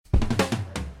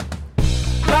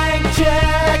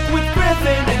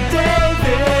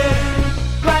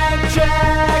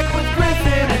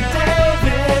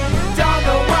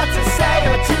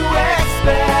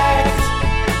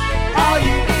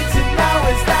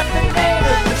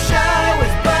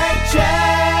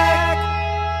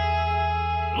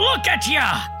at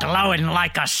you, glowing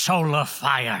like a solar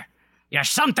fire. You're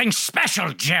something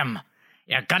special, Jim.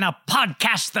 You're gonna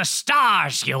podcast the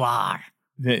stars, you are.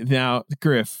 Now,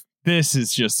 Griff, this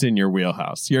is just in your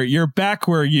wheelhouse. You're back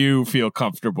where you feel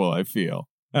comfortable, I feel.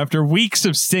 After weeks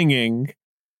of singing,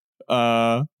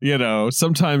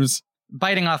 sometimes...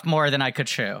 biting off more than I could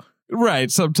chew.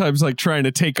 Right, sometimes like trying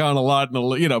to take on a lot,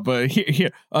 but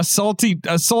here, a salty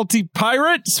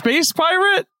pirate? Space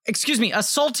pirate? Excuse me, a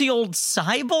salty old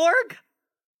cyborg?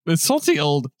 A salty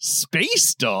old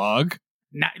space dog?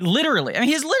 Literally. I mean,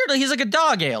 he's like a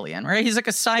dog alien, right? He's like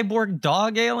a cyborg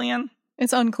dog alien.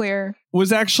 It's unclear.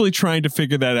 Was actually trying to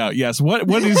figure that out. Yes. What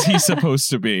is he supposed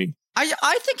to be?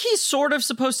 I think he's sort of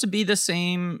supposed to be the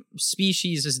same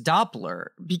species as Doppler,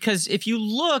 because if you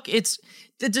look,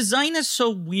 the design is so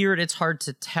weird it's hard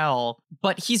to tell,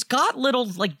 but he's got little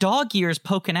like dog ears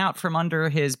poking out from under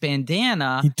his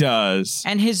bandana. He does.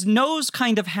 And his nose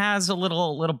kind of has a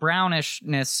little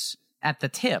brownishness at the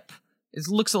tip. It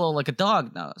looks a little like a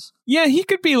dog nose. Yeah, he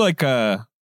could be like a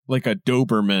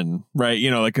Doberman, right?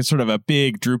 Like a sort of a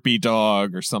big droopy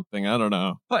dog or something. I don't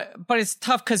know. But it's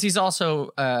tough because he's also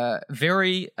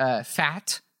very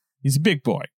fat. He's a big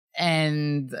boy.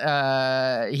 And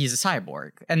he's a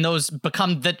cyborg. And those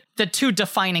become the two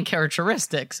defining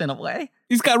characteristics in a way.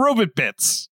 He's got robot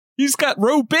bits. He's got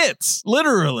row bits,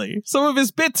 literally. Some of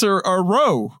his bits are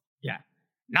row. Yeah.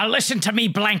 Now listen to me,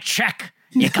 Blank Check.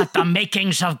 You got the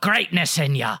makings of greatness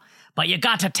in you. But you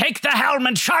got to take the helm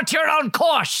and chart your own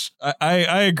course.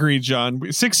 I agree,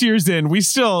 John. 6 years in,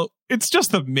 it's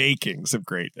just the makings of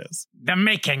greatness. The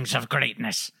makings of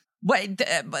greatness. Wait,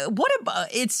 what about,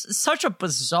 it's such a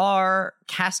bizarre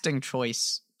casting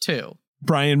choice, too.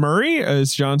 Brian Murray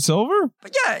as John Silver?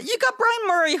 But yeah, you got Brian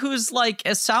Murray, who's like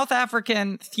a South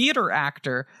African theater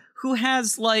actor who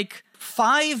has like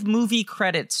 5 movie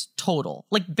credits total,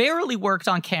 like barely worked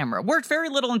on camera, worked very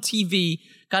little on TV,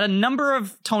 got a number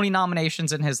of Tony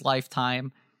nominations in his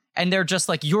lifetime, and they're just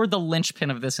like, you're the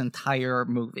linchpin of this entire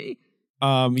movie.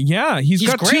 Yeah, he's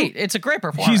got great. It's a great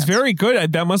performance. He's very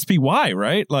good. That must be why,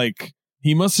 right? Like,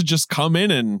 he must have just come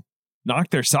in and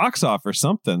knocked their socks off or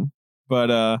something.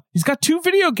 But he's got 2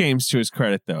 video games to his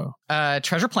credit, though.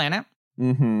 Treasure Planet.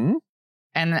 Mm-hmm.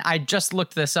 And I just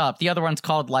looked this up. The other one's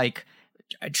called, like,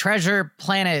 Treasure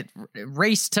Planet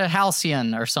Race to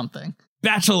Halcyon or something.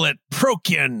 Battle at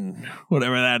Procyon,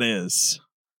 whatever that is.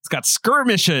 It's got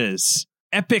skirmishes,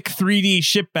 epic 3D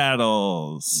ship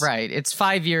battles. Right. It's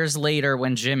 5 years later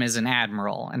when Jim is an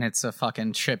admiral, and it's a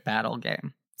fucking ship battle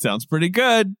game. Sounds pretty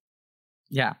good.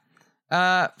 Yeah.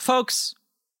 Folks,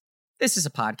 this is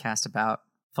a podcast about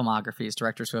filmographies,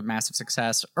 directors who have massive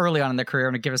success early on in their career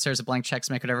and give us a blank checks,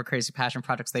 make whatever crazy passion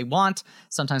projects they want.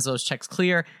 Sometimes those checks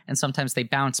clear, and sometimes they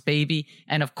bounce, baby.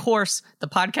 And of course, the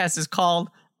podcast is called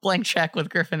Blank Check with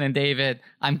Griffin and David.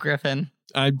 I'm Griffin.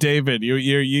 I'm David.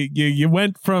 You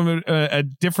went from a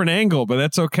different angle, but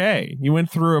that's okay. You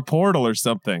went through a portal or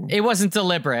something. It wasn't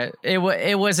deliberate. It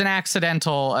was an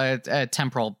accidental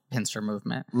temporal pincer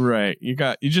movement. Right. You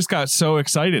just got so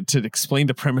excited to explain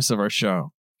the premise of our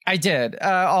show. I did.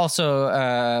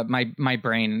 Also, my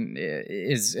brain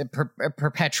is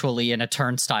perpetually in a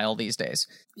turnstile these days.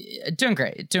 Doing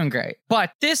great.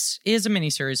 But this is a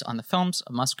miniseries on the films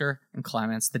of Musker and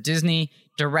Clements, the Disney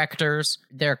directors.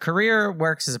 Their career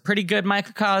works as a pretty good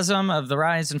microcosm of the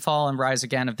rise and fall and rise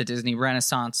again of the Disney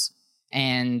Renaissance.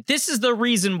 And this is the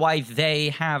reason why they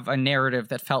have a narrative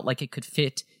that felt like it could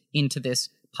fit into this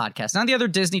podcast. Now, the other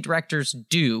Disney directors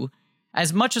do.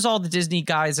 As much as all the Disney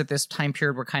guys at this time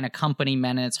period were kind of company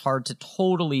men, and it's hard to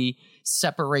totally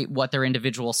separate what their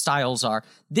individual styles are,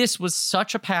 this was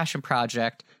such a passion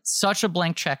project, such a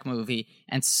blank check movie,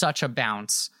 and such a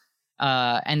bounce.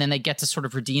 And then they get to sort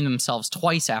of redeem themselves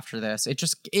twice after this.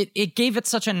 It gave it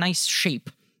such a nice shape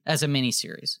as a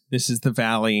miniseries. This is the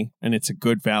Valley, and it's a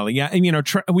good Valley. Yeah, and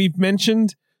we've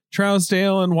mentioned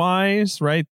Trousdale and Wise,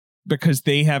 right? Because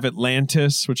they have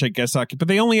Atlantis, which I guess, but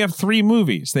they only have 3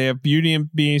 movies. They have Beauty and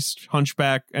Beast,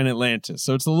 Hunchback, and Atlantis.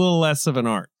 So it's a little less of an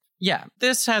arc. Yeah,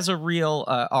 this has a real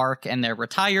arc, and they're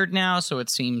retired now, so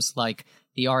it seems like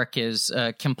the arc is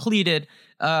completed.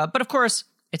 But of course,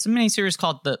 it's a miniseries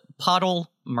called the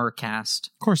Pottle Mercast.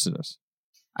 Of course it is.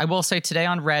 I will say today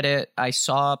on Reddit, I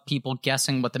saw people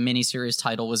guessing what the miniseries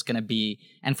title was going to be,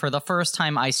 and for the first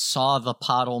time, I saw the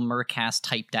Pottle Mercast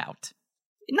typed out.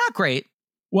 Not great.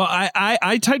 Well,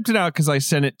 I typed it out because I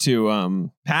sent it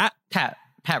to Pat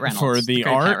Reynolds for the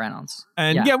art. Pat Reynolds.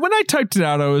 And yeah, when I typed it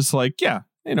out, I was like, yeah,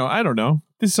 I don't know.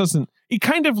 This doesn't. It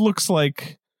kind of looks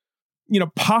like,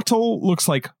 Pottle looks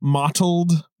like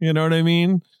mottled. You know what I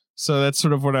mean? So that's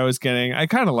sort of what I was getting. I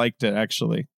kind of liked it,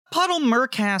 actually. Puddle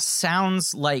Murcast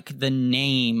sounds like the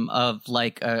name of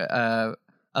like a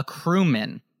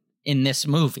crewman in this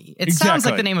movie. It sounds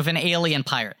like the name of an alien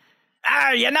pirate.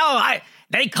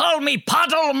 They call me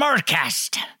Puddle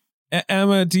Murcast.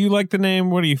 Emma, do you like the name?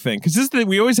 What do you think? Because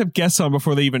we always have guests on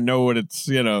before they even know what it's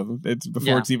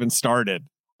before it's even started.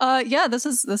 Yeah, this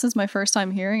is my first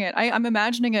time hearing it. I'm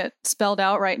imagining it spelled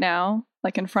out right now,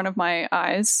 like in front of my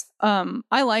eyes.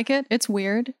 I like it. It's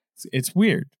weird. It's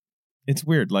weird. It's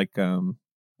weird. Like,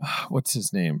 what's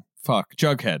his name? Fuck,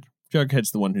 Jughead.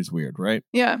 Jughead's the one who's weird, right?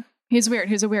 Yeah, he's weird.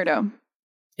 He's a weirdo.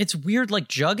 It's weird like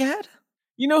Jughead?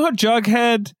 You know how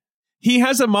Jughead, he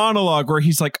has a monologue where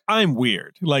he's like, I'm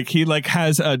weird. Like, he like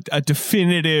has a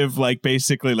definitive, like,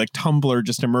 basically like Tumblr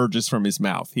just emerges from his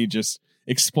mouth. He just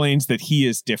explains that he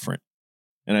is different.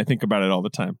 And I think about it all the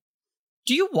time.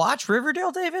 Do you watch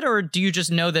Riverdale, David, or do you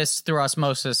just know this through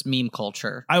osmosis meme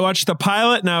culture? I watched the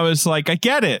pilot and I was like, I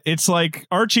get it. It's like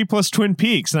Archie plus Twin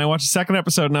Peaks. And I watched the second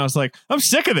episode and I was like, I'm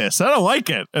sick of this. I don't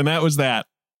like it. And that was that.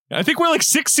 I think we're like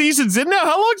 6 seasons in now.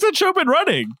 How long's that show been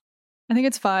running? I think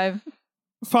it's 5.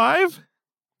 5?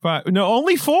 5? No,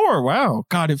 only 4. Wow.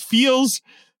 God, it feels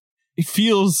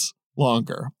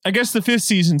longer. I guess the 5th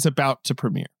season's about to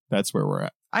premiere. That's where we're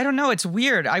at. I don't know. It's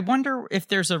weird. I wonder if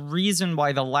there's a reason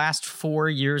why the last 4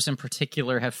 years in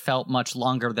particular have felt much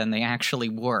longer than they actually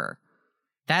were.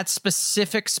 That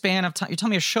specific span of time. You're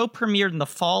telling me a show premiered in the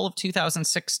fall of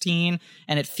 2016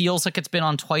 and it feels like it's been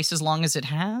on twice as long as it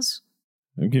has?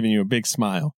 I'm giving you a big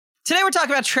smile. Today we're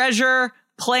talking about Treasure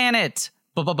Planet.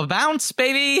 Bounce,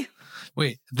 baby.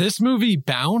 Wait, this movie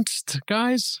bounced,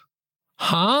 guys?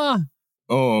 Huh?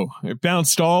 Oh, it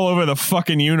bounced all over the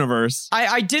fucking universe.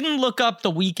 I didn't look up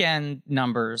the weekend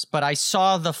numbers, but I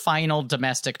saw the final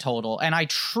domestic total, and I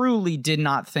truly did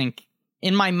not think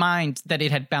in my mind that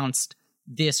it had bounced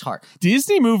this hard.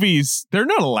 Disney movies, they're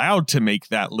not allowed to make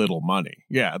that little money.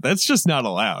 Yeah, that's just not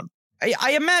allowed.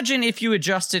 I imagine if you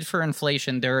adjusted for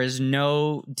inflation, there is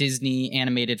no Disney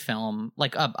animated film,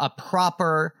 like a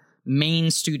proper main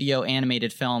studio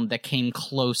animated film that came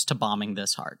close to bombing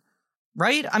this hard.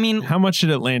 Right? I mean, how much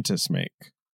did Atlantis make?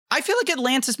 I feel like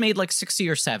Atlantis made like 60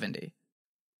 or 70.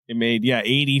 It made,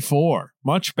 84.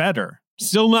 Much better.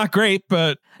 Still not great,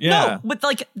 but yeah. No, but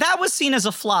like that was seen as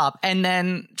a flop. And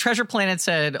then Treasure Planet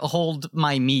said, hold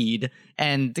my mead,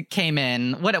 and came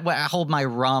in. What hold my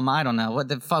rum? I don't know.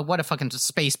 What a fucking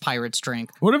space pirates drink.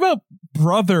 What about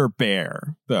Brother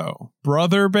Bear, though?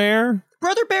 Brother Bear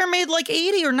made like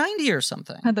 80 or 90 or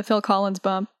something. Had the Phil Collins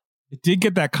bump. It did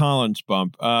get that Collins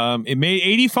bump. It made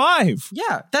 85.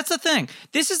 Yeah, that's the thing.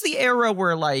 This is the era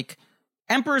where like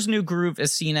Emperor's New Groove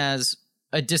is seen as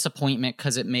a disappointment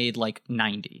because it made like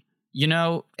 90. You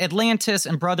know, Atlantis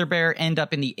and Brother Bear end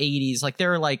up in the 80s. Like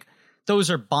they're like,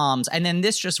 those are bombs. And then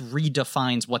this just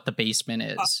redefines what the basement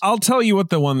is. I'll tell you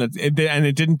what the one that, and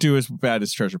it didn't do as bad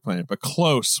as Treasure Planet, but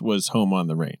close, was Home on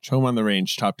the Range. Home on the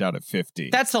Range topped out at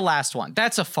 50. That's the last one.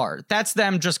 That's a fart. That's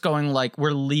them just going like,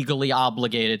 we're legally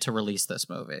obligated to release this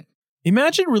movie.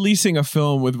 Imagine releasing a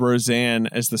film with Roseanne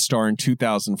as the star in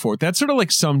 2004. That sort of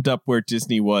like summed up where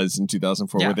Disney was in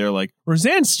 2004, where they're like,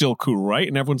 Roseanne's still cool, right?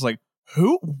 And everyone's like,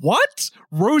 who? What?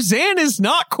 Roseanne is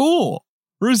not cool.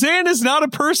 Roseanne is not a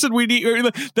person we need.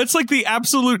 That's like the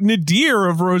absolute nadir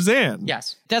of Roseanne.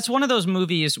 Yes. That's one of those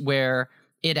movies where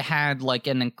it had like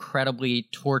an incredibly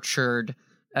tortured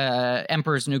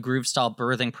Emperor's New Groove style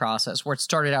birthing process where it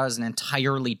started out as an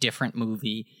entirely different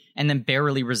movie and then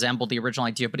barely resembled the original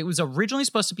idea. But it was originally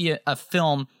supposed to be a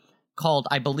film called,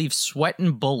 I believe, Sweat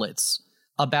and Bullets,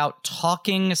 about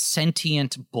talking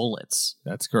sentient bullets.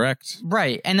 That's correct.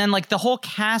 Right. And then like the whole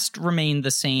cast remained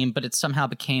the same, but it somehow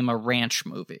became a ranch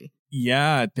movie.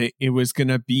 Yeah, it was going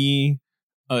to be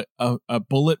a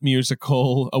bullet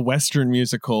musical, a Western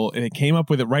musical, and it came up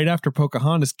with it right after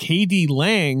Pocahontas. K.D.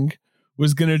 Lang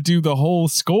was going to do the whole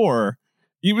score.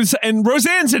 And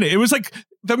Roseanne's in it. It was like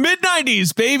the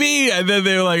mid-90s, baby. And then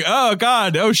they're like, oh,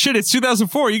 God. Oh, shit. It's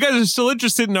 2004. You guys are still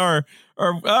interested in our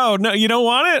oh, no, you don't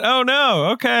want it? Oh,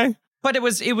 no. Okay. But it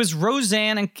was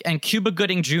Roseanne and Cuba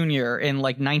Gooding Jr. in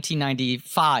like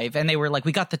 1995. And they were like,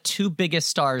 we got the two biggest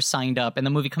stars signed up. And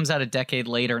the movie comes out a decade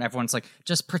later. And everyone's like,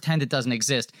 just pretend it doesn't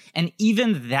exist. And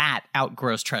even that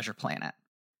outgrows Treasure Planet.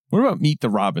 What about Meet the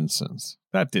Robinsons?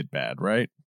 That did bad, right?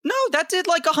 No, that did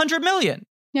like 100 million.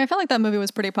 Yeah, I felt like that movie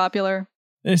was pretty popular.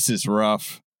 This is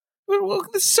rough.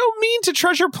 This is so mean to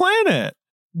Treasure Planet.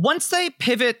 Once they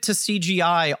pivot to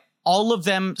CGI, all of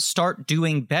them start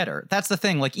doing better. That's the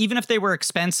thing. Like, even if they were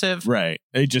expensive. Right.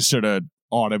 They just sort of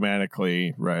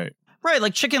automatically, right. Right.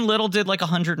 Like Chicken Little did like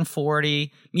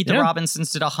 140. Meet the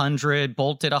Robinsons did 100.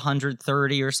 Bolt did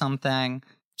 130 or something.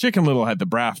 Chicken Little had the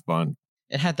Braff bun.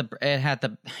 It had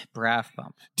the Braff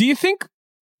bump. Do you think?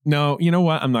 No, you know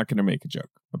what? I'm not going to make a joke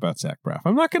about Zach Braff.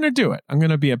 I'm not going to do it. I'm going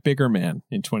to be a bigger man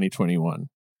in 2021.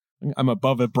 I'm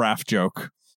above a Braff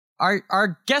joke.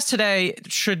 Our guest today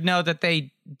should know that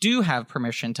they do have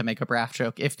permission to make a Braff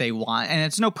joke if they want, and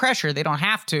it's no pressure. They don't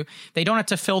have to. They don't have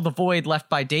to fill the void left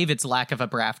by David's lack of a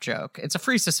Braff joke. It's a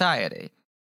free society.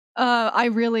 I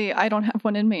don't have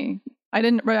one in me. I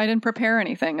didn't prepare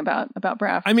anything about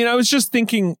Braff. I mean, I was just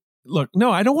thinking, look,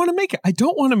 no, I don't want to make it. I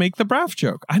don't want to make the Braff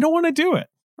joke. I don't want to do it.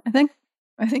 I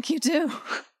think you do.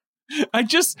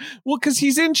 Because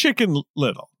he's in Chicken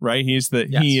Little, right? He is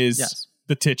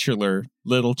the titular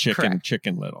Little Chicken, Correct.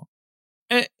 Chicken Little.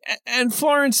 And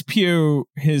Florence Pugh,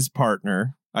 his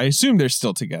partner, I assume they're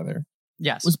still together,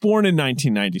 Yes. was born in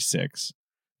 1996.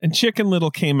 And Chicken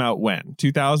Little came out when?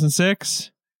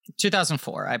 2006?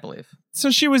 2004, I believe.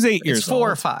 So she was 8 years It's 4 or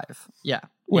old 5. Yeah.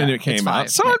 when Yeah, it came it's out.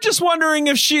 5, So maybe. I'm just wondering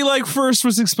if she first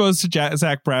was exposed to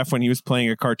Zach Braff when he was playing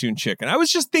a cartoon chicken. I was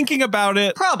just thinking about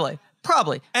it. Probably.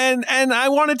 And I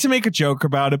wanted to make a joke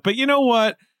about it, but you know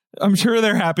what? I'm sure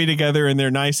they're happy together in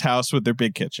their nice house with their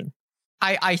big kitchen.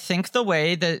 I think the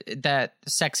way that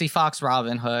Sexy Fox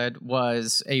Robin Hood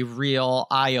was a real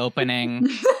eye-opening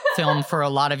film for a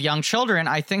lot of young children,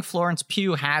 I think Florence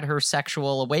Pugh had her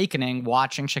sexual awakening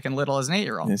watching Chicken Little as an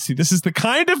 8-year-old. And see, this is the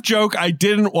kind of joke I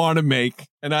didn't want to make,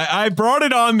 and I brought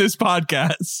it on this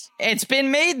podcast. It's been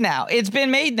made now.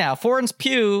 Florence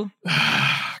Pugh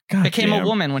God became damn. a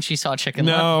woman when she saw Chicken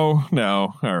Little.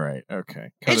 No. All right. Okay.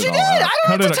 And she all did. out.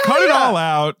 I don't have to tell Cut it ya. all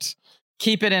out.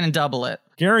 Keep it in and double it.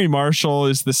 Gary Marshall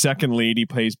is the second lead. He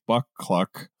plays Buck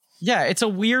Cluck. Yeah, it's a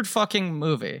weird fucking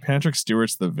movie. Patrick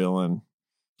Stewart's the villain.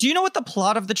 Do you know what the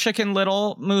plot of the Chicken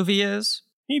Little movie is?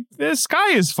 The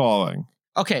sky is falling.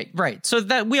 Okay, right. So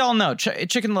that we all know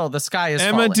Chicken Little, the sky is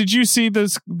Emma, falling. did you see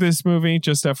this movie?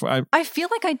 Just FYI. I feel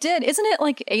like I did. Isn't it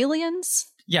like Aliens?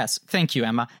 Yes, thank you,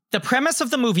 Emma. The premise of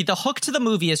the movie, the hook to the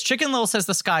movie is Chicken Little says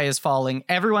the sky is falling.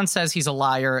 Everyone says he's a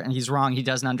liar and he's wrong. He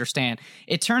doesn't understand.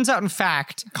 It turns out, in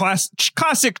fact...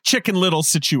 Classic Chicken Little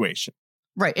situation.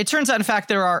 Right. It turns out, in fact,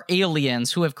 there are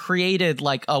aliens who have created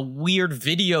like a weird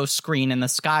video screen in the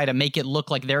sky to make it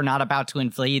look like they're not about to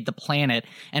invade the planet.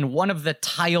 And one of the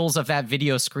tiles of that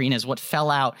video screen is what fell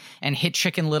out and hit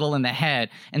Chicken Little in the head.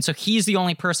 And so he's the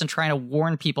only person trying to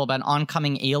warn people about an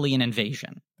oncoming alien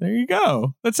invasion. There you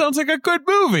go. That sounds like a good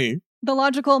movie. The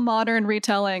logical modern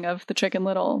retelling of the Chicken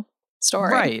Little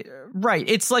story. Right.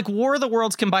 It's like War of the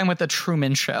Worlds combined with the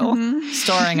Truman Show, Mhm.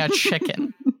 starring a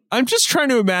chicken. I'm just trying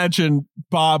to imagine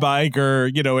Bob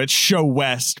Iger, at Show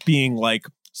West being like,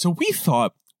 so we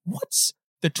thought, what's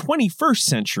the 21st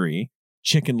century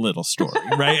Chicken Little story,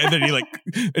 right? And then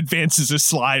he advances a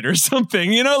slide or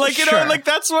something, Sure.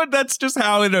 that's just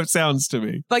how it sounds to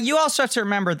me. But you also have to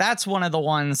remember that's one of the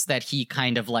ones that he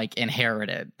kind of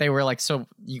inherited. They were like, so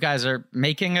you guys are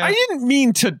making a... I didn't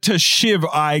mean to shiv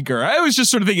Iger. I was just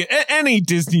sort of thinking any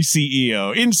Disney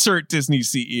CEO, insert Disney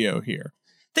CEO here.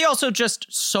 They also just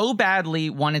so badly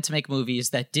wanted to make movies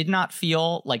that did not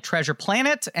feel like Treasure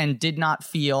Planet and did not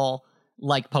feel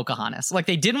like Pocahontas. Like,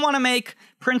 they didn't want to make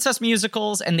princess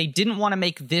musicals, and they didn't want to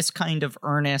make this kind of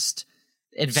earnest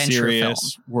adventure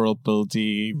Serious, film. world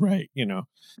building, right,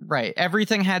 Right.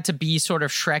 Everything had to be sort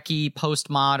of Shrekky,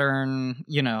 postmodern,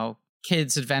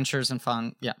 kids' adventures and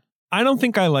fun. Yeah. I don't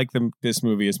think I like this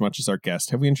movie as much as our guest.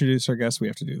 Have we introduced our guest? We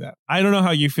have to do that. I don't know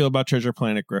how you feel about Treasure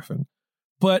Planet, Griffin,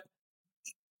 but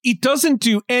it doesn't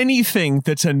do anything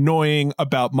that's annoying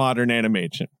about modern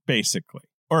animation, basically.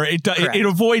 Or it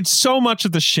avoids so much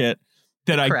of the shit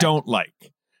that I Correct. don't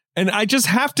like. And I just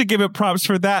have to give it props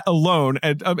for that alone.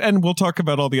 And we'll talk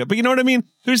about all the other. But you know what I mean?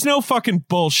 There's no fucking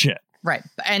bullshit. Right.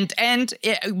 And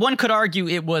one could argue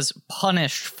it was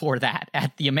punished for that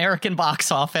at the American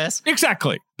box office.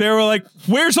 Exactly. They were like,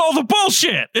 where's all the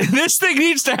bullshit? This thing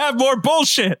needs to have more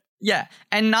bullshit. Yeah.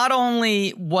 And not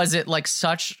only was it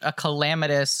such a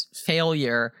calamitous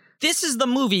failure, this is the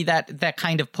movie that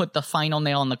kind of put the final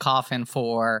nail in the coffin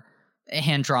for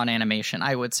hand-drawn animation,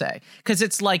 I would say. Because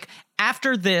it's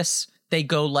after this, they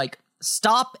go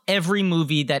stop every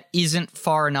movie that isn't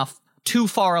too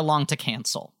far along to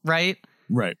cancel, right?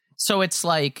 Right. So it's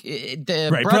the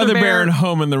Right. Brother Bear and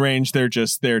Home in the Range, they're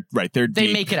they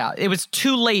deep. make it out. It was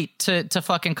too late to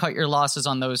fucking cut your losses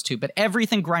on those two, but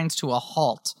everything grinds to a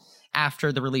halt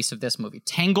after the release of this movie.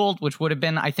 Tangled, which would have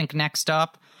been, I think, next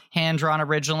up, hand-drawn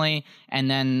originally, and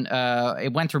then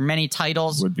it went through many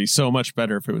titles. Would be so much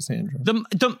better if it was hand-drawn.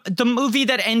 The movie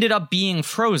that ended up being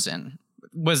Frozen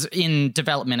was in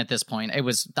development at this point. It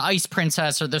was the Ice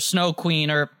Princess or the Snow Queen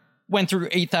or went through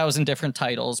 8,000 different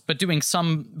titles, but doing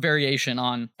some variation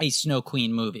on a Snow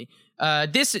Queen movie.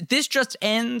 This just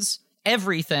ends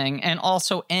everything and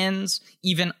also ends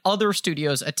even other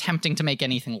studios attempting to make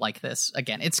anything like this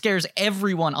again. It scares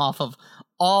everyone off of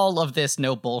all of this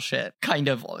no bullshit kind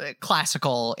of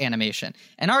classical animation.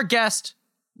 And our guest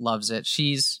loves it.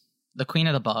 She's the queen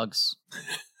of the bugs.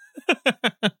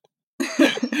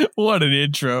 What an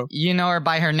intro. You know her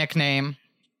by her nickname.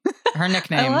 Her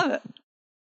nickname. I love it.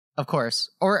 Of course.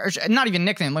 Or not even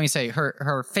nickname, let me say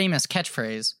her famous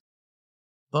catchphrase.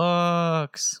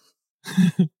 Books.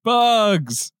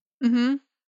 Bugs. Mm-hmm.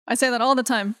 I say that all the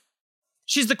time.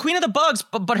 She's the queen of the bugs,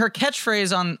 but her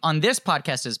catchphrase on this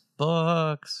podcast is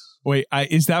books. Wait,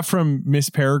 is that from Miss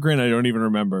Peregrine? I don't even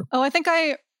remember. Oh, I think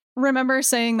I remember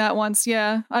saying that once.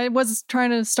 Yeah, I was trying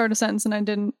to start a sentence and I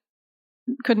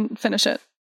couldn't finish it.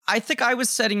 I think I was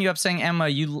setting you up saying, Emma,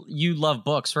 you love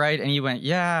books, right? And you went,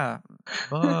 yeah,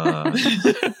 books.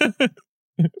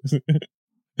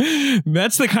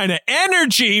 That's the kind of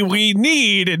energy we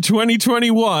need in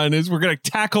 2021 is we're going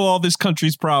to tackle all this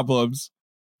country's problems.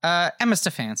 Emma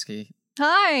Stefanski,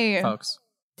 Hi. folks.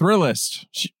 Thrillist.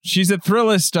 She's at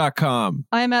Thrillist.com.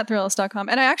 I am at Thrillist.com.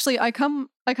 And I come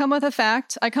with a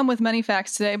fact. I come with many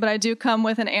facts today, but I do come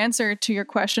with an answer to your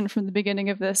question from the beginning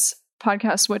of this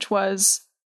podcast, which was,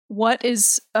 what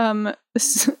is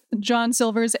John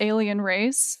Silver's alien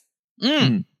race?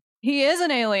 He is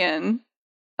an alien.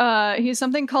 He's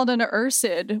something called an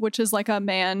Ursid, which is like a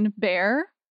man bear,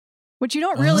 which you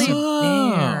don't really...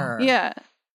 Bear. Yeah.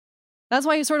 That's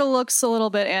why he sort of looks a little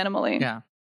bit animal-y. Yeah.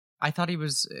 I thought he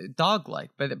was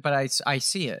dog-like, but I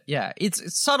see it. Yeah,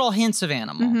 it's subtle hints of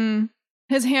animal. Mm-hmm.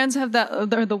 His hands have that,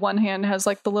 or the one hand has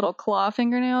like the little claw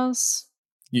fingernails.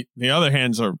 The other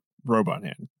hands are robot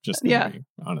hand, just to be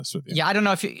honest with you. Yeah, I don't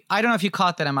know if you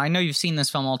caught that, Emma. I know you've seen this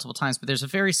film multiple times, but there's a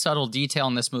very subtle detail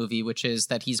in this movie, which is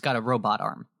that he's got a robot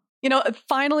arm. You know,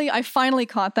 I finally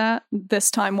caught that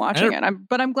this time watching it.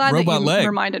 But I'm glad that you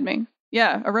reminded me.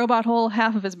 Yeah, a robot whole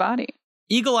half of his body.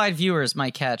 Eagle-eyed viewers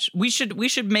might catch. We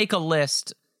should make a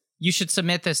list. You should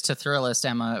submit this to Thrillist,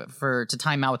 Emma, to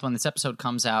time out with when this episode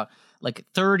comes out. Like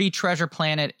 30 Treasure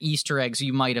Planet Easter eggs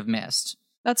you might have missed.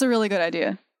 That's a really good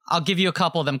idea. I'll give you a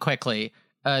couple of them quickly.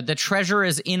 The treasure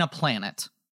is in a planet.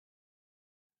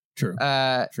 True.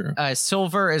 True.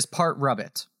 Silver is part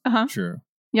rubbit. Uh-huh. True.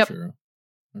 Yep. True.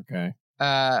 Okay.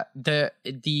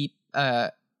 The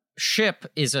ship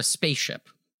is a spaceship.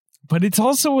 But it's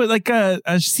also like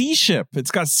a sea ship.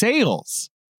 It's got sails.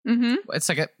 Mm-hmm. It's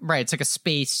like a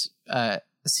space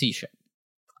sea ship.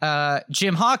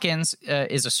 Jim Hawkins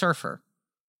is a surfer.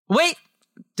 Wait,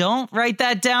 don't write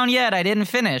that down yet. I didn't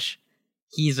finish.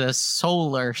 He's a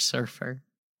solar surfer.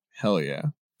 Hell yeah.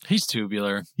 He's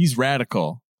tubular. He's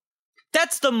radical.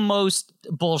 That's the most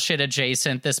bullshit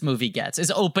adjacent this movie gets, is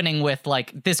opening with,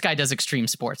 like, this guy does extreme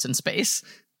sports in space.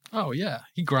 Oh, yeah.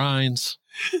 He grinds.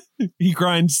 He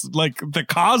grinds like the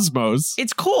cosmos.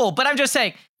 It's cool, but I'm just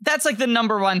saying, that's like the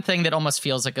number one thing that almost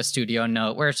feels like a studio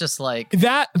note, where it's just like...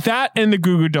 That and the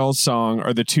Goo Goo Dolls song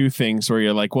are the two things where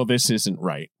you're like, well, this isn't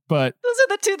right. But those are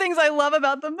the two things I love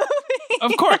about the movie.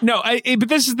 Of course. No, but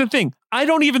this is the thing. I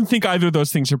don't even think either of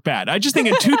those things are bad. I just think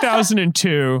in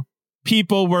 2002,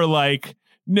 people were like,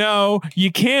 no, you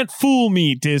can't fool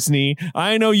me, Disney.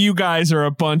 I know you guys are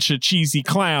a bunch of cheesy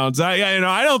clowns. I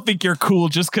don't think you're cool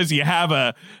just because you have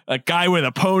a guy with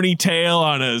a ponytail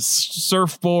on a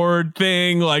surfboard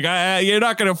thing. Like, you're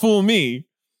not going to fool me.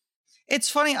 It's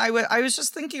funny. I was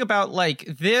just thinking about, like,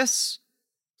 this...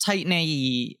 Titan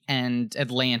AE and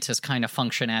Atlantis kind of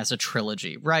function as a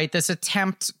trilogy, right? This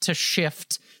attempt to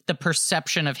shift the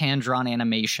perception of hand-drawn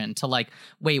animation to, like,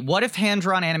 wait, what if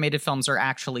hand-drawn animated films are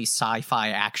actually sci-fi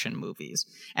action movies?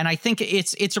 And I think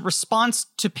it's a response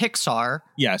to Pixar.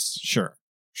 Yes, sure.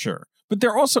 But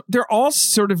they're all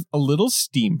sort of a little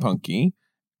steampunky,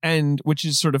 and which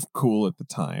is sort of cool at the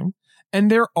time. And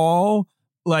they're all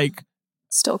like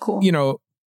still cool. You know,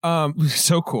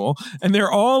 so cool. And they're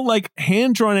all like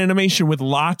hand-drawn animation with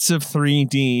lots of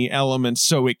 3D elements,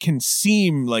 so it can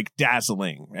seem like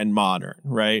dazzling and modern,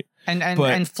 right?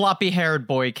 And floppy-haired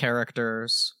boy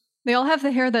characters. They all have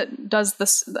the hair that does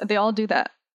this. They all do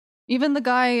that. Even the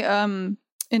guy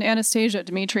in Anastasia,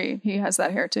 Dimitri, he has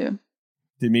that hair too.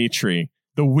 Dimitri,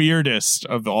 the weirdest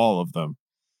of all of them.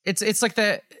 It's like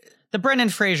the Brendan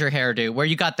Fraser hairdo, where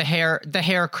you got the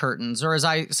hair curtains, or as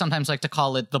I sometimes like to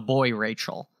call it, the boy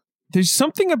Rachel. There's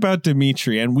something about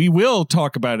Dimitri, and we will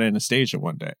talk about Anastasia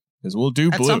one day, because we'll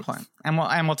do Bluth. At some point.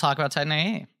 And we'll talk about Titan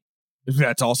AE.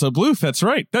 That's also Bluth. That's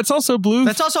right. That's also Bluth.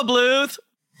 That's also Bluth.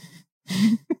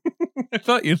 I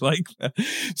thought you'd like that.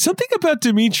 Something about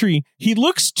Dimitri, he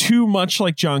looks too much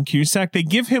like John Cusack. They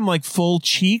give him like full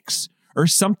cheeks or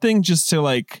something just to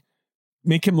like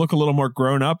make him look a little more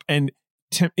grown up, and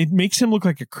it makes him look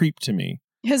like a creep to me.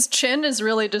 His chin is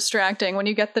really distracting when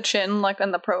you get the chin like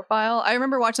on the profile. I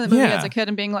remember watching the movie as a kid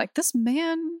and being like, this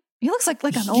man, he looks like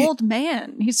an old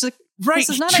man. He's like, right, this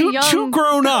is not too, a young too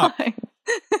grown up. guy.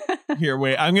 Here,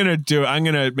 wait, I'm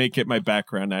gonna make it my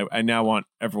background. I now want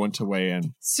everyone to weigh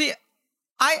in. See,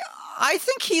 I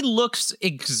think he looks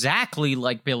exactly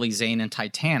like Billy Zane in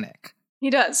Titanic. He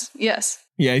does, yes.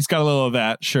 Yeah, he's got a little of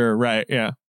that. Sure, right,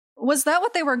 yeah. Was that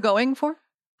what they were going for?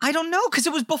 I don't know, because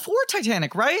it was before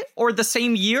Titanic, right? Or the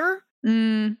same year?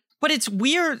 But it's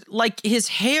weird, like his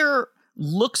hair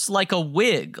looks like a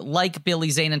wig, like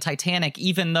Billy Zane in Titanic,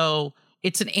 even though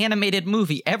it's an animated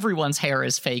movie. Everyone's hair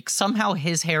is fake. Somehow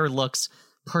his hair looks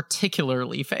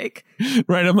particularly fake.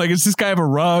 Right, I'm like, does this guy have a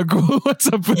rug? What's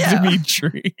up with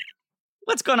Dimitri?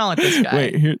 What's going on with this guy?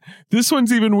 Wait, here, this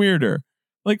one's even weirder.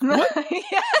 Like, what?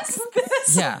 Yes,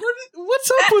 this. Yeah. What's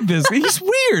up with this? He's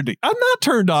weird. I'm not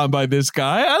turned on by this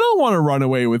guy. I don't want to run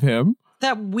away with him.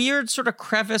 That weird sort of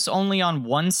crevice only on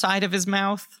one side of his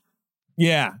mouth.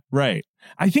 Yeah, right.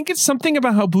 I think it's something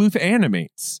about how Bluth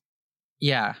animates.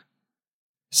 Yeah.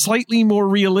 Slightly more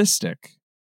realistic.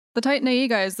 The Titan AE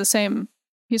guy is the same.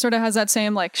 He sort of has that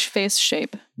same like face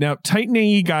shape. Now, Titan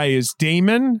AE guy is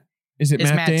Damon. Is it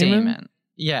Matt Damon?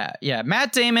 Yeah.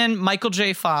 Matt Damon, Michael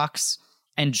J. Fox,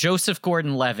 and Joseph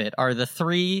Gordon-Levitt are the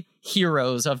three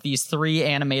heroes of these three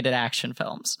animated action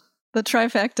films. The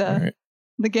trifecta. Right.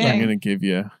 The gang. I'm going to give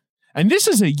you. And this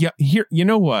is here. You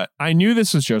know what? I knew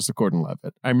this was Joseph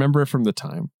Gordon-Levitt. I remember it from the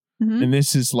time. Mm-hmm. And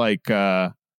this is like...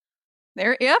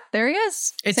 there he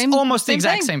is. It's almost the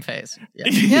exact same face.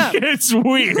 Yeah. It's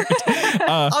weird.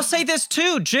 I'll say this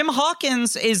too. Jim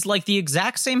Hawkins is like the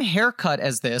exact same haircut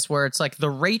as this, where it's like the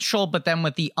Rachel, but then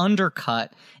with the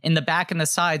undercut in the back and the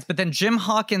sides. But then Jim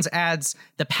Hawkins adds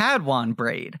the Padawan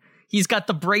braid. He's got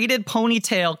the braided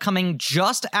ponytail coming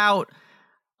just out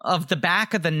of the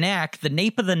back of the neck, the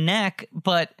nape of the neck,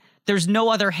 but there's no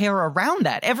other hair around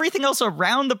that. Everything else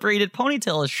around the braided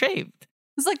ponytail is shaved.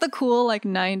 It's like the cool like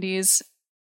 90s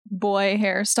boy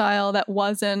hairstyle that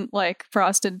wasn't like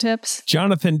frosted tips.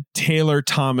 Jonathan Taylor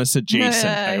Thomas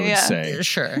adjacent, I would say.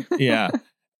 Sure. Yeah.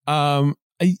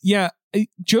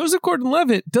 Joseph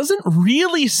Gordon-Levitt doesn't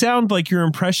really sound like your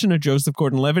impression of Joseph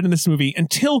Gordon-Levitt in this movie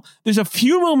until there's a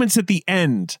few moments at the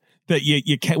end that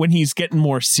you can, when he's getting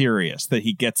more serious, that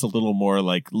he gets a little more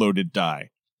like loaded die.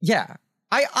 Yeah.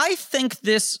 I think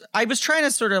this, I was trying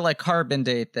to sort of like carbon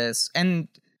date this, and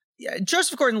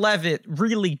Joseph Gordon-Levitt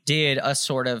really did a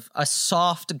sort of a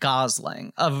soft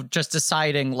Gosling of just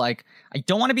deciding like, I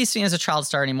don't want to be seen as a child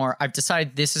star anymore. I've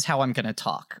decided this is how I'm going to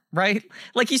talk, right?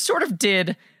 Like he sort of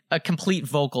did a complete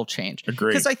vocal change.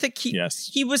 Agreed. Because I think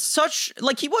he was such,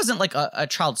 like he wasn't like a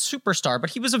child superstar, but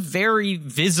he was a very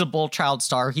visible child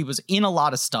star. He was in a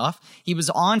lot of stuff. He was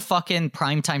on fucking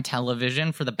primetime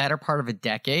television for the better part of a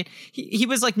decade. He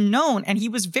was like known, and he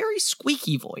was very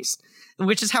squeaky voiced,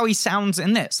 which is how he sounds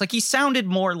in this. Like he sounded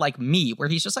more like me, where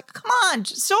he's just like, come on,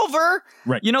 Silver.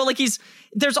 Right. You know, like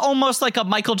there's almost like a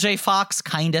Michael J. Fox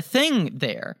kind of thing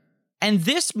there. And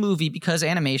this movie, because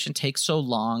animation takes so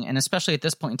long, and especially at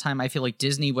this point in time, I feel like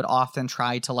Disney would often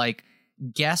try to like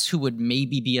guess who would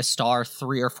maybe be a star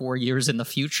 3 or 4 years in the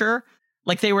future.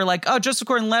 Like they were like, oh, Joseph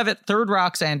Gordon-Levitt, Third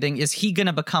Rock's ending. Is he going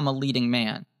to become a leading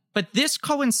man? But this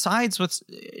coincides with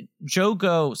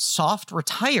Jogo soft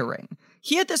retiring.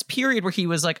 He had this period where he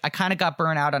was like, I kind of got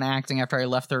burnt out on acting after I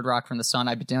left Third Rock from the Sun.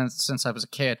 I've been doing it since I was a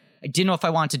kid. I didn't know if I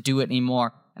wanted to do it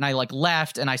anymore. And I like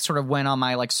left, and I sort of went on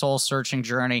my like soul searching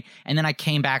journey. And then I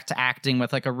came back to acting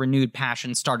with like a renewed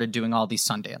passion, started doing all these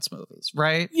Sundance movies,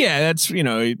 right? Yeah, that's,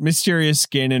 Mysterious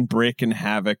Skin and Brick and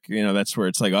Havoc. That's where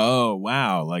it's like, oh,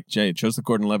 wow, like Joseph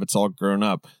Gordon-Levitt's all grown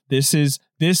up. This is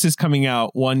coming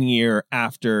out 1 year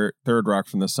after Third Rock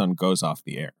from the Sun goes off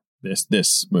the air.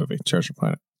 This movie, Treasure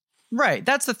Planet. Right,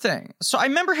 that's the thing. So I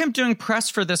remember him doing press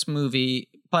for this movie,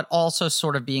 but also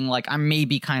sort of being like, I'm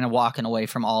maybe kind of walking away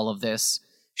from all of this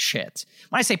shit.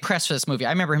 When I say press for this movie, I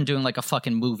remember him doing like a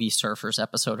fucking Movie Surfers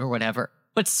episode or whatever,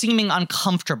 but seeming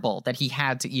uncomfortable that he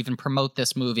had to even promote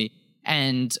this movie.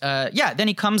 And then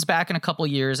he comes back in a couple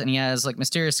years and he has like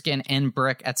Mysterious Skin and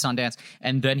Brick at Sundance,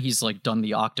 and then he's like done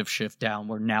the octave shift down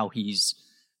where now he's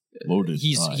loaded.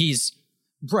 He's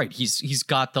right. He's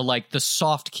got the like the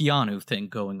soft Keanu thing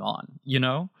going on,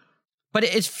 But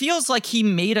it feels like he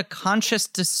made a conscious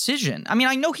decision. I mean,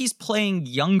 I know he's playing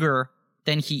younger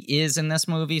than he is in this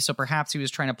movie, so perhaps he was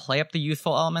trying to play up the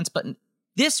youthful elements, but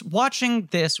Watching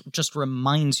this just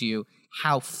reminds you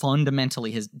how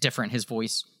fundamentally different his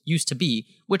voice used to be,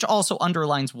 which also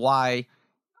underlines why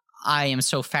I am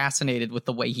so fascinated with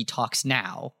the way he talks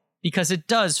now, because it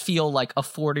does feel like a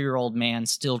 40-year-old man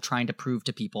still trying to prove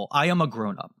to people, I am a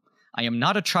grown-up. I am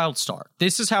not a child star.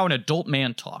 This is how an adult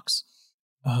man talks.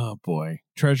 Oh, boy.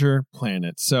 Treasure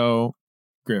Planet. So,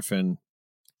 Griffin.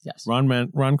 Yes.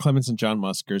 Ron Clements and John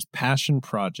Musker's passion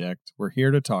project. We're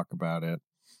here to talk about it.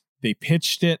 They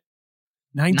pitched it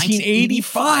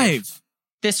 1985.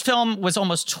 This film was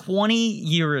almost 20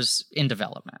 years in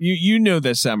development. You know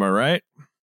this, Emma, right?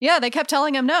 Yeah, they kept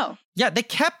telling him no. Yeah, they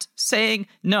kept saying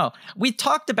no. We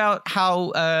talked about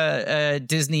how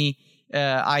Disney,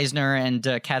 Eisner, and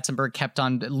Katzenberg kept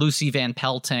on Lucy Van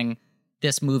Pelting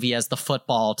this movie as the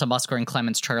football to Musker and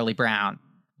Clements' Charlie Brown.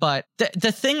 But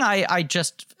the thing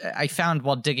I found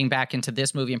while digging back into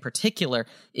this movie in particular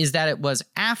is that it was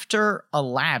after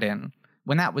Aladdin,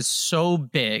 when that was so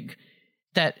big,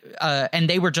 that and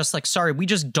they were just like, sorry, we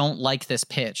just don't like this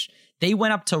pitch. They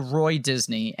went up to Roy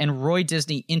Disney, and Roy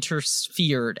Disney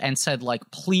interfered and said, like,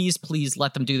 please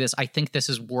let them do this. I think this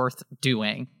is worth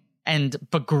doing. And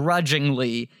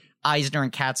begrudgingly, Eisner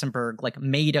and Katzenberg like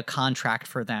made a contract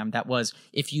for them that was,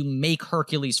 if you make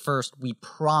Hercules first, we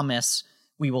promise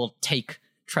we will take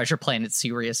Treasure Planet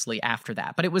seriously after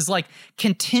that. But it was like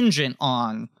contingent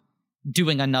on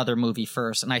doing another movie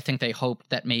first. And I think they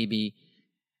hoped that maybe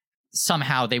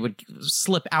somehow they would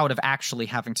slip out of actually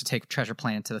having to take Treasure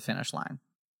Planet to the finish line.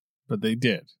 But they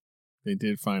did. They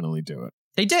did finally do it.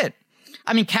 They did.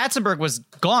 I mean, Katzenberg was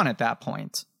gone at that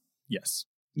point. Yes.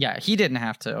 Yeah, he didn't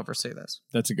have to oversee this.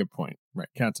 That's a good point. Right.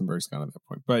 Katzenberg's gone at that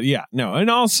point. But yeah, no.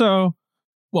 And also,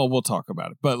 well, we'll talk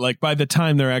about it. But like by the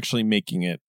time they're actually making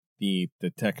it, the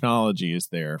technology is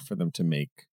there for them to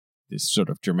make this sort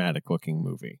of dramatic looking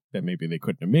movie that maybe they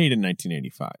couldn't have made in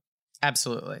 1985.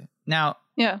 Absolutely. Now,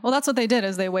 Yeah, well, that's what they did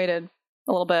is they waited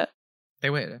a little bit. they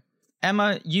waited.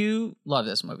 Emma, you love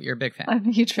this movie. You're a big fan. I'm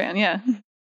a huge fan, yeah.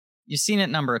 You've seen it a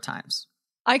number of times.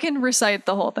 I can recite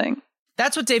the whole thing.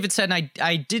 That's what David said, and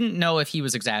I didn't know if he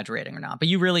was exaggerating or not, but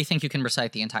you really think you can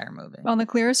recite the entire movie? On the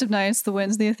clearest of nights, the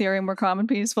winds of the Ethereum were calm and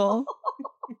peaceful.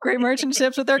 Great merchant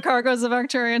ships with their cargoes of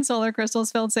Arcturian solar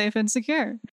crystals felt safe and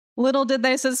secure. Little did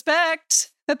they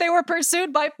suspect that they were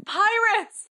pursued by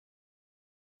pirates!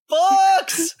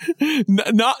 Books!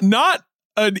 Not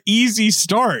an easy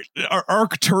start.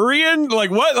 Arcturian?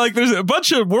 Like what? Like there's a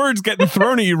bunch of words getting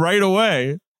thrown at you right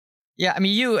away. Yeah, I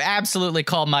mean, you absolutely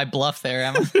called my bluff there,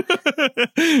 Emma.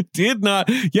 Did not.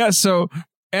 Yeah, so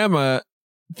Emma,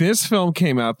 this film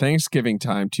came out Thanksgiving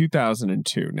time,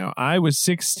 2002. Now, I was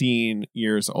 16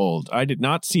 years old. I did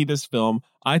not see this film.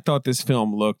 I thought this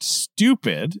film looked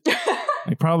stupid.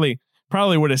 I probably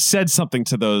would have said something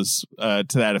to those to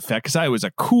that effect because I was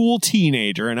a cool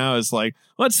teenager and I was like,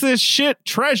 what's this shit?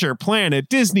 Treasure Planet.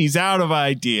 Disney's out of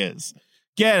ideas.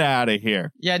 Get out of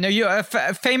here. Yeah, no, you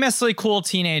famously cool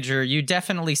teenager. You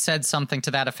definitely said something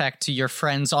to that effect to your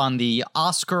friends on the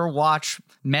Oscar Watch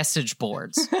message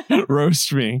boards.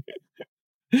 Roast me.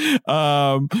 That's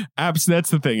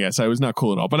the thing. Yes, I was not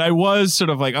cool at all, but I was sort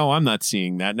of like, oh, I'm not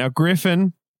seeing that. Now,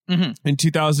 Griffin, in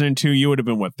 2002, you would have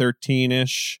been what,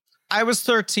 13-ish? I was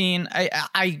 13.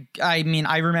 I mean,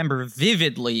 I remember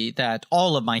vividly that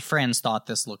all of my friends thought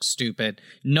this looked stupid.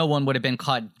 No one would have been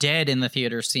caught dead in the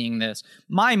theater seeing this.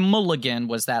 My mulligan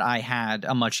was that I had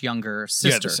a much younger sister.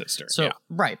 You had a sister, so yeah.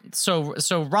 Right. So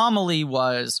Romilly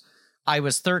was, I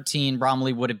was 13.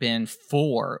 Romilly would have been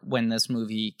 4 when this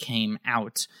movie came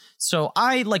out. So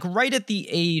I, like, right at the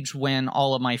age when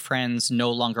all of my friends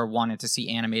no longer wanted to see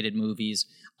animated movies,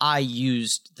 I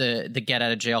used the get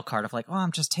out of jail card of like, oh,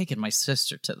 I'm just taking my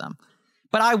sister to them.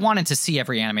 But I wanted to see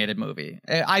every animated movie.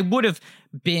 I would have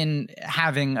been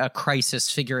having a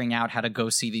crisis figuring out how to go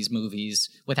see these movies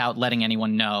without letting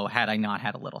anyone know had I not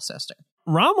had a little sister.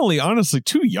 Romilly, honestly,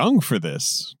 too young for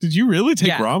this. Did you really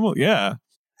take Romilly? Yeah.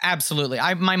 Absolutely.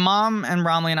 My mom and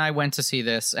Romilly and I went to see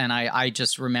this, and I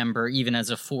just remember, even as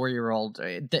a 4-year-old,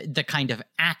 the kind of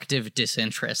active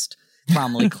disinterest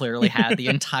Romilly clearly had the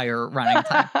entire running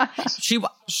time.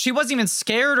 She wasn't even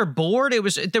scared or bored.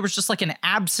 There was just like an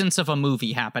absence of a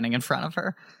movie happening in front of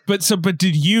her. But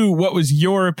what was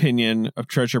your opinion of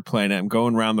Treasure Planet? I'm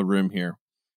going around the room here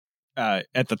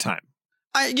at the time.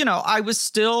 I was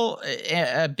still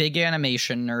a big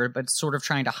animation nerd, but sort of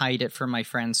trying to hide it from my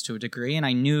friends to a degree. And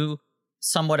I knew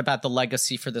somewhat about the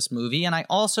legacy for this movie. And I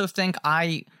also think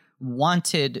I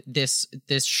wanted this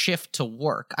shift to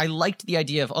work. I liked the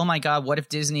idea of, oh my God, what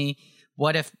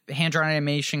if hand-drawn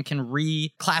animation can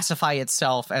reclassify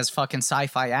itself as fucking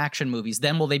sci-fi action movies?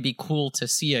 Then will they be cool to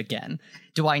see again?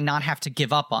 Do I not have to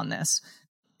give up on this?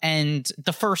 And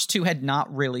the first two had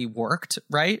not really worked,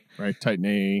 right? Right, Titan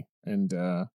A and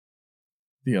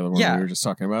the other one we were just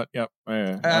talking about. Yep.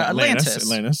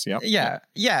 Atlantis. Yep.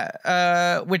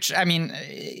 Yeah. Which, I mean,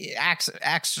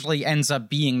 actually ends up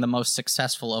being the most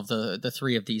successful of the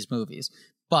three of these movies.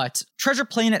 But Treasure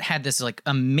Planet had this like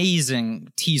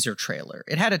amazing teaser trailer.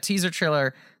 It had a teaser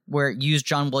trailer where it used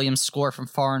John Williams' score from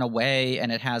Far and Away,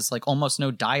 and it has like almost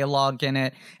no dialogue in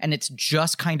it. And it's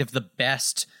just kind of the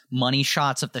best money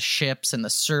shots of the ships and the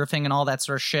surfing and all that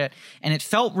sort of shit. And it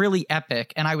felt really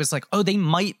epic. And I was like, oh, they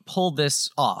might pull this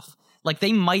off. Like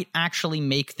they might actually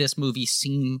make this movie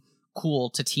seem cool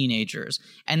to teenagers.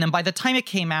 And then by the time it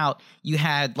came out, you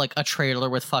had like a trailer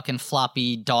with fucking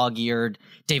floppy, dog-eared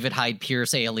David Hyde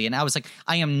Pierce alien. I was like,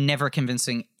 I am never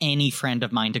convincing any friend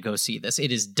of mine to go see this.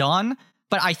 It is done.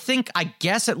 But I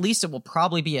guess at least it will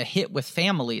probably be a hit with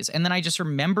families. And then I just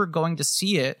remember going to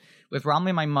see it with Romley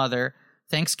and my mother,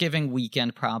 Thanksgiving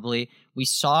weekend probably. We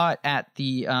saw it at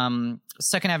the 2nd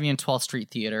Avenue and 12th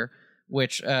Street Theater,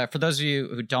 which for those of you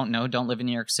who don't know, don't live in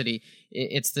New York City,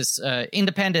 it's this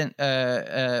independent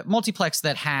multiplex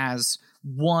that has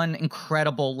one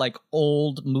incredible like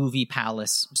old movie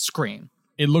palace screen.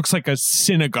 It looks like a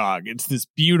synagogue. It's this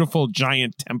beautiful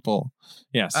giant temple.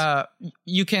 Yes.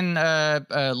 You can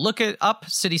look it up,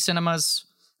 City Cinemas,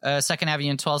 2nd Avenue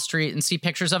and 12th Street, and see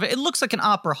pictures of it. It looks like an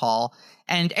opera hall,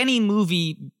 and any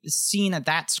movie seen at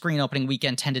that screen opening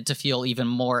weekend tended to feel even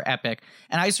more epic.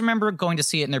 And I just remember going to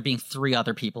see it and there being 3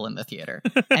 other people in the theater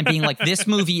and being like, this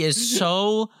movie is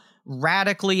so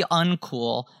radically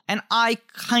uncool, and I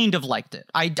kind of liked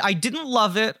it. I didn't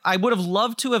love it. I would have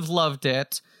loved to have loved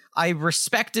it. I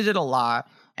respected it a lot.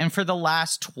 And for the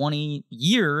last 20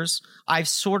 years, I've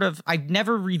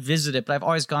never revisited, but I've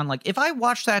always gone like, if I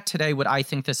watched that today, would I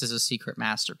think this is a secret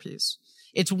masterpiece?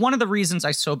 It's one of the reasons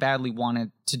I so badly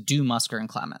wanted to do Musker and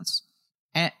Clements.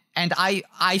 And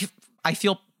I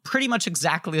feel pretty much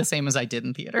exactly the same as I did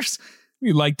in theaters.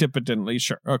 You liked it, but didn't leave.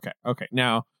 Sure. Okay.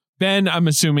 Now, Ben, I'm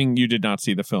assuming you did not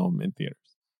see the film in theaters,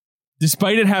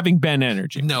 despite it having Ben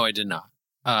energy. No, I did not.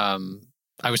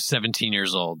 I was 17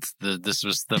 years old. This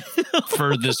was the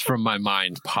furthest from my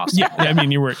mind possible. Yeah, I mean,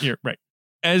 you're right.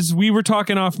 As we were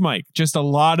talking off mic, just a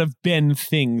lot of Ben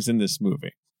things in this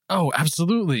movie. Oh,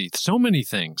 absolutely. So many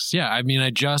things. Yeah, I mean, I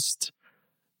just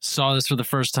saw this for the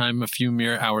first time a few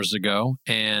mere hours ago,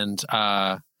 and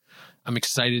I'm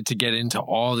excited to get into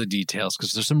all the details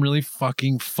because there's some really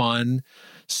fucking fun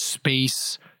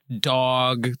space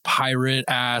dog pirate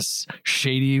ass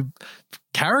shady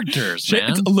characters,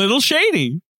 man. It's a little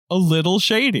shady.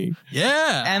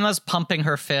 Yeah. Emma's pumping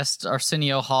her fist,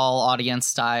 Arsenio Hall audience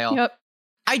style. Yep.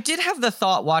 I did have the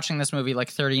thought watching this movie like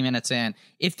 30 minutes in,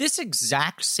 if this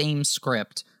exact same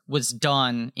script was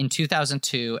done in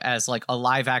 2002 as like a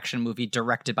live action movie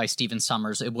directed by Stephen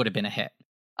Sommers, it would have been a hit.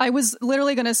 I was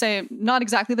literally going to say not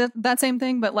exactly that same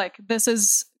thing, but like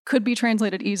could be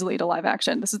translated easily to live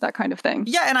action. This is that kind of thing.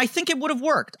 Yeah, and I think it would have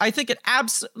worked. I think it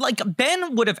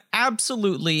Ben would have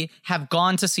absolutely have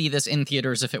gone to see this in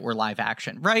theaters if it were live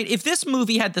action, right? If this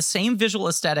movie had the same visual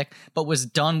aesthetic but was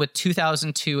done with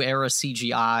 2002 era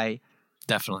CGI,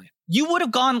 definitely. You would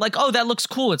have gone like, oh, that looks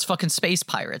cool. It's fucking space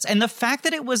pirates. And the fact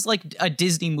that it was like a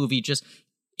Disney movie just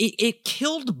it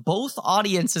killed both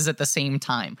audiences at the same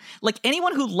time. Like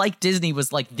anyone who liked Disney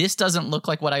was like, this doesn't look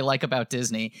like what I like about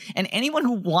Disney. And anyone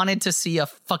who wanted to see a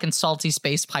fucking salty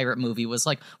space pirate movie was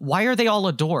like, why are they all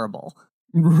adorable?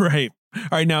 Right. All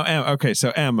right. Now,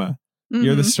 so Emma,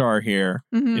 you're the star here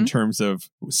in terms of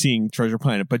seeing Treasure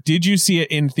Planet. But did you see it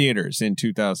in theaters in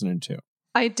 2002?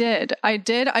 I did.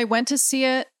 I went to see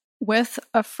it with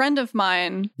a friend of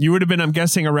mine. You would have been, I'm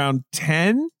guessing, around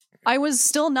 10? I was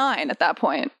still 9 at that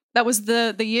point. That was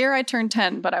the year I turned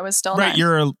 10, but I was still 9.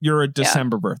 Right, you're a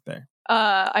December birthday.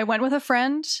 I went with a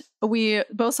friend. We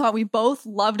both saw it. We both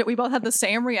loved it. We both had the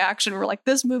same reaction. We're like,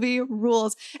 this movie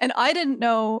rules. And I didn't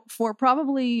know for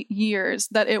probably years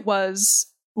that it was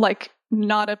like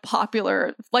not a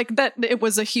popular, like that it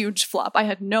was a huge flop. I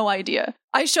had no idea.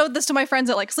 I showed this to my friends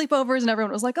at like sleepovers and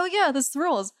everyone was like, oh yeah, this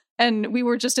rules. And we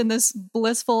were just in this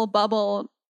blissful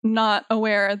bubble, not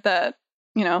aware that,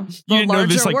 you know, the you larger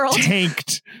know this like world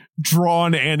tanked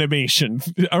drawn animation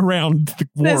around the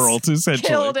world essentially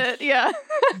killed it. Yeah.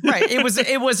 Right. It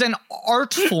was an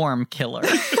art form killer.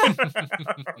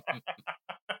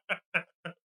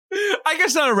 I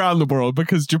guess not around the world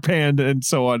because Japan and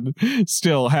so on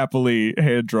still happily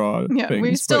hand draw Yeah, things,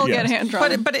 we still but get yes. hand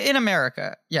drawn. But in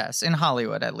America, yes. In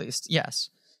Hollywood, at least, yes.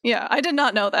 Yeah, I did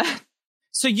not know that.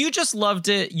 So you just loved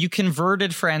it, you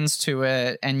converted friends to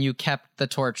it, and you kept the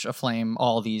torch aflame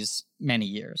all these many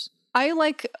years.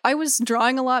 I was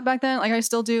drawing a lot back then, like I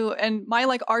still do, and my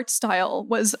like art style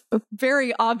was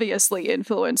very obviously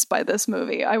influenced by this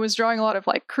movie. I was drawing a lot of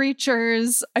like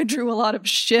creatures. I drew a lot of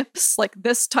ships, like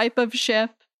this type of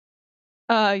ship.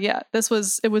 Yeah, it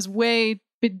was way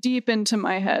deep into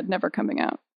my head, never coming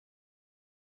out.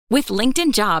 With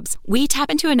LinkedIn Jobs, we tap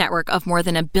into a network of more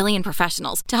than 1 billion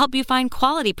professionals to help you find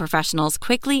quality professionals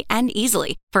quickly and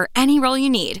easily for any role you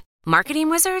need. Marketing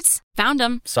wizards? Found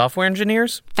them. Software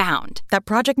engineers? Found. That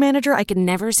project manager I could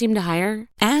never seem to hire?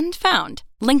 And found.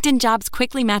 LinkedIn Jobs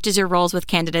quickly matches your roles with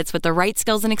candidates with the right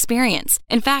skills and experience.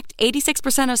 In fact,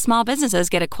 86% of small businesses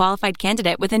get a qualified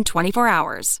candidate within 24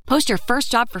 hours. Post your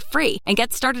first job for free and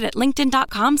get started at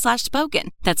linkedin.com/spoken.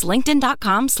 That's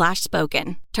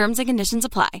linkedin.com/spoken. Terms and conditions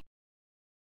apply.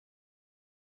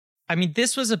 I mean,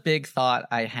 this was a big thought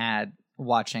I had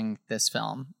watching this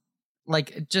film.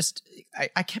 Like, just,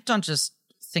 I kept on just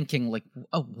thinking, like,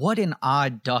 oh, what an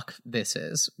odd duck this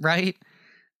is, right?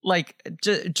 Like,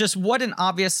 just what an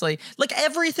obviously, like,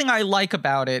 everything I like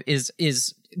about it is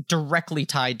directly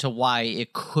tied to why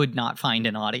it could not find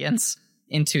an audience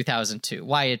in 2002,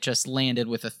 why it just landed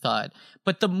with a thud.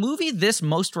 But the movie this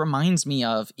most reminds me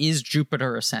of is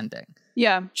Jupiter Ascending.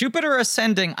 Yeah. Jupiter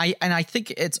Ascending, I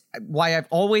think it's why I've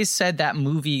always said that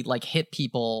movie, like, hit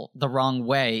people the wrong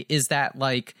way, is that,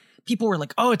 like, people were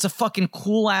like, oh, it's a fucking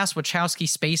cool-ass Wachowski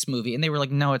space movie. And they were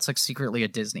like, no, it's, like, secretly a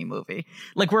Disney movie.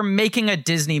 Like, we're making a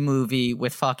Disney movie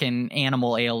with fucking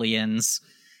animal aliens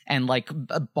and, like,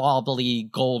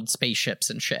 bobbly gold spaceships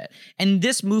and shit. And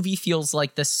this movie feels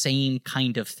like the same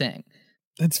kind of thing.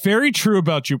 That's very true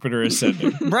about Jupiter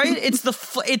Ascending. Right? It's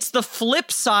the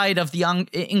flip side of the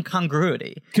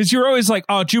incongruity. Because you're always like,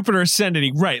 oh, Jupiter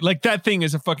Ascending, right? Like that thing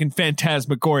is a fucking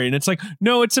phantasmagoria. And it's like,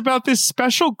 no, it's about this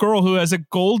special girl who has a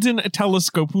golden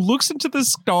telescope who looks into the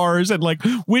stars and like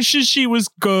wishes she was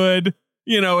good,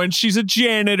 you know, and she's a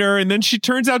janitor. And then she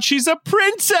turns out she's a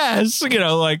princess, you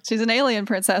know, like. She's an alien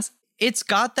princess. It's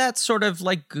got that sort of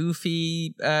like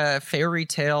goofy fairy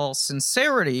tale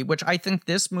sincerity, which I think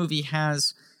this movie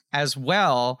has as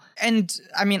well. And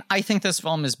I mean, I think this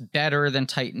film is better than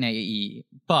Titan AE,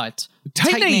 but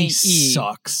Titan AE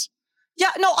sucks.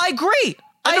 Yeah, no, I agree.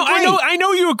 I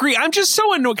know you agree. I'm just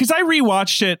so annoyed because I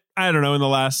rewatched it, I don't know, in the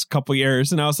last couple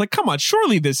years, and I was like, come on,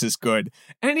 surely this is good.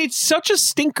 And it's such a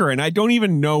stinker, and I don't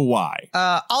even know why.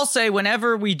 I'll say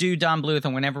whenever we do Don Bluth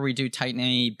and whenever we do Titan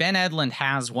AE, Ben Edlund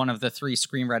has one of the 3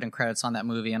 screenwriting credits on that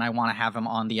movie, and I want to have him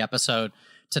on the episode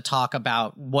to talk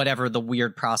about whatever the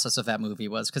weird process of that movie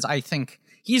was, because I think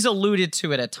he's alluded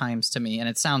to it at times to me, and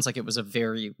it sounds like it was a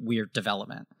very weird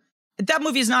development. That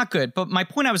movie is not good, but my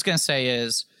point I was going to say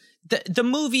is, that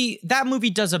movie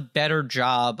does a better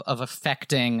job of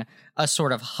affecting a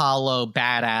sort of hollow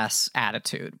badass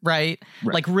attitude, right?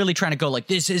 Like really trying to go like,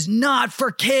 this is not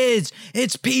for kids.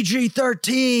 It's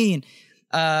PG-13.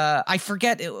 I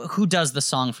forget who does the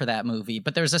song for that movie,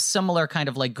 but there's a similar kind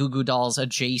of like Goo Goo Dolls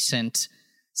adjacent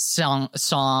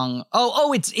song.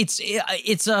 Oh,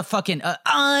 it's a fucking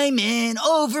I'm in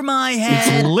over my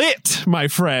head. It's lit, my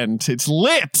friend. It's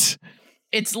lit.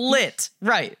 It's lit,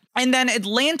 right? And then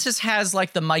Atlantis has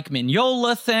like the Mike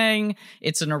Mignola thing.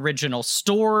 It's an original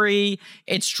story.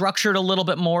 It's structured a little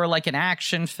bit more like an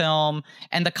action film.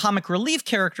 And the comic relief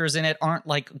characters in it aren't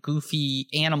like goofy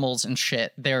animals and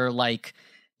shit. They're like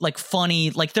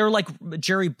funny, like they're like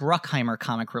Jerry Bruckheimer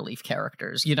comic relief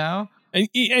characters, you know?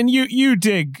 And you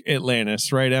dig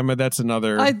Atlantis, right, Emma? That's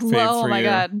another fave for oh my you.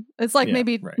 God. It's like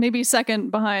maybe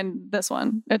second behind this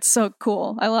one. It's so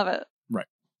cool. I love it. Right.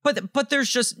 But there's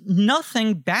just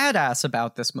nothing badass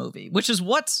about this movie, which is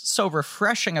what's so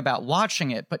refreshing about watching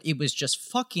it, but it was just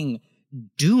fucking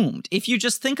doomed. If you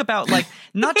just think about like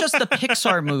not just the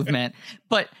Pixar movement,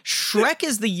 but Shrek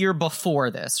is the year before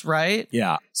this, right?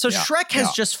 Yeah. So Shrek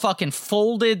has just fucking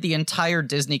folded the entire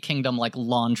Disney kingdom like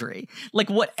laundry. Like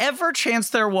whatever chance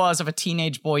there was of a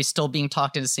teenage boy still being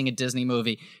talked into seeing a Disney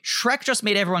movie, Shrek just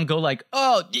made everyone go like,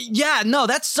 oh yeah, no,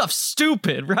 that stuff's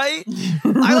stupid, right?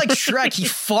 I like Shrek. He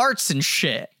farts and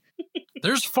shit.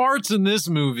 There's farts in this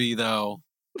movie though.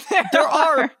 There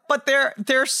are, but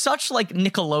they're such like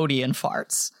Nickelodeon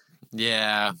farts.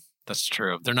 Yeah, that's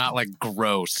true. They're not like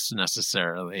gross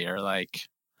necessarily, or like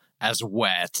as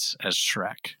wet as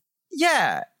Shrek.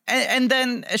 Yeah, and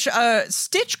then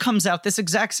Stitch comes out this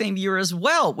exact same year as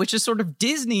well, which is sort of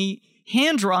Disney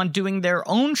hand-drawn doing their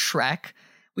own Shrek.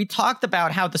 We talked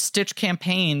about how the Stitch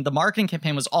campaign, the marketing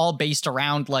campaign, was all based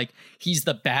around like he's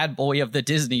the bad boy of the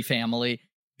Disney family.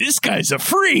 This guy's a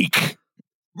freak.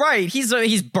 Right, he's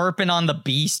burping on the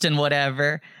beast and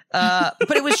whatever.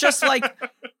 But it was just like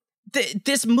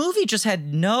this movie just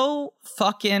had no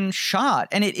fucking shot.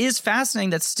 And it is fascinating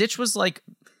that Stitch was like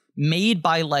made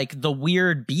by like the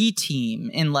weird B team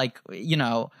in like, you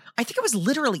know, I think it was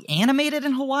literally animated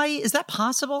in Hawaii. Is that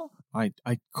possible? I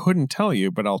couldn't tell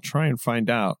you, but I'll try and find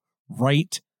out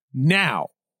right now.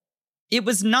 It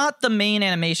was not the main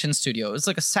animation studio. It was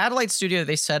like a satellite studio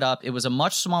they set up. It was a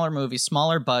much smaller movie,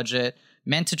 smaller budget,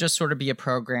 meant to just sort of be a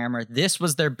programmer. This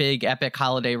was their big epic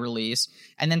holiday release.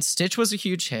 And then Stitch was a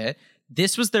huge hit.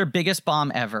 This was their biggest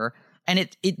bomb ever. And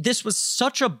this was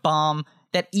such a bomb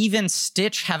that even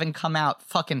Stitch, having come out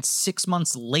fucking 6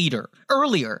 months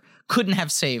earlier, couldn't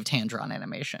have saved hand-drawn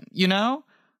animation, you know?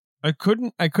 I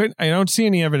don't see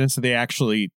any evidence that they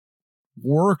actually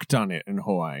worked on it in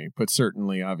Hawaii, but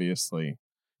certainly, obviously,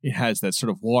 it has that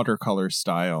sort of watercolor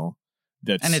style.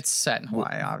 And it's set in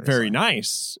Hawaii, obviously. Very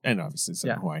nice, and obviously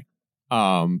set in Hawaii.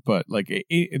 But like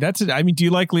that's it. I mean, do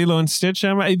you like Lilo and Stitch,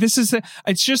 Emma?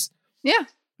 It's just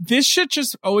this shit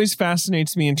just always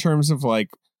fascinates me in terms of like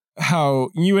how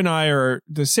you and I are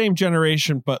the same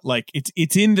generation, but like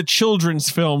it's in the children's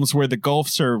films where the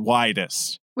gulfs are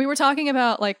widest. We were talking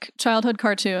about like childhood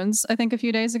cartoons, I think, a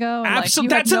few days ago.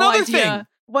 Absolutely, that's another thing.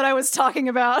 What I was talking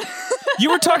about. You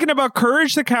were talking about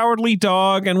Courage the Cowardly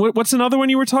Dog, and what's another one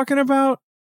you were talking about?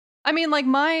 I mean, like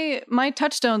my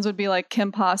touchstones would be like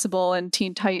Kim Possible and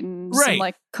Teen Titans, right? And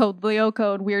like Code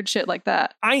Lyoko and weird shit like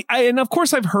that. And of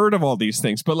course I've heard of all these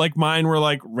things, but like mine were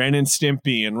like Ren and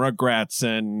Stimpy and Rugrats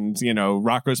and, you know,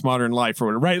 Rocko's Modern Life or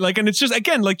whatever, right? Like, and it's just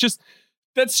again like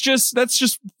that's just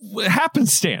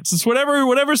happenstance. It's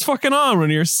whatever's fucking on when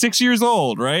you're 6 years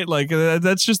old, right? Like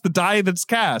that's just the die that's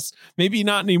cast. Maybe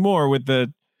not anymore with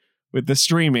the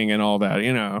streaming and all that,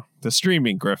 you know, the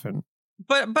streaming Griffin.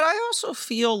 But I also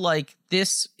feel like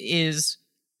this is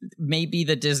maybe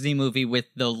the Disney movie with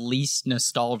the least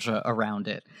nostalgia around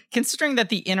it, considering that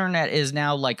the internet is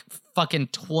now like fucking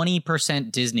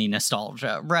 20% Disney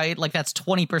nostalgia, right? Like that's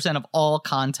 20% of all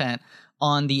content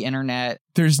on the internet.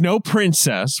 There's no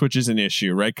princess, which is an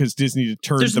issue, right? Because Disney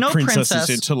turns the princesses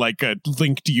into like a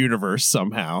linked universe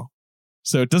somehow.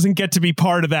 So it doesn't get to be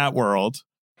part of that world.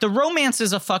 The romance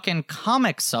is a fucking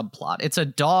comic subplot. It's a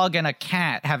dog and a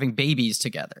cat having babies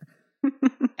together.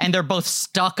 And they're both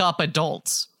stuck-up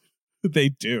adults. They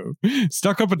do.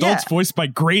 Stuck-up adults voiced by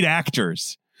great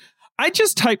actors. I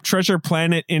just typed Treasure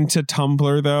Planet into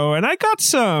Tumblr, though, and I got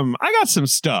some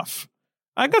stuff.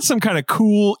 I got some kind of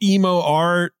cool emo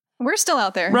art. We're still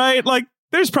out there. Right? Like,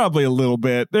 there's probably a little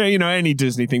bit. There, you know, any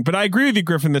Disney thing. But I agree with you,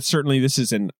 Griffin, that certainly this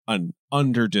is an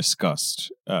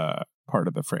under-discussed part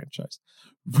of the franchise.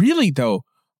 Really, though,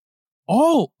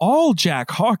 all Jack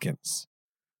Hawkins,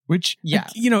 which here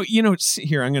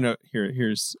I'm gonna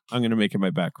make it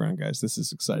my background, guys. This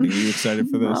is exciting. Are you excited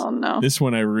for this? Oh no, this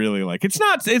one I really like. It's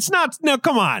not. No,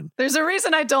 come on. There's a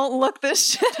reason I don't look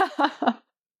this shit up.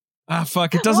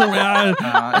 Fuck! It doesn't. It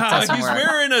doesn't he's work.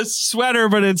 wearing a sweater,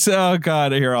 but it's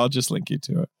god. Here, I'll just link you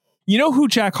to it. You know who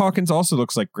Jack Hawkins also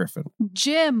looks like, Griffin?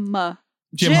 Jim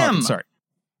Hawkins.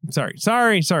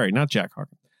 Sorry, not Jack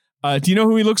Hawkins. Do you know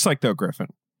who he looks like, though, Griffin?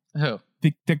 Who?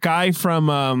 The guy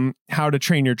from How to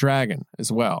Train Your Dragon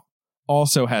as well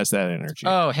also has that energy.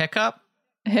 Oh, Hiccup?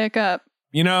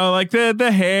 You know, like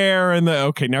the hair and the...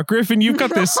 Okay, now, Griffin, you've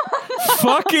got this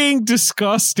fucking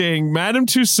disgusting Madame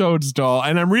Tussauds doll,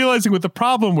 and I'm realizing what the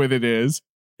problem with it is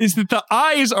that the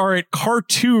eyes are at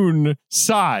cartoon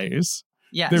size.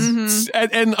 Yes.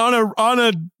 And on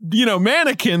a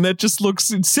mannequin that just looks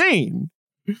insane.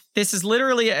 This is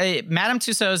literally Madame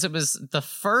Tussauds. It was the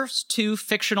first two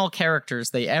fictional characters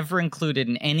they ever included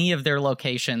in any of their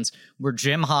locations were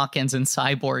Jim Hawkins and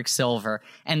Cyborg Silver.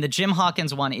 And the Jim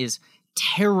Hawkins one is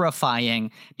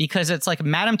terrifying because it's like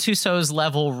Madame Tussauds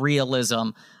level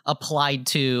realism applied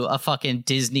to a fucking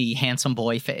Disney handsome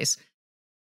boy face.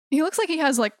 He looks like he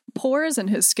has like pores in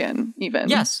his skin even.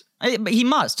 Yes, he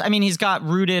must. I mean, he's got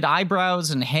rooted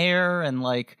eyebrows and hair and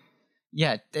like...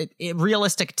 Yeah,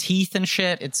 realistic teeth and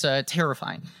shit. It's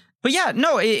terrifying. But yeah,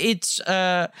 no, it's...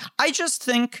 I just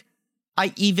think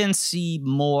I even see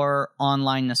more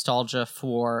online nostalgia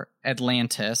for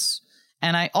Atlantis.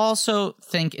 And I also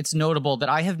think it's notable that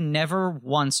I have never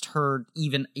once heard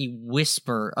even a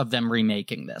whisper of them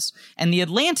remaking this. And the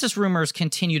Atlantis rumors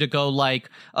continue to go like,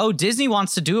 oh, Disney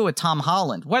wants to do it with Tom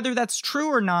Holland. Whether that's true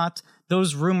or not,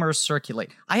 those rumors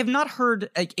circulate. I have not heard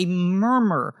a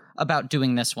murmur about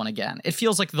doing this one again. It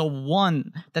feels like the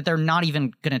one that they're not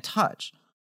even going to touch.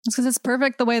 It's because it's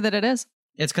perfect the way that it is.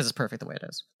 It's because it's perfect the way it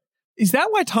is. Is that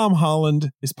why Tom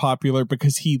Holland is popular?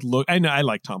 Because I know I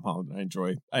like Tom Holland.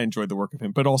 I enjoy the work of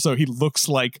him, but also he looks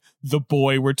like the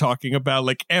boy we're talking about.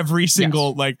 Like every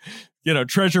single, like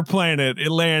Treasure Planet,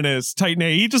 Atlantis, Titan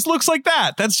A. He just looks like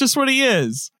that. That's just what he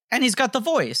is. And he's got the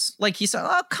voice. Like he said,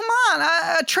 oh, come on,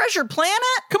 a Treasure Planet?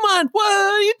 Come on, what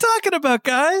are you talking about,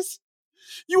 guys?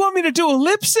 You want me to do a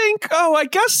lip sync? Oh, I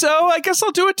guess so. I guess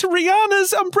I'll do it to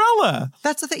Rihanna's Umbrella.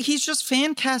 That's the thing. He's just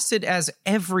fan casted as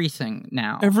everything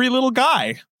now. Every little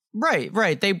guy. Right.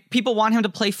 People want him to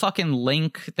play fucking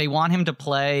Link. They want him to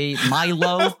play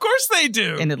Milo. Of course they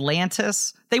do. In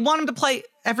Atlantis. They want him to play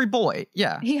every boy.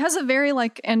 Yeah. He has a very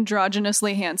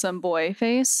androgynously handsome boy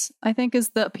face, I think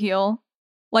is the appeal.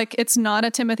 It's not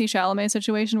a Timothée Chalamet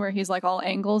situation where he's all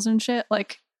angles and shit.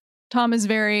 Tom is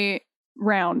very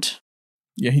round.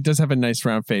 Yeah, he does have a nice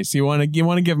round face. You want to give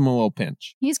him a little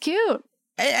pinch. He's cute.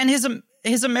 And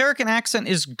his American accent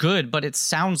is good, but it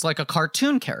sounds like a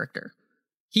cartoon character.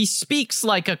 He speaks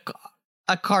like a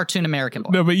cartoon American boy.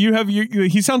 No, but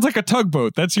he sounds like a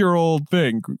tugboat. That's your old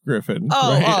thing, Griffin.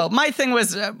 Oh, my thing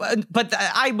was, but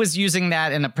I was using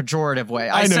that in a pejorative way.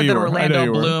 I said that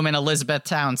Orlando Bloom in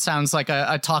Elizabethtown sounds like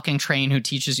a talking train who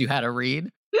teaches you how to read.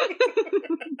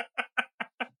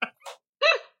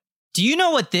 Do you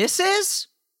know what this is?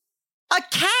 A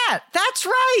cat. That's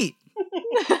right.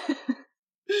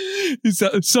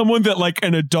 Someone that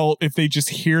an adult, if they just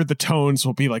hear the tones,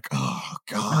 will be like, oh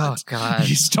God,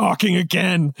 he's talking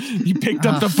again. He picked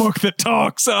up the book that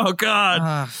talks. Oh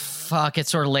God. Fuck,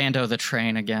 it's Orlando the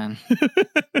train again.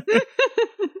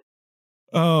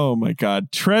 Oh my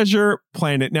God. Treasure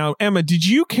Planet. Now, Emma, did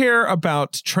you care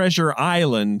about Treasure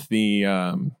Island, the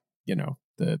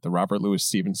Robert Louis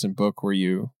Stevenson book where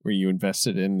you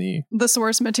invested in the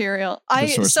source material?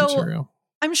 Material.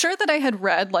 I'm sure that I had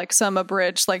read some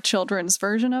abridged children's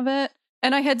version of it,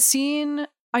 and I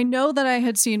know that I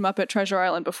had seen Muppet Treasure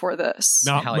Island before this.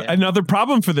 Another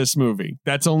problem for this movie.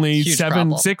 That's only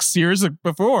 6 years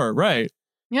before, right?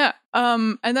 Yeah.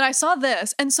 And then I saw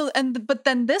this, but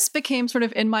then this became sort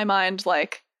of in my mind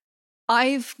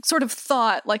I've sort of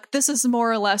thought this is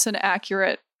more or less an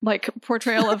accurate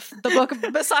portrayal of the book,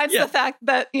 besides the fact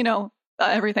that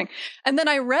everything. And then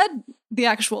I read the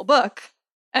actual book.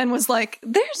 And was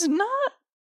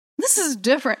this is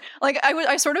different.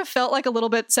 I sort of felt a little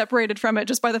bit separated from it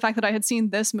just by the fact that I had seen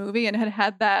this movie and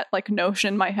had that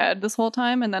notion in my head this whole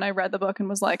time. And then I read the book and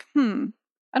was I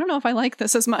don't know if I like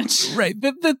this as much. Right.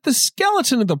 The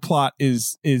skeleton of the plot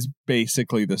is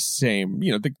basically the same.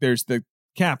 There's the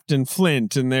Captain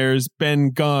Flint and there's Ben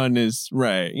Gunn is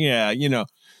right. Yeah,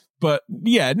 But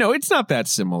yeah, no, it's not that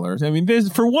similar. I mean, there's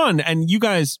for one, and you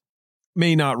guys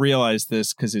may not realize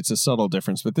this because it's a subtle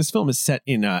difference, but this film is set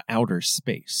in outer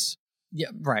space. Yeah,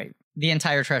 right. The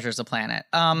entire treasure's a planet.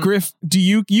 Griff, do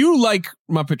you like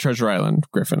Muppet Treasure Island,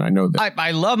 Griffin? I know that.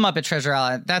 I love Muppet Treasure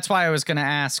Island. That's why I was going to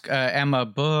ask Emma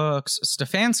Books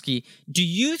Stefanski. Do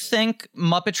you think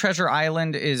Muppet Treasure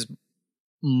Island is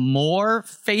more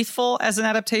faithful as an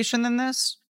adaptation than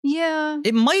this? Yeah.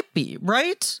 It might be,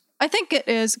 right? I think it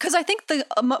is, because I think the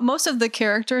most of the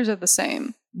characters are the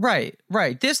same. Right.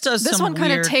 This one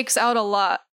kind of takes out a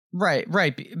lot. Right.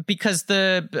 Because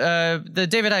the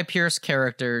David I. Pierce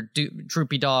character,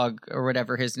 Droopy Dog or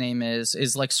whatever his name is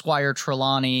Squire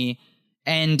Trelawney,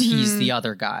 and he's the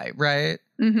other guy, right?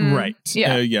 Mm-hmm. Right.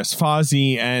 Yeah. Yes,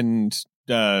 Fozzie and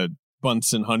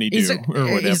Bunsen Honeydew or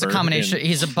whatever. He's a combination.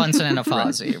 He's a Bunsen and a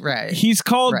Fozzie, right? He's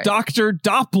called Dr.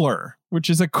 Doppler, which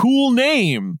is a cool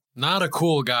name. Not a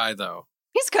cool guy, though.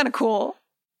 He's kind of cool.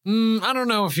 I don't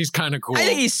know if he's kind of cool. I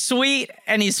think he's sweet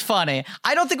and he's funny.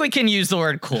 I don't think we can use the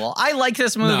word cool. I like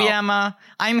this movie, Emma.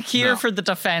 I'm here for the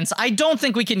defense. I don't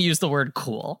think we can use the word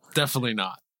cool. Definitely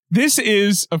not. This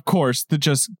is, of course,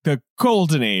 the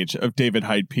golden age of David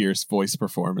Hyde Pierce voice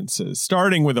performances,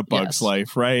 starting with A Bug's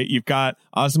Life, right? You've got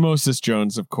Osmosis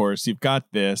Jones, of course. You've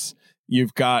got this.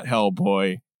 You've got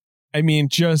Hellboy. I mean,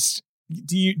 just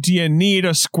do you need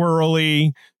a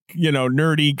squirrely,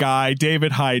 nerdy guy?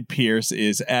 David Hyde Pierce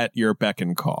is at your beck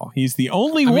and call. He's the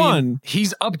only one.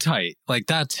 He's uptight.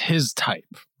 That's his type.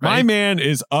 Right? My man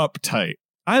is uptight.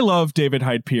 I love David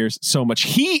Hyde Pierce so much.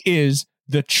 He is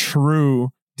the true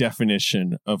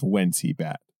definition of when's he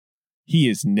bad. He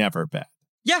is never bad.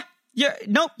 Yeah.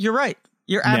 No, you're right.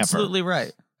 You're absolutely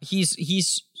right.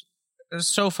 He's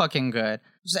so fucking good.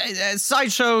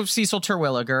 Sideshow Cecil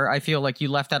Terwilliger. I feel like you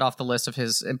left that off the list of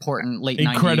his important late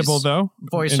 90s. Incredible, though.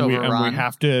 Voiceover run. And we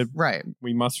have to. Right.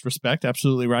 We must respect.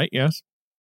 Absolutely right. Yes.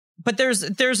 But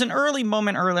there's an early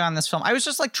moment early on in this film. I was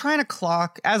just trying to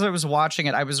clock as I was watching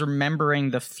it. I was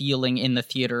remembering the feeling in the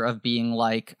theater of being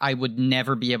I would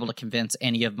never be able to convince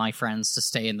any of my friends to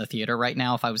stay in the theater right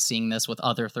now if I was seeing this with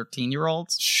other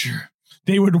 13-year-olds. Sure.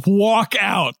 they would walk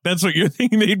out. That's what you're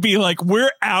thinking. They'd be like,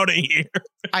 we're out of here.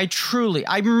 I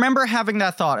remember having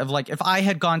that thought of like, if I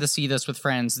had gone to see this with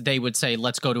friends, they would say,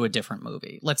 let's go to a different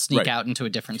movie. Let's sneak out into a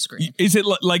different screen. Is it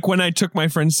like when I took my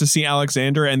friends to see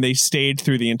Alexander and they stayed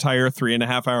through the entire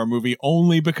 3.5 hour movie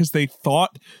only because they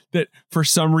thought that for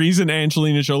some reason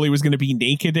Angelina Jolie was going to be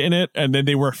naked in it, and then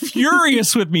they were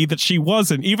furious with me that she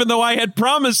wasn't, even though I had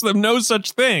promised them no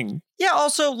such thing. Yeah,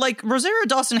 also, like, Rosario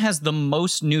Dawson has the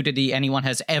most nudity anyone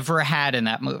has ever had in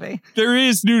that movie. There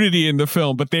is nudity in the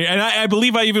film, but I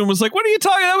believe I even was like, what are you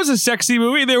talking? That was a sexy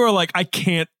movie. They were like, I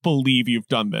can't believe you've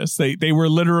done this. They were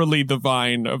literally the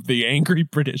Vine of the angry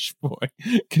British boy.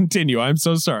 Continue. I'm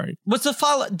so sorry. What's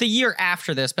the year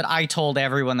after this, but I told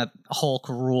everyone that Hulk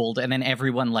ruled, and then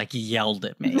everyone, like, yelled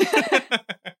at me.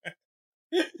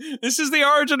 This is the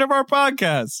origin of our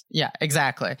podcast. Yeah,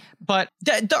 exactly. But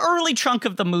the early chunk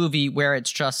of the movie where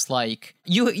it's just like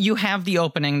you have the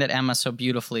opening that Emma so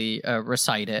beautifully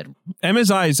recited.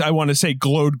 Emma's eyes, I want to say,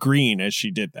 glowed green as she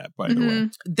did that, by the way.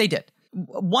 They did.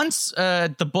 Once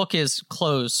the book is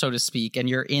closed, so to speak, and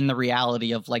you're in the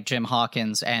reality of like Jim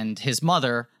Hawkins and his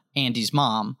mother, Andy's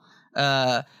mom,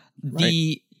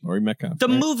 Laurie Metcalf. The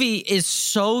movie is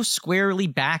so squarely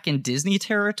back in Disney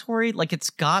territory. Like,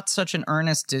 it's got such an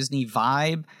earnest Disney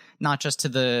vibe, not just to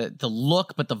the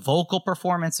look, but the vocal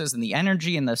performances and the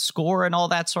energy and the score and all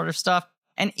that sort of stuff.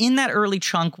 And in that early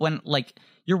chunk, when like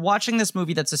you're watching this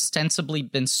movie that's ostensibly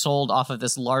been sold off of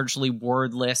this largely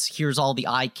wordless, here's all the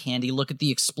eye candy, look at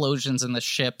the explosions in the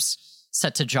ships,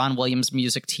 set to John Williams'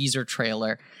 music teaser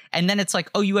trailer. And then it's like,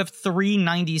 oh, you have 3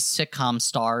 90s sitcom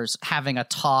stars having a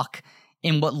talk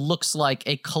in what looks like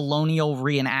a colonial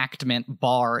reenactment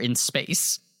bar in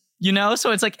space. You know?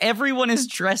 So it's like everyone is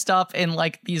dressed up in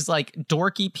like these like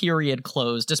dorky period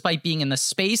clothes, despite being in the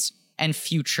space and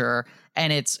future.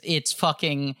 And it's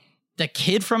fucking the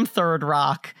kid from Third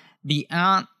Rock, the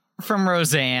aunt from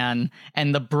Roseanne,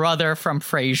 and the brother from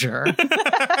Frasier.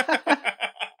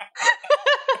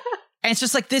 And it's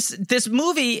just like this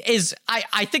movie is,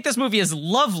 I think this movie is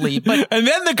lovely, but and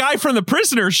then the guy from The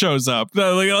Prisoner shows up.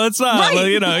 Like, let's not, right.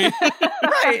 You know.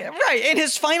 right. In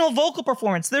his final vocal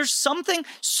performance, there's something.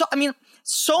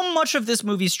 So much of this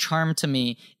movie's charm to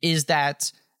me is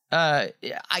that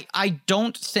I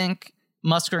don't think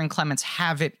Musker and Clements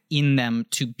have it in them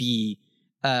to be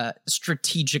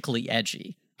strategically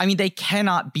edgy. I mean, they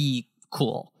cannot be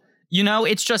cool. You know,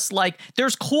 it's just like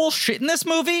there's cool shit in this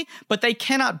movie, but they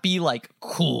cannot be like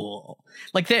cool.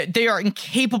 Like they are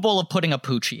incapable of putting a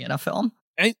Poochie in a film.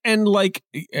 And like,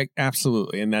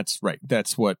 absolutely. And that's right.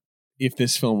 That's what, if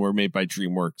this film were made by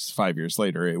DreamWorks 5 years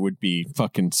later, it would be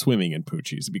fucking swimming in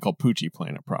Poochies. It'd be called Poochie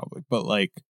Planet probably. But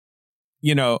like,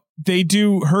 you know, they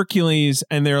do Hercules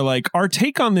and they're like, our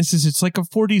take on this is it's like a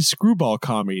 40s screwball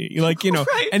comedy. Like, you know,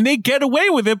 right. And they get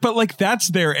away with it, but like that's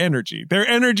their energy. Their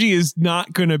energy is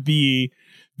not going to be,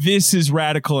 this is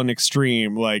radical and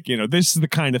extreme. Like, you know, this is the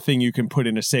kind of thing you can put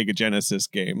in a Sega Genesis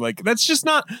game. Like, that's just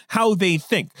not how they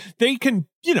think. They can,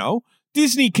 you know,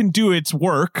 Disney can do its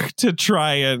work to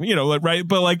try and, you know, right.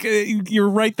 But like, you're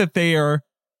right that they are.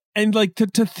 And like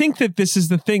to think that this is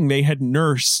the thing they had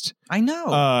nursed. I know.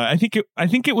 I think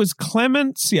it was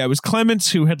Clements. Yeah, it was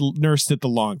Clements who had nursed it the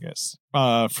longest.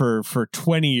 For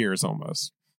 20 years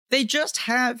almost. They just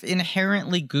have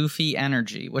inherently goofy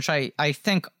energy, which I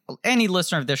think any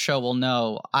listener of this show will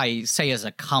know I say as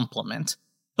a compliment.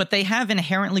 But they have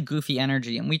inherently goofy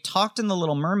energy, and we talked in the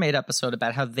Little Mermaid episode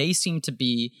about how they seem to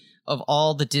be, of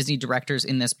all the Disney directors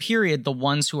in this period, the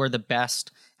ones who are the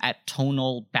best at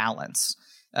tonal balance.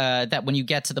 That when you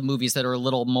get to the movies that are a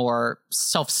little more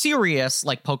self-serious,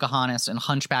 like Pocahontas and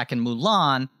Hunchback and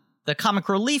Mulan, the comic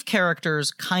relief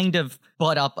characters kind of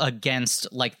butt up against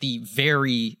like the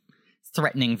very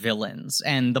threatening villains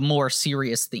and the more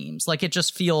serious themes. Like, it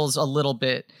just feels a little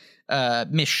bit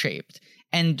misshaped.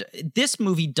 And this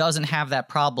movie doesn't have that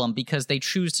problem because they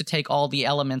choose to take all the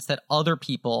elements that other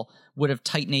people would have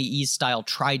Titan AE style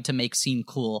tried to make seem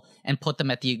cool and put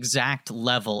them at the exact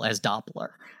level as Doppler.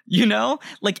 You know,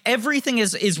 like everything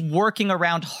is working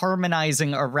around,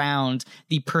 harmonizing around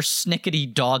the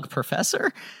persnickety dog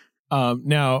professor.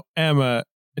 Now, Emma,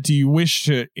 do you wish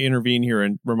to intervene here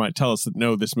and tell us that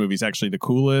no, this movie's actually the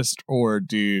coolest, or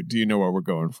do you know what we're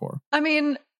going for? I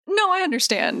mean, no, I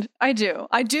understand. I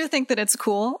do think that it's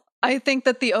cool. I think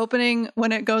that the opening,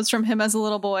 when it goes from him as a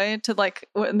little boy to like,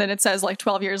 and then it says like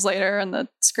 12 years later on the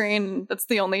screen, that's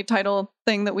the only title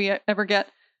thing that we ever get.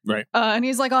 Right. And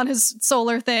he's like on his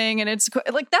solar thing, and it's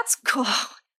like, that's cool.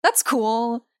 That's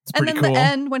cool. And then cool. The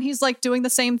end when he's like doing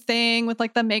the same thing with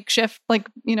like the makeshift, like,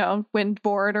 you know, wind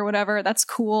board or whatever. That's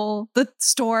cool. The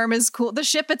storm is cool. The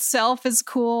ship itself is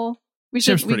cool. We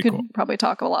Ship's could pretty cool. probably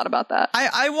talk a lot about that.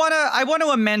 I want to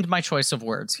amend my choice of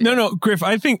words here. No, Griff,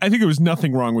 I think there was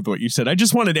nothing wrong with what you said. I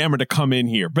just wanted Emma to come in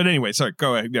here. But anyway, sorry,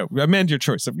 go ahead. No, amend your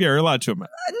choice. You're allowed to amend.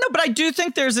 No, but I do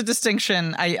think there's a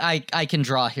distinction I can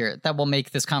draw here that will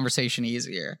make this conversation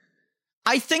easier.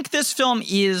 I think this film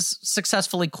is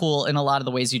successfully cool in a lot of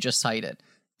the ways you just cited.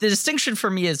 The distinction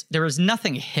for me is there is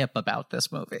nothing hip about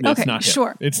this movie. No, Okay, it's not hip.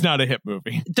 sure. It's not a hip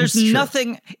movie. There's It's true.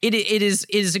 nothing. It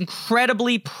is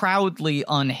incredibly proudly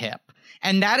unhip,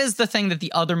 and that is the thing that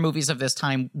the other movies of this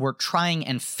time were trying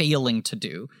and failing to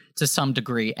do to some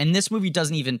degree. And this movie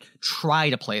doesn't even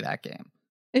try to play that game.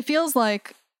 It feels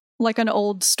like an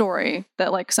old story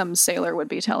that like some sailor would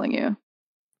be telling you.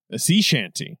 A sea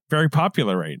shanty. Very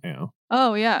popular right now.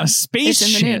 Oh yeah. A space It's in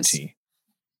the news. shanty.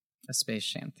 A space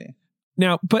shanty.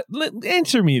 Now, but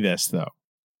answer me this, though.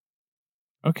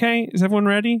 Okay? Is everyone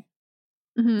ready?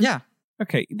 Mhm. Yeah.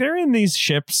 Okay, they're in these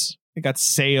ships. They got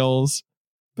sails,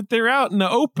 but they're out in the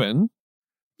open.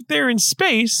 They're in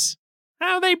space.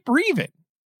 How are they breathing?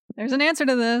 There's an answer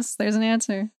to this. There's an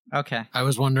answer. Okay. I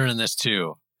was wondering this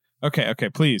too. Okay,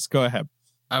 please, go ahead.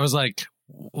 I was like,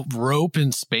 rope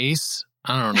in space?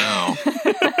 I don't know.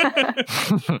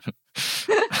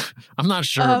 I'm not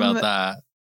sure about that.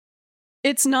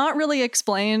 It's not really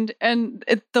explained, and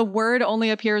the word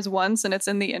only appears once, and it's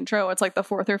in the intro. It's like the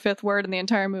fourth or fifth word in the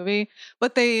entire movie.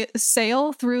 But they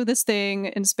sail through this thing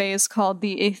in space called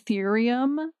the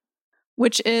Ethereum,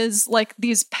 which is like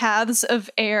these paths of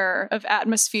air, of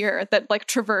atmosphere that like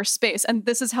traverse space. And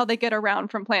this is how they get around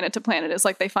from planet to planet, is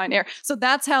like they find air. So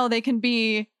that's how they can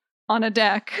be on a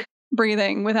deck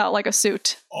breathing without like a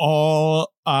suit.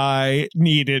 All I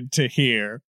needed to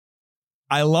hear.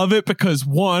 I love it because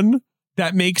one,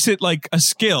 that makes it like a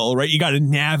skill, right? You got to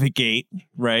navigate,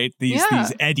 right? These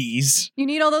eddies. You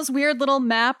need all those weird little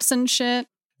maps and shit.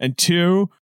 And two,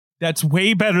 that's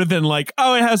way better than like,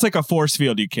 oh, it has like a force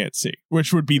field you can't see,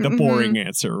 which would be the boring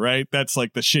answer, right? That's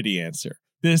like the shitty answer.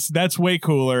 That's way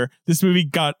cooler. This movie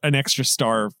got an extra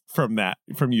star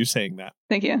from you saying that.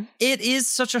 Thank you. It is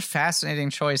such a fascinating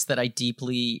choice that I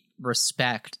deeply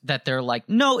respect, that they're like,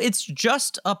 no, it's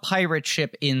just a pirate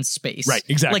ship in space. Right,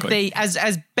 exactly. Like they,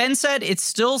 as Ben said, it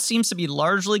still seems to be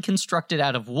largely constructed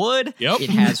out of wood. Yep. It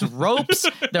has ropes.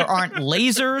 There aren't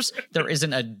lasers. There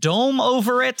isn't a dome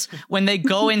over it. When they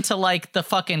go into like the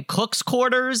fucking cook's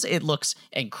quarters, it looks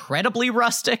incredibly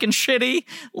rustic and shitty.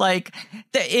 Like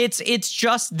it's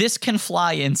just, this can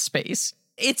fly in space.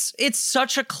 It's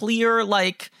such a clear,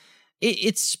 like,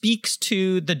 it speaks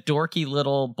to the dorky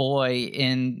little boy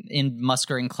in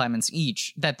Musker and Clements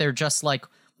each, that they're just like,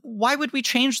 why would we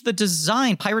change the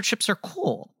design? Pirate ships are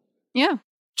cool. Yeah.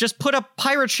 Just put a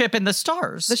pirate ship in the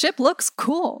stars. The ship looks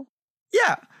cool.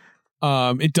 Yeah.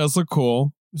 It does look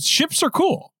cool. Ships are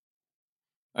cool.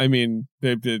 I mean,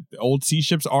 the old sea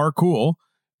ships are cool.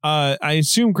 I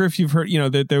assume, Griff, you've heard,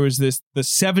 that there was the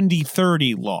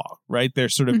 70-30 law, right? Their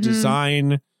sort of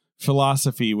design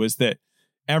philosophy was that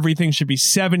everything should be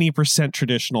 70%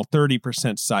 traditional,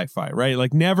 30% sci-fi, right?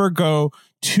 Like never go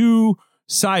too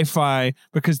sci-fi,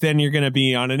 because then you're going to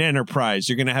be on an Enterprise.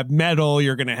 You're going to have metal.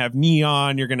 You're going to have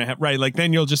neon. You're going to have, right? Like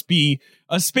then you'll just be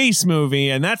a space movie,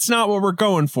 and that's not what we're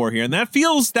going for here. And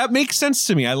that makes sense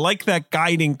to me. I like that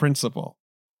guiding principle.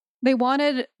 They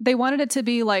wanted it to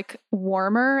be like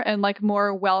warmer and like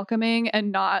more welcoming,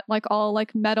 and not like all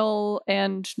like metal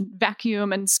and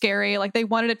vacuum and scary. Like they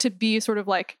wanted it to be sort of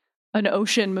like an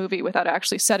ocean movie without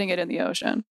actually setting it in the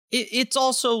ocean. It's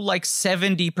also like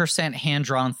 70%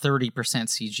 hand-drawn, 30%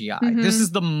 CGI. This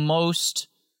is the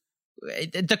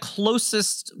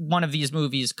closest one of these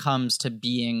movies comes to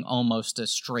being almost a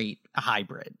straight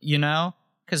hybrid,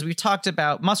 Because we talked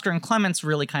about Musker and Clements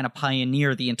really kind of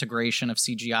pioneer the integration of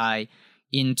CGI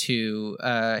into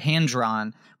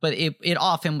hand-drawn, but it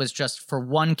often was just for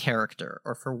one character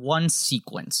or for one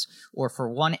sequence or for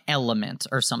one element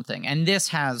or something. And this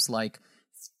has like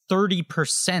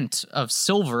 30% of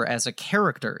Silver as a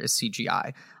character is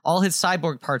CGI. All his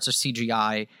cyborg parts are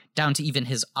CGI, down to even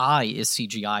his eye is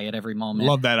CGI at every moment.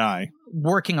 Love that eye.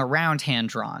 Working around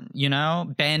hand-drawn,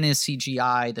 Ben is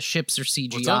CGI, the ships are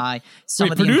CGI. Some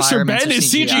Wait, of the producer environments Ben are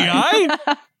is CGI.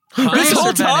 CGI? This whole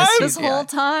Producer Ben is time? This CGI. whole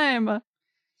time.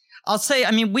 I'll say,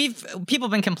 I mean, people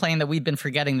have been complaining that we've been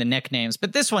forgetting the nicknames,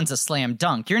 but this one's a slam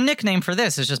dunk. Your nickname for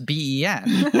this is just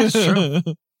BEN. That's true.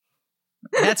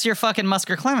 That's your fucking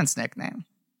Musker Clements nickname.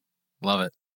 Love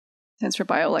it. Stands for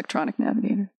Bioelectronic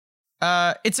Navigator.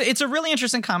 It's a really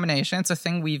interesting combination. It's a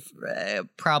thing we've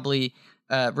probably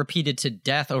repeated to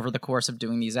death over the course of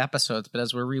doing these episodes, but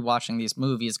as we're rewatching these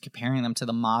movies, comparing them to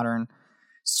the modern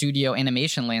studio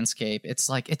animation landscape, it's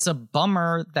like, it's a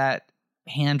bummer that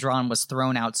hand-drawn was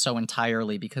thrown out so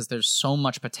entirely because there's so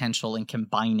much potential in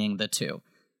combining the two.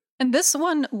 And this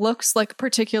one looks like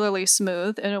particularly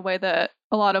smooth in a way that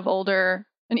a lot of older,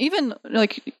 and even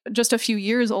like just a few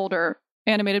years older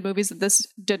animated movies that this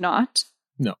did not.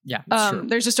 No. Yeah. Sure.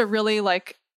 There's just a really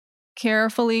like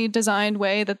carefully designed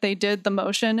way that they did the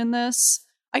motion in this.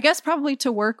 I guess probably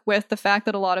to work with the fact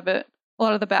that a lot of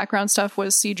the background stuff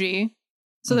was CG,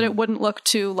 so that it wouldn't look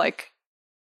too like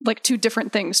two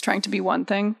different things trying to be one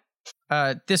thing.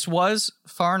 This was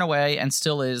far and away and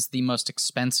still is the most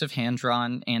expensive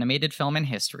hand-drawn animated film in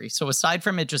history. So aside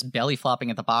from it just belly flopping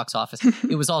at the box office,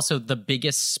 it was also the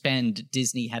biggest spend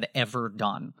Disney had ever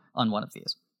done on one of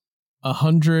these.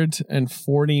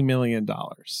 $140 million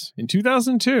in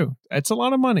 2002. That's a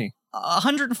lot of money.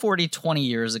 140 20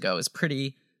 years ago is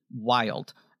pretty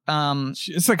wild.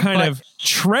 It's the kind of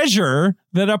treasure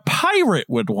that a pirate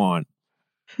would want.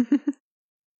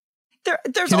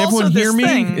 There's Can also everyone hear this me?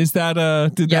 thing. Is that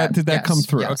did that yes, come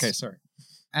through? yes. Okay, sorry.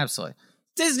 Absolutely.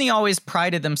 Disney always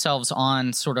prided themselves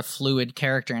on sort of fluid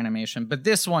character animation, but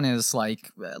this one is like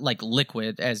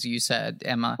liquid, as you said,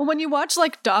 Emma. Well, when you watch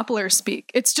like Doppler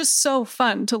speak, it's just so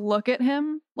fun to look at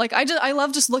him. Like I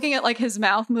love just looking at like his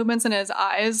mouth movements and his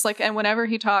eyes. Like, and whenever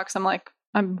he talks,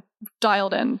 I'm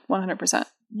dialed in 100%.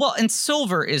 Well, and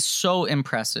Silver is so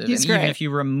impressive. He's and great. Even if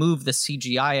you remove the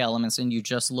CGI elements and you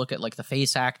just look at like the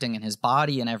face acting and his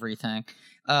body and everything,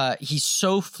 he's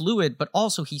so fluid, but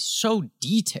also he's so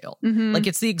detailed. Mm-hmm. Like,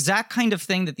 it's the exact kind of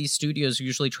thing that these studios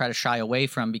usually try to shy away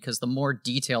from, because the more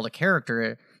detailed a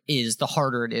character is, the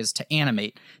harder it is to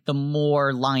animate, the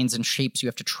more lines and shapes you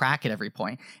have to track at every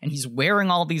point. And he's wearing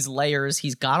all these layers.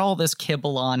 He's got all this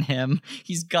kibble on him.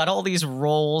 He's got all these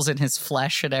rolls in his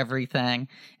flesh and everything.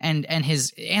 And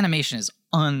his animation is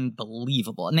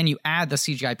unbelievable. And then you add the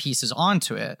CGI pieces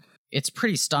onto it. It's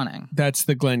pretty stunning. That's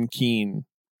the Glenn Keane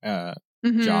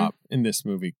job in this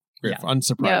movie,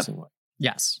 unsurprisingly.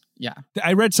 Yes. Yeah.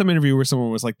 I read some interview where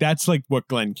someone was like, that's like what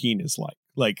Glenn Keane is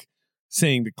like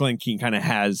saying that Glenn Keane kind of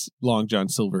has Long John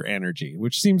Silver energy,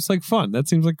 which seems like fun. That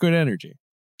seems like good energy.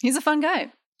 He's a fun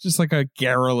guy. Just like a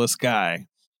garrulous guy.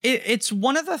 It's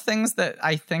one of the things that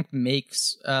I think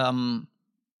makes Long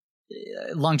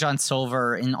John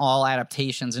Silver in all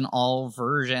adaptations, in all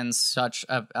versions, such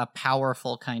a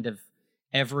powerful kind of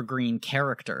evergreen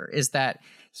character, is that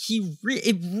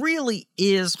it really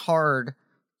is hard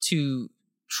to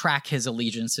track his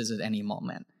allegiances at any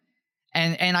moment.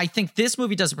 And I think this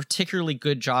movie does a particularly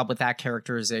good job with that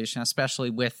characterization, especially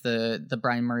with the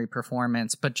Brian Murray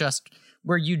performance, but just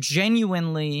where you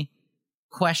genuinely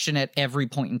question at every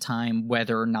point in time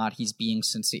whether or not he's being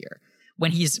sincere.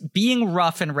 When he's being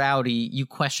rough and rowdy, you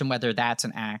question whether that's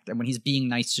an act. And when he's being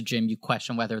nice to Jim, you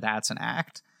question whether that's an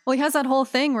act. Well, he has that whole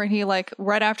thing where he like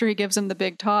right after he gives him the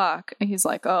big talk, he's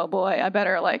like, "Oh boy, I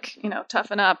better like,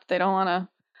 toughen up. I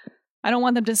don't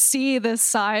want them to see this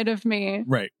side of me."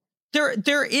 Right.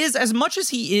 There is, as much as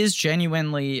he is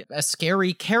genuinely a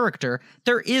scary character,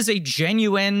 there is a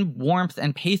genuine warmth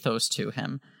and pathos to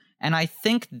him. And I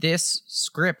think this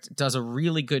script does a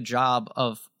really good job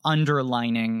of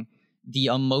underlining the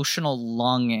emotional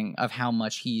longing of how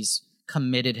much he's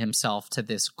committed himself to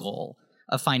this goal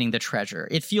of finding the treasure.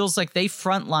 It feels like they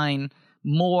frontline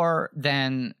more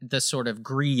than the sort of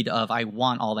greed of, I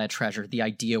want all that treasure, the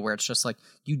idea where it's just like,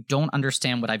 you don't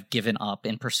understand what I've given up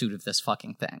in pursuit of this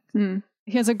fucking thing.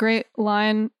 He has a great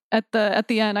line at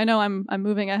the end. I know I'm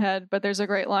moving ahead, but there's a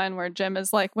great line where Jim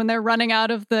is like, when they're running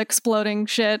out of the exploding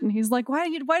shit, and he's like, why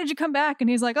did you come back? And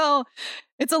he's like, oh,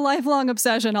 it's a lifelong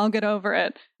obsession, I'll get over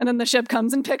it. And then the ship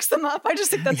comes and picks them up. I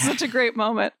just think that's such a great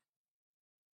moment.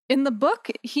 In the book,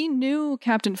 he knew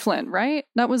Captain Flint, right?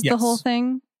 That was the whole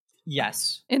thing.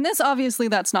 Yes. In this, obviously,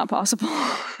 that's not possible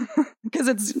because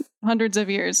it's hundreds of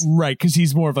years. Right, because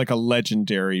he's more of like a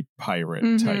legendary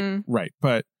pirate type. Right,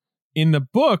 but in the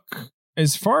book,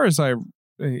 as far as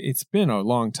it's been a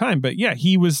long time, but yeah,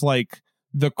 he was like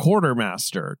the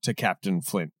quartermaster to Captain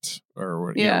Flint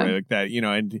or like that,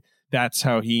 and that's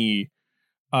how he,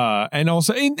 and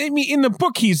also, I mean, in the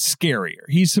book, he's scarier.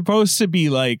 He's supposed to be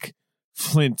like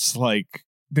Flint's like,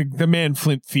 the man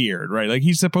Flint feared, right? Like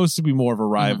he's supposed to be more of a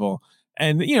rival.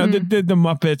 And, the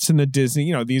Muppets and the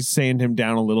Disney, these sand him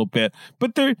down a little bit.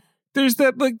 But there's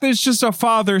that, like, there's just a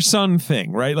father-son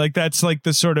thing, right? Like that's like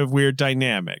the sort of weird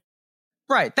dynamic.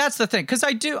 Right. That's the thing. Because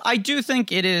I do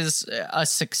think it is a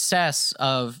success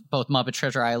of both Muppet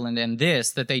Treasure Island and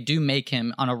this, that they do make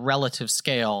him on a relative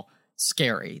scale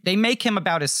scary. They make him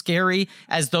about as scary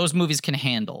as those movies can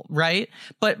handle, right?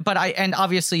 But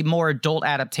obviously more adult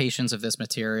adaptations of this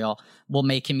material will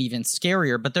make him even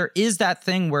scarier. But there is that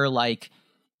thing where like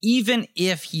even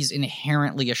if he's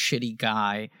inherently a shitty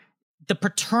guy, the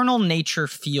paternal nature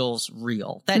feels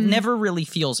real. That never really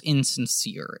feels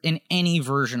insincere in any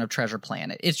version of Treasure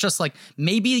Planet. It's just like,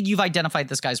 maybe you've identified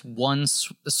this guy's one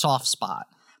soft spot,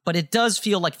 but it does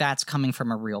feel like that's coming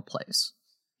from a real place.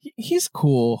 He's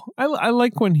cool. I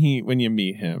like when you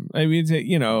meet him. I mean,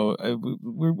 you know,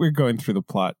 we're going through the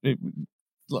plot.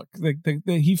 Look,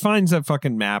 he finds that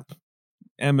fucking map.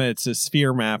 Emma, it's a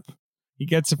sphere map. He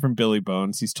gets it from Billy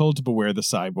Bones. He's told to beware the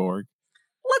cyborg.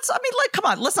 Come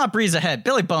on, let's not breeze ahead.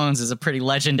 Billy Bones is a pretty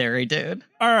legendary dude.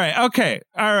 All right, okay.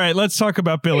 All right, let's talk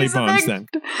about Billy Bones then.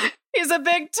 He's a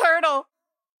big turtle.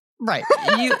 Right.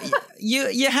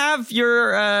 You have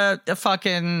your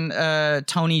fucking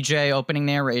Tony J opening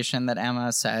narration that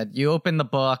Emma said. You open the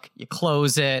book, you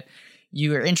close it,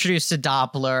 you are introduced to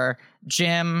Doppler.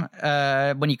 Jim,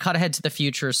 when you cut ahead to the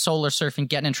future, solar surfing,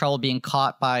 getting in trouble, being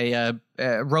caught by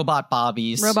robot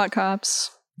bobbies. Robot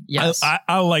cops. Yes.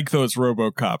 I like those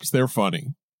RoboCops. They're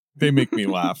funny. They make me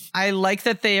laugh. I like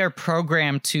that they are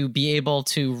programmed to be able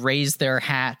to raise their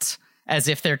hat as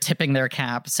if they're tipping their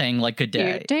cap, saying like "good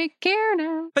day." You take care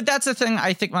now. But that's the thing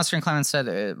I think Mustard and Clemens said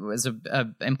it was a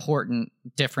important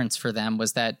difference for them,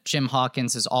 was that Jim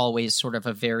Hawkins is always sort of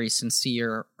a very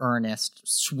sincere, earnest,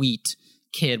 sweet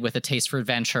kid with a taste for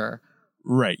adventure.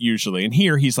 Right, usually. And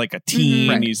here he's like a teen.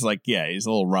 Right. He's like, he's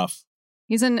a little rough.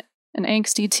 He's an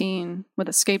angsty teen with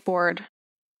a skateboard.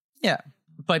 Yeah.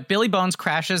 But Billy Bones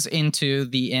crashes into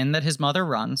the inn that his mother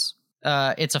runs.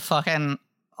 It's a fucking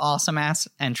awesome ass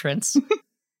entrance.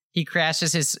 He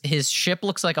crashes, his ship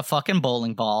looks like a fucking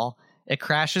bowling ball. It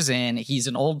crashes in. He's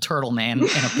an old turtle man in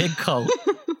a big coat.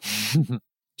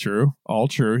 True. All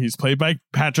true. He's played by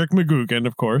Patrick McGugan,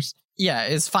 of course. Yeah,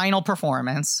 his final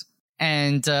performance.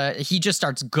 And he just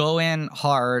starts going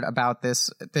hard about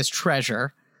this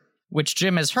treasure, which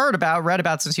Jim has read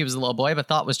about since he was a little boy, but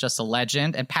thought was just a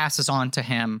legend, and passes on to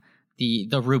him the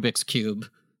Rubik's Cube,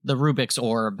 the Rubik's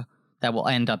Orb, that will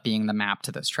end up being the map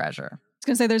to this treasure. I was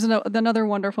going to say, there's another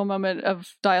wonderful moment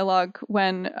of dialogue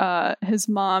when his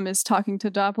mom is talking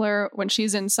to Doppler when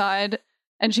she's inside,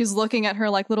 and she's looking at her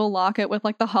like little locket with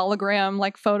like the hologram,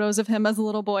 like photos of him as a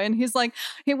little boy. And he's like,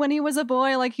 hey, when he was a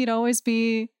boy, like he'd always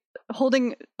be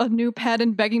holding a new pet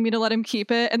and begging me to let him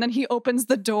keep it. And then he opens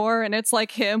the door and it's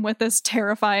like him with this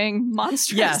terrifying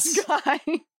monstrous guy.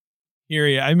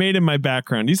 Here, I made him my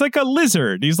background. He's like a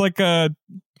lizard. He's like a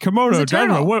Komodo. He's a I don't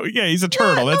know turtle. what. Yeah, he's a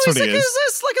turtle. That's what he is.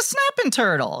 He's like a snapping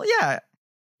turtle. Yeah.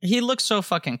 He looks so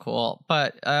fucking cool.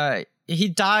 But he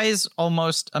dies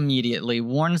almost immediately,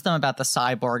 warns them about the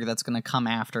cyborg that's going to come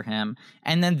after him.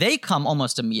 And then they come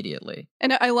almost immediately.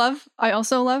 And I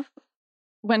also love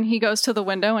when he goes to the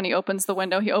window and he opens the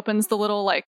window, he opens the little,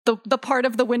 like, the part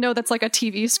of the window that's like a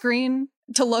TV screen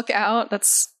to look out.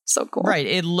 That's so cool.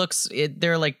 Right.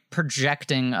 They're like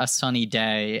projecting a sunny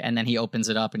day, and then he opens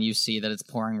it up and you see that it's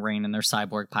pouring rain and there's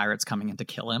cyborg pirates coming in to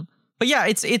kill him. But yeah,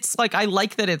 it's like, I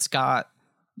like that it's got,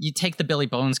 you take the Billy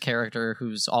Bones character,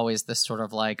 who's always this sort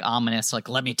of like ominous, like,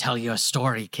 let me tell you a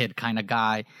story, kid kind of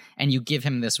guy, and you give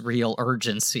him this real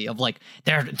urgency of like,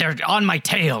 they're on my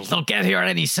tail. They'll get here at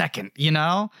any second, you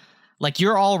know? Like,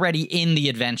 you're already in the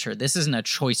adventure. This isn't a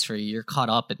choice for you. You're caught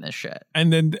up in this shit.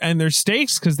 And there's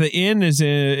stakes because the inn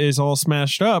is all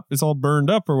smashed up. It's all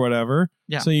burned up or whatever.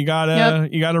 Yeah. So you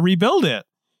gotta rebuild it.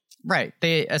 Right.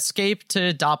 They escape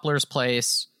to Doppler's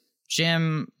place.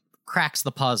 Jim cracks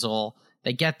the puzzle.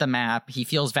 They get the map. He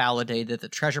feels validated. The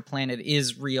treasure planet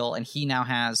is real, and he now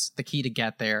has the key to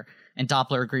get there. And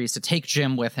Doppler agrees to take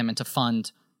Jim with him and to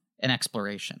fund an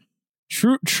exploration.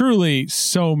 Truly,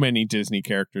 so many Disney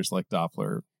characters like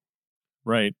Doppler,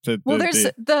 right?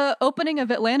 The opening of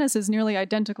Atlantis is nearly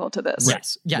identical to this. Right.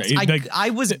 Yes. Right. I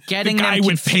was getting the guy them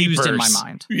with confused in my papers.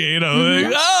 mind. You know,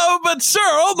 like, oh, but sir,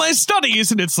 all my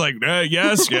studies, and it's like,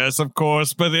 yes, of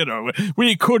course, but you know,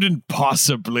 we couldn't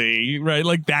possibly, right?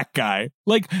 Like that guy,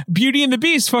 like Beauty and the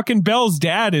Beast. Fucking Belle's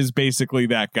dad is basically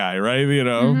that guy, right? You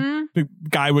know, the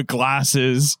guy with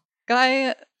glasses.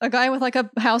 A guy with like a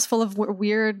house full of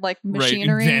weird like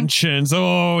machinery. Right, inventions.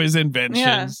 Oh, his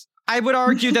inventions. Yeah. I would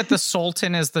argue that the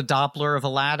Sultan is the Doppler of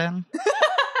Aladdin.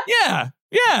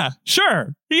 Yeah,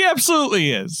 sure. He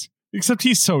absolutely is. Except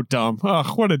he's so dumb. Oh,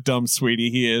 what a dumb sweetie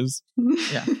he is.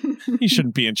 Yeah. He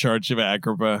shouldn't be in charge of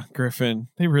Agrabah, Griffin.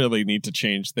 They really need to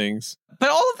change things.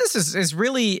 But all of this is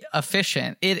really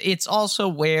efficient. It's also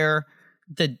where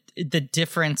the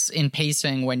difference in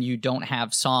pacing when you don't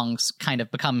have songs kind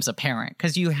of becomes apparent,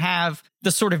 because you have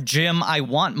the sort of Jim I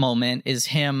want moment is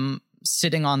him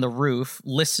sitting on the roof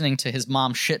listening to his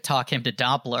mom shit talk him to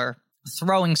Doppler,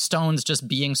 throwing stones, just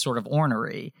being sort of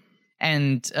ornery,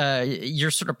 And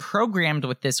you're sort of programmed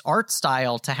with this art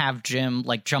style to have Jim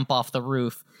like jump off the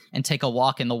roof and take a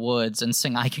walk in the woods and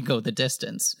sing I Can Go the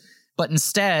Distance. But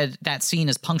instead, that scene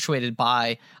is punctuated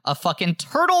by a fucking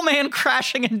turtle man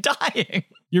crashing and dying.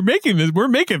 We're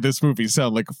making this movie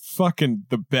sound like fucking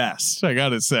the best, I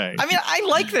gotta say. I mean, I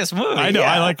like this movie. I know,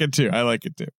 yeah. I like it too.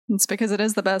 It's because it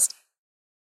is the best.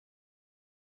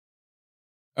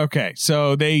 Okay,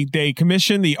 so they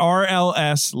commissioned the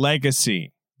RLS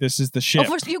Legacy. This is the ship.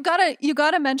 Oh, first, you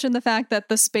gotta mention the fact that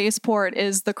the spaceport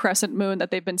is the crescent moon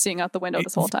that they've been seeing out the window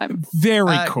this whole time.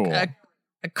 Very cool.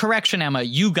 Correction, Emma,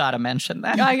 you gotta mention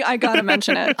that. I gotta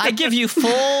mention it. I give you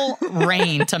full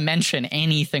reign to mention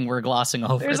anything we're glossing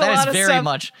over. There's That a lot is of very stuff.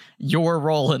 much your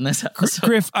role in this episode.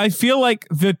 Griff, I feel like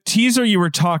the teaser you were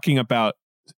talking about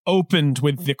opened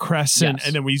with the crescent, Yes.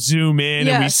 and then we zoom in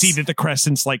and we Yes. see that the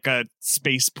crescent's like a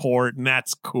spaceport, and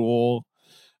that's cool.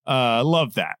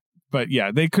 Love that. But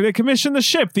yeah, they commissioned the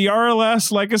ship, the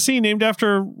RLS Legacy, named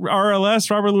after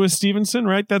RLS, Robert Louis Stevenson,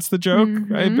 right? That's the joke,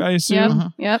 Mhm. I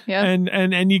assume. Yep.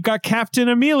 And you got Captain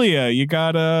Amelia. You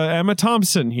got Emma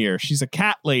Thompson here. She's a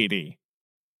cat lady.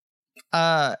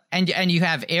 And you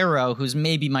have Arrow, who's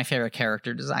maybe my favorite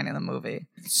character design in the movie.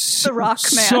 The Rock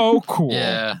Man. So cool.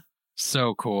 Yeah.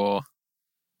 So cool.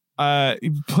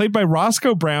 Played by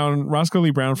Roscoe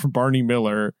Lee Brown from Barney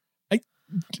Miller.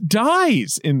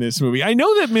 Dies in this movie. I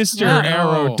know that Mr. Yeah.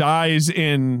 Arrow dies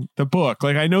in the book.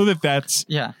 Like, I know that's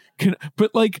Yeah.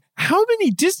 but like, how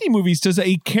many Disney movies does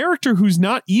a character who's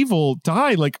not evil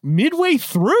die like midway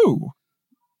through?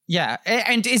 Yeah.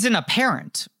 And isn't a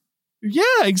parent. Yeah,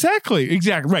 exactly.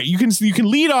 Right. You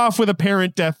can lead off with a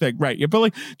parent death thing, right? Yeah, but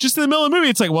like, just in the middle of the movie,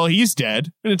 it's like, well, he's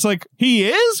dead, and it's like, he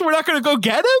is. We're not going to go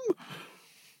get him.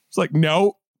 It's like,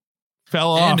 no,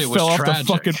 fell And off. it was Fell off the tragic.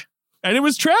 fucking. And it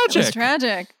was tragic. It was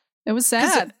tragic. It was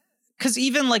sad. Because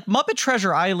even like Muppet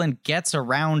Treasure Island gets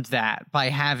around that by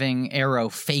having Arrow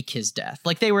fake his death.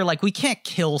 Like they were like, we can't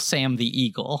kill Sam the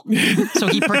Eagle. So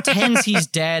he pretends he's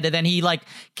dead, and then he like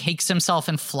cakes himself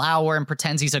in flour and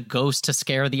pretends he's a ghost to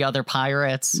scare the other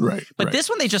pirates. Right. But right. this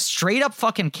one, they just straight up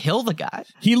fucking kill the guy.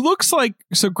 He looks like,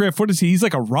 so Griff, what is he? He's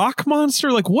like a rock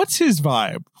monster? Like, what's his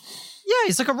vibe? Yeah,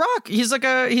 he's like a rock. He's like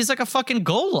a fucking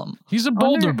golem. He's a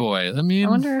boulder boy. I mean, I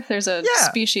wonder if there's a Yeah.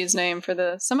 species name for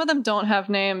the. Some of them don't have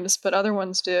names, but other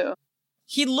ones do.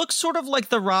 He looks sort of like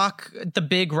the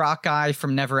big rock guy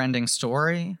from Neverending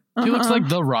Story. he looks like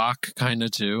The Rock, kind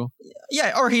of too.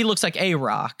 Yeah, or he looks like a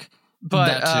rock.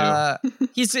 But That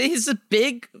he's a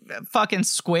big fucking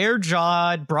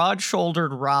square-jawed,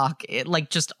 broad-shouldered rock. It, like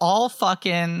just all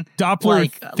fucking Doppler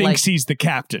like, thinks he's the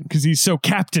captain because he's so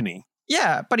captain-y.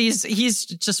 yeah, but he's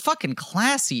just fucking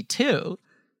classy too.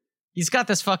 He's got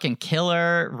this fucking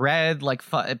killer red like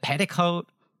petticoat.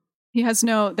 There's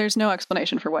no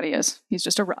explanation for what he is. He's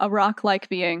just a rock-like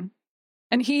being.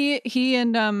 And he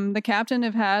and the captain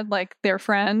have had like they're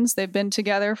friends. They've been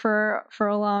together for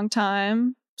a long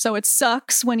time. So it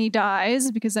sucks when he dies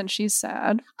because then she's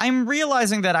sad. I'm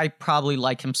realizing that I probably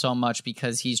like him so much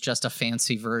because he's just a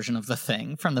fancy version of the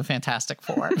Thing from the Fantastic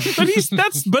Four.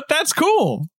 But that's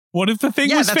cool. What if the thing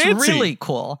Yeah, was that's fancy? really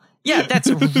cool. Yeah, that's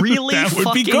really That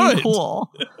would be fucking good.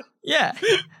 cool. Yeah.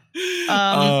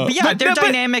 But yeah, but- their but-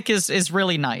 dynamic is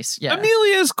really nice. Yeah.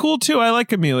 Amelia is cool too. I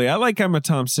like Amelia. I like Emma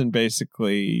Thompson.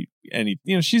 Basically,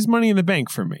 she's money in the bank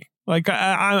for me. Like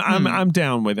I'm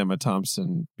down with Emma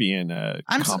Thompson being a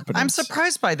I'm competence.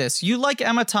 surprised by this. You like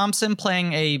Emma Thompson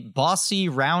playing a bossy,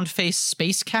 round-faced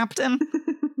space captain?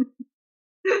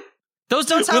 Those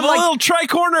don't with sound a like little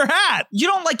tricorner hat. you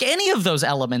don't like any of those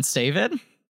elements, David.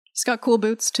 She's got cool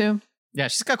boots too. Yeah,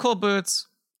 she's got cool boots.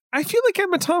 I feel like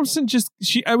Emma Thompson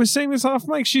I was saying this off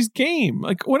mic. She's game.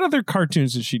 Like, what other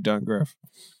cartoons has she done, Griff?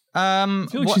 I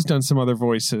feel like she's done some other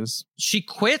voices. She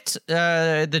quit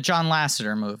the John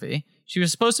Lasseter movie. She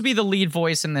was supposed to be the lead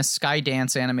voice in this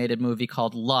Skydance animated movie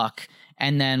called Luck.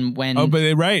 And then when Oh,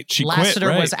 but right, she Lasseter quit.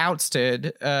 Right. was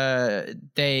ousted,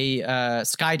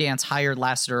 Skydance hired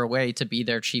Lasseter away to be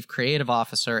their chief creative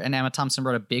officer. And Emma Thompson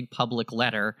wrote a big public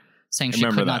letter saying she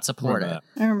could not support it.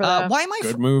 I remember that. Why am I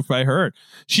Good move by her.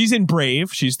 She's in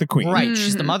Brave. She's the queen. right?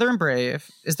 She's the mother in Brave.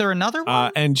 Is there another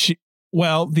one? And she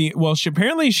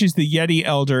apparently she's the Yeti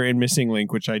elder in Missing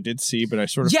Link, which I did see, but I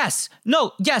sort of Yes.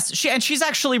 She's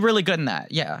actually really good in that.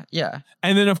 Yeah.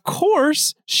 And then of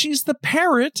course she's the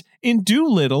parrot in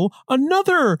Doolittle,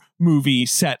 another movie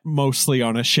set mostly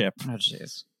on a ship. Oh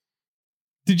jeez.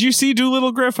 Did you see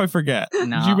Doolittle, Griff? I forget.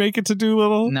 No. Did you make it to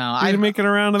Doolittle? No, Did you make it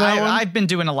around to that one? I've been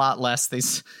doing a lot less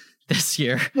this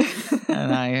year,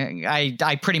 and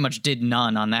I pretty much did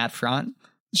none on that front.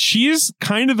 she's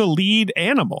kind of the lead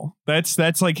animal. That's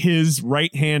like his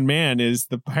right hand man is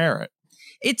the parrot.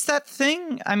 It's that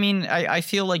thing. I mean, I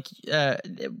feel like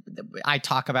I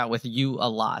talk about with you a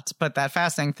lot, but that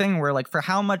fascinating thing where, like, for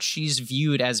how much she's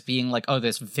viewed as being like, oh,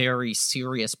 this very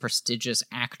serious, prestigious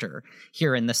actor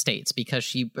here in the States,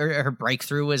 because her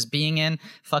breakthrough was being in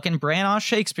fucking Branagh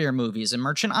Shakespeare movies and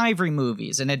Merchant Ivory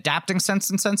movies and adapting Sense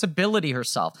and Sensibility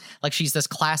herself. Like, she's this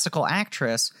classical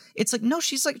actress. It's like, no,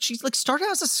 she's started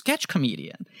out as a sketch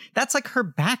comedian. That's like her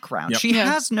background. Yep. She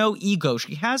has no ego.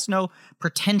 She has no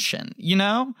pretension, you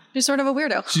know? She's sort of a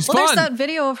weirdo. She's There's fun. that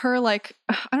video of her, like,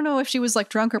 I don't know if she was like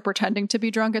drunk or pretending to be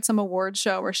drunk at some awards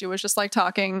show where she was just like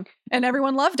talking, and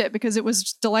everyone loved it because it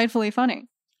was delightfully funny.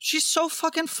 She's so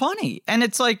fucking funny. And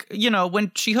it's like, you know,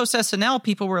 when she hosts SNL,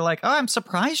 people were like, oh, I'm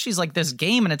surprised she's like this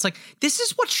game. And it's like, this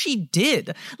is what she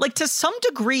did. Like, to some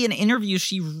degree in interviews,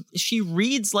 she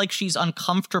reads like she's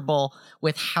uncomfortable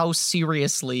with how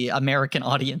seriously American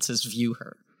audiences view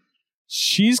her.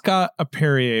 She's got a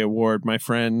Perrier Award, my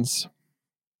friends.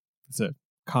 It's a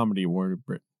comedy award of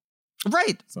Britain.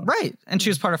 Right, So- right. And she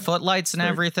was part of Footlights and Great.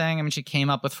 everything. I mean, she came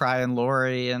up with Fry and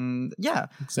Laurie, and yeah.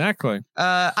 Exactly.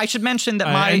 I should mention that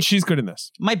And she's good in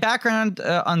this. my background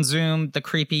on Zoom, the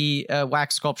creepy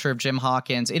wax sculpture of Jim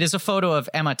Hawkins, it is a photo of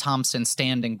Emma Thompson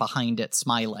standing behind it,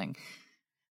 smiling.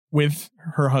 With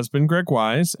her husband, Greg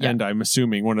Wise, Yeah. and I'm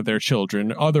assuming one of their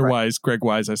children. Otherwise, Greg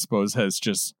Wise, I suppose, has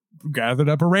just gathered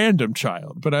up a random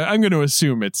child. But I'm going to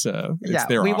assume it's their We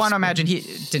want to offspring. imagine he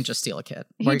didn't just steal a kid.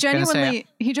 What He are you gonna say?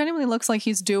 genuinely looks like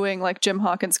he's doing like Jim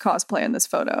Hawkins cosplay in this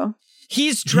photo.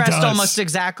 He's dressed does. almost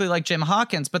exactly like Jim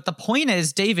Hawkins, but the point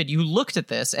is, David, you looked at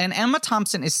this, and Emma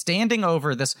Thompson is standing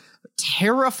over this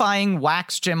terrifying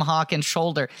wax Jim Hawkins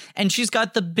shoulder, and she's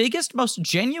got the biggest, most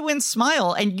genuine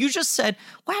smile, and you just said,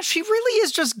 wow, she really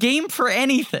is just game for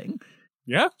anything.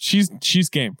 Yeah, she's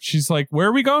game. She's like, where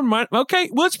are we going? Okay,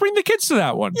 let's bring the kids to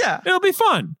that one. Yeah. It'll be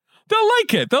fun. They'll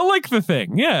like it. They'll like the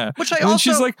thing. Yeah. Which I and then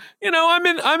she's also- like,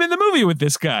 I'm in the movie with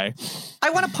this guy. I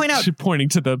want to point out, She's pointing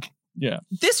to the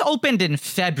this opened in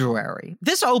February.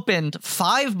 This opened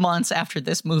 5 months after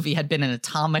this movie had been an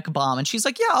atomic bomb, and she's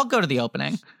like, yeah, I'll go to the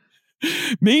opening.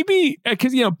 Maybe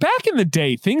because back in the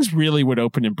day, things really would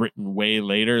open in Britain way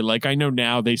later. Like I know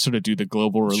now they sort of do the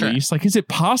global Sure. release. Like, is it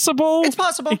possible? It's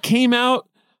possible. It came out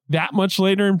that much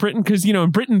later in Britain because in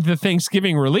Britain the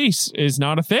Thanksgiving release is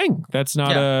not a thing. That's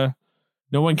not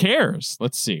no one cares.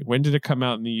 Let's see. When did it come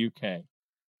out in the UK?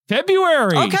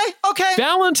 February. Okay.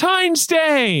 Valentine's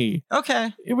Day.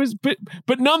 Okay. It was, but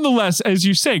nonetheless, as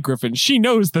you say, Griffin, she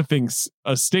knows the thing's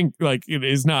a stink. Like it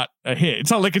is not a hit.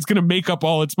 It's not like it's going to make up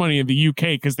all its money in the UK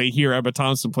because they hear Emma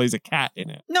Thompson plays a cat in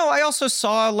it. No, I also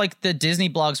saw like the Disney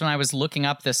blogs when I was looking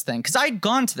up this thing because I'd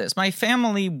gone to this. My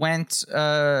family went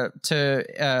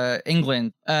to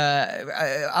England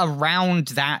around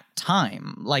that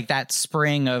time, like that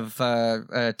spring of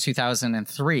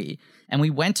 2003. And we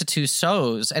went to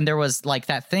Tussauds, and there was like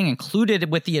that thing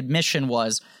included with the admission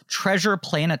was Treasure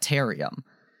Planetarium,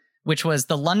 which was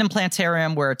the London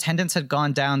Planetarium where attendance had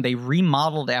gone down. They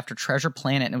remodeled after Treasure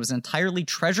Planet, and it was an entirely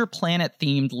Treasure Planet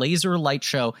themed laser light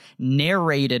show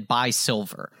narrated by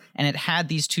Silver. And it had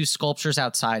these two sculptures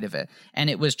outside of it. And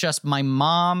it was just my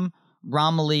mom,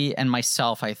 Romilly, and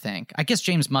myself, I think. I guess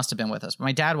James must have been with us, but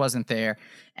my dad wasn't there.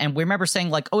 And we remember saying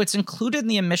like, oh, it's included in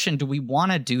the admission. Do we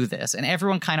want to do this? And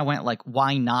everyone kind of went like,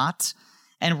 why not?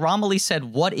 And Romilly said,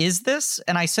 what is this?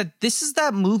 And I said, this is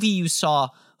that movie you saw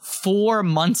 4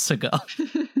 months ago.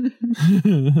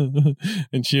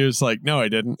 And she was like, no, I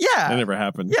didn't. Yeah. That never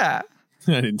happened. Yeah.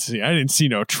 I didn't see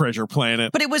no Treasure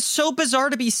Planet. But it was so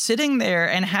bizarre to be sitting there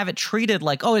and have it treated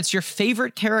like, oh, it's your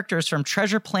favorite characters from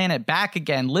Treasure Planet back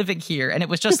again, living here. And it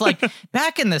was just like,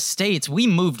 back in the States, we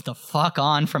moved the fuck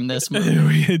on from this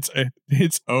movie.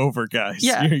 It's over, guys.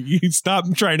 Yeah. You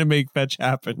stop trying to make fetch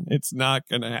happen. It's not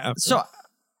gonna happen. So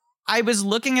I was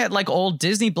looking at like old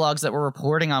Disney blogs that were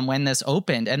reporting on when this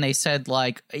opened, and they said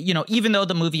like, even though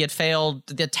the movie had failed,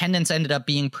 the attendance ended up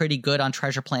being pretty good on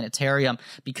Treasure Planetarium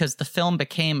because the film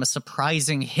became a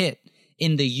surprising hit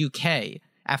in the UK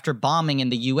after bombing in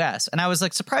the US. And I was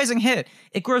like, surprising hit.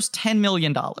 It grossed $10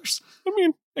 million. I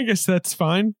mean, I guess that's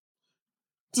fine.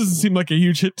 Doesn't seem like a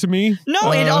huge hit to me.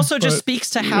 No, it also just but,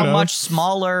 speaks to how much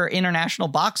smaller international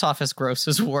box office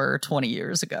grosses were 20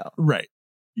 years ago. Right.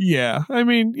 Yeah. I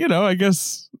mean, I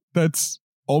guess that's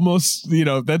almost,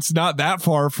 that's not that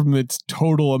far from its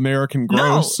total American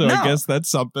gross. So no. I guess that's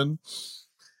something.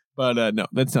 But no,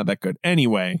 that's not that good.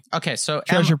 Anyway. Okay, so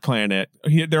Treasure Planet.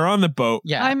 They're on the boat.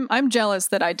 Yeah. I'm jealous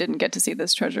that I didn't get to see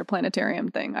this Treasure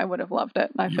Planetarium thing. I would have loved it.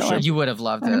 I feel like You would have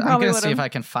loved it. I I'm probably going to see would've. if I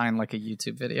can find like a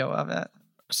YouTube video of it.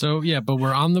 So yeah, but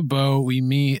we're on the boat. We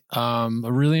meet a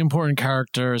really important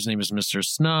character. His name is Mr.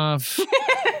 Snuff.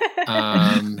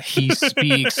 He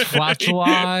speaks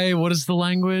Flatuli. What is the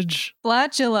language?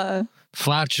 Flatula.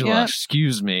 Flatula.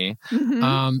 Excuse me.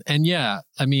 Mm-hmm. And yeah,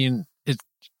 I mean,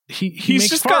 he's He's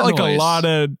just got like noise. a lot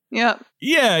of Yep.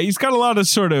 yeah. He's got a lot of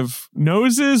sort of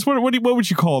noses. What would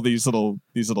you call these little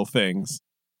things?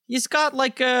 He's got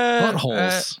like a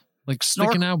buttholes, like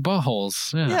sticking out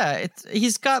buttholes. Yeah.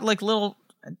 he's got like little.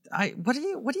 What do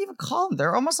you even call them?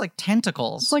 They're almost like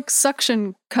tentacles. It's like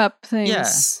suction cup things. Yeah.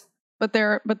 But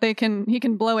he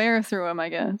can blow air through them, I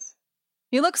guess.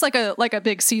 He looks like a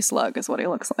big sea slug is what he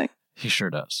looks like. He sure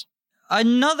does.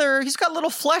 He's got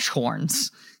little flesh horns,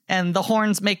 and the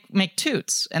horns make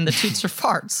toots, and the toots are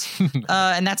farts,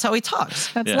 and that's how he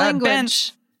talks. That's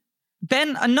language.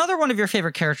 Ben, another one of your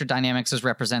favorite character dynamics is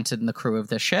represented in the crew of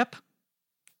this ship.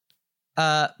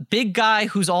 Big guy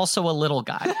who's also a little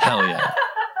guy. Hell yeah.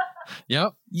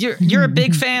 Yep. You're a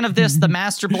big fan of this, the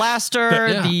Master Blaster,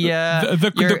 the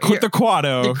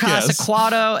Quado. The classic yes.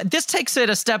 Quado. This takes it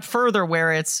a step further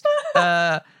where it's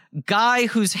guy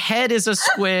whose head is a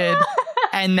squid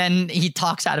and then he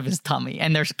talks out of his tummy.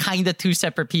 And there's kind of two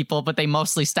separate people, but they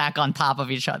mostly stack on top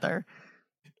of each other.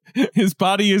 His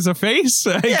body is a face,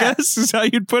 I guess, is how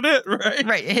you'd put it, right?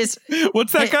 Right.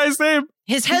 What's that guy's name?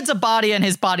 His head's a body and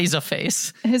his body's a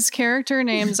face. His character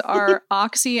names are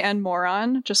Oxy and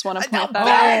Moron. Just want to point that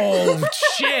out. Oh,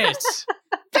 shit.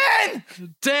 Ben!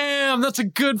 Damn, that's a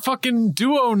good fucking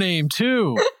duo name,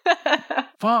 too.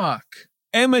 Fuck.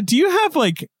 Emma, do you have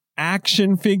like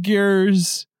action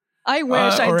figures? I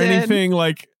wish I or did. anything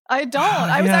like I don't.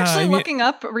 I was actually looking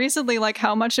up recently like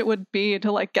how much it would be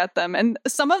to like get them. And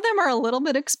some of them are a little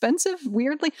bit expensive,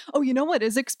 weirdly. Oh, you know what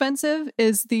is expensive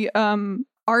is the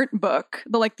art book,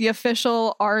 the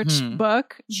official art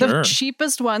book. Sure. The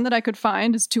cheapest one that I could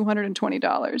find is $220.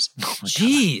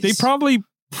 Jeez. they probably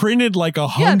printed like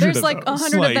 100 Yeah, there's of like those.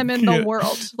 100 of them in the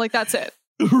world. Like that's it.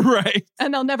 Right.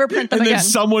 And they'll never print them And then again.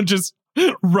 someone just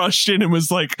rushed in and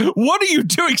was like, what are you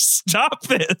doing? Stop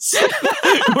this.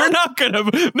 We're not gonna,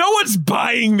 no one's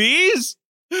buying these.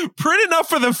 Print enough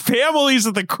for the families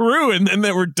of the crew and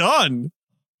then we're done.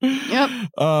 Yep.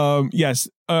 Yes.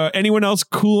 Anyone else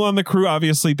cool on the crew?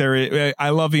 Obviously, I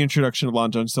love the introduction of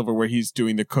Long John Silver where he's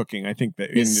doing the cooking. I think that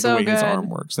in so the way his good. arm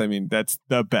works, I mean, that's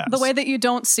the best. The way that you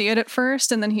don't see it at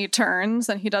first, and then he turns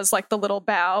and he does like the little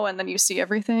bow, and then you see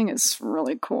everything is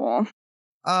really cool.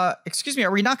 Excuse me, are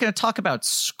we not going to talk about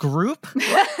Scroop?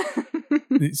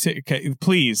 Okay,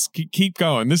 please keep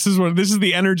going. This is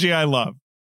the energy I love.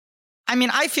 I mean,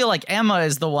 I feel like Emma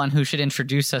is the one who should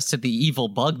introduce us to the evil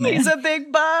bug man. He's a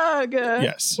big bug.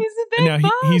 Yes. He's a big Now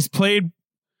bug. he's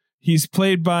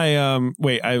played by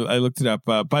I looked it up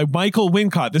by Michael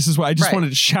Wincott. This is why I just wanted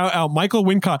to shout out Michael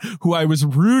Wincott, who I was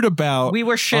rude about. We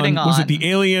were shitting on. Was it the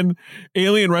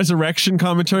Alien Resurrection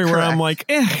commentary where I'm like,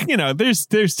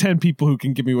 there's 10 people who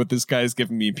can give me what this guy's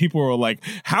giving me. People were like,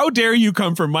 how dare you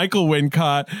come from Michael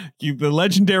Wincott, the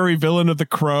legendary villain of The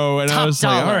Crow? And I was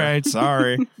 $top. like, all right,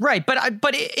 sorry. Right,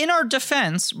 but in our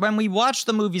defense, when we watch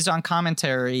the movies on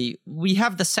commentary, we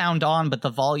have the sound on, but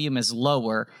the volume is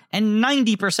lower, and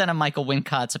 90% of Michael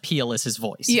Wincott's appeal is his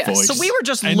voice. Yes. So we were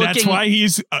just and looking. that's why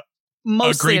he's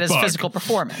mostly great at his bug. physical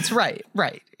performance. Right.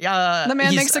 The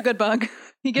man makes a good bug.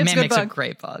 He gives man good makes bug. a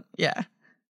great bug. Yeah.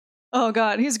 Oh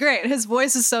God, he's great. His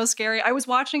voice is so scary. I was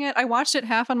watching it. I watched it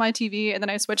half on my TV, and then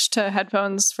I switched to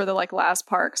headphones for the last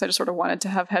part because I just sort of wanted to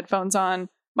have headphones on.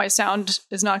 My sound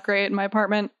is not great in my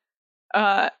apartment,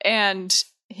 and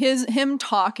him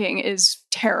talking is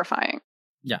terrifying.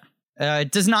 Yeah.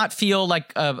 It does not feel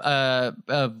like a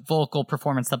vocal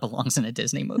performance that belongs in a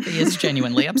Disney movie. It's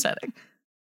genuinely upsetting.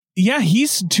 Yeah,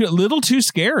 he's a little too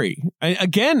scary.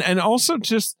 And also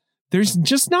just there's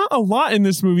just not a lot in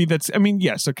this movie that's. I mean,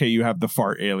 yes, okay, you have the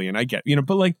fart alien. I get,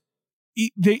 but like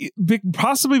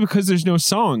possibly because there's no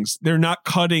songs, they're not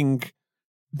cutting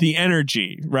the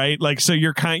energy, right? Like, so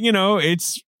you're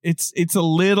it's a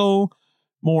little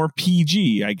more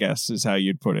PG, I guess, is how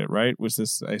you'd put it, right?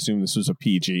 I assume this was a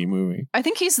PG movie. I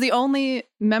think he's the only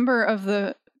member of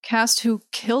the cast who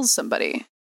kills somebody.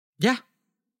 Yeah.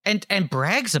 And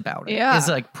brags about it. Yeah. Is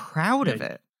like proud of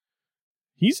it.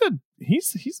 He's a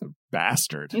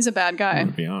bastard. He's a bad guy.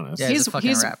 To be honest. Yeah, he's a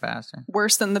fucking rat bastard.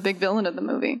 Worse than the big villain of the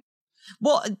movie.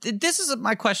 Well, this is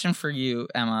my question for you,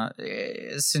 Emma,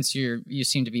 since you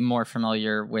seem to be more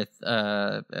familiar with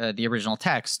the original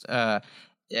text.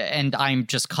 and I'm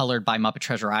just colored by Muppet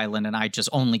Treasure Island, and I just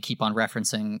only keep on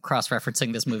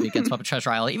cross-referencing this movie against Muppet Treasure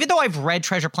Island. Even though I've read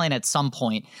Treasure Planet at some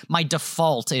point, my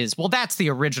default is, well, that's the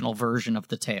original version of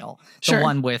the tale. The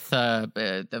one with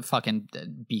the fucking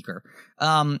Beaker.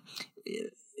 There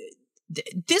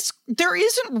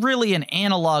isn't really an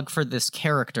analog for this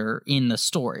character in the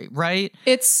story, right?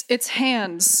 It's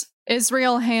Hands.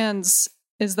 Israel Hands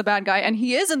is the bad guy, and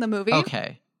he is in the movie.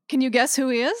 Okay. Can you guess who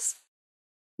he is?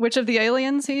 Which of the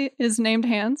aliens he is named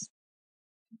Hands?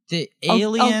 The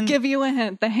alien... I'll give you a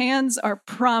hint. The hands are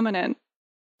prominent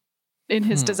in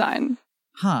his design.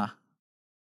 Huh.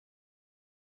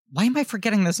 Why am I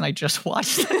forgetting this and I just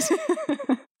watched this?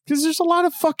 Because there's a lot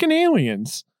of fucking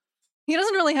aliens. He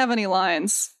doesn't really have any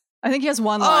lines. I think he has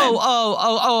one line.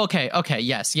 Okay.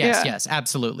 Yes,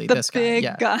 absolutely. The this big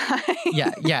guy.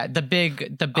 Yeah. The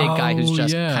big guy who's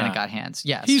just kind of got hands.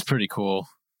 Yes. He's pretty cool.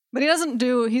 But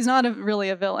he's not really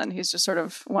a villain. He's just sort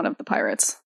of one of the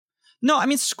pirates. No, I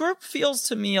mean, Scroop feels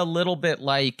to me a little bit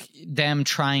like them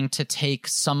trying to take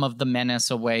some of the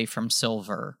menace away from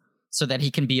Silver so that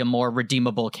he can be a more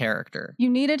redeemable character. You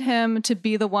needed him to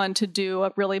be the one to do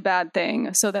a really bad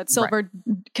thing so that Silver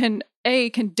can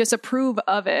disapprove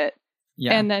of it.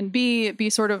 Yeah. And then be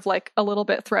sort of like a little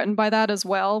bit threatened by that as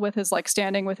well, with his like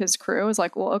standing with his crew is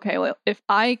like, well, okay, well, if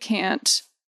I can't,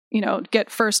 get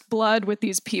first blood with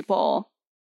these people,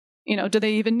 do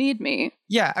they even need me?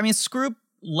 Yeah. I mean, Scroop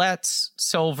lets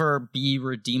Silver be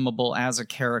redeemable as a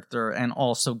character and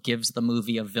also gives the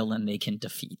movie a villain they can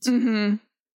defeat. Mm-hmm.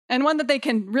 And one that they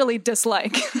can really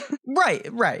dislike. Right.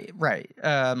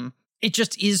 It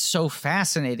just is so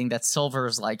fascinating that Silver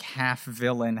is like half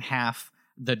villain, half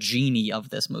the genie of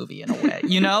this movie in a way.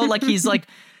 Like he's like,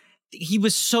 he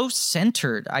was so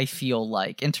centered, I feel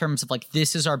like, in terms of like,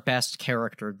 this is our best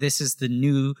character. This is the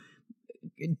new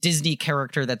Disney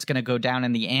character that's going to go down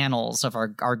in the annals of our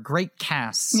great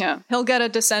casts. Yeah, he'll get a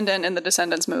descendant in the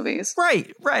Descendants movies.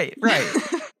 Right.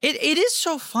 It is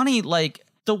so funny, like,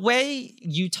 the way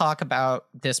you talk about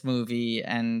this movie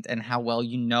and how well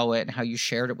you know it and how you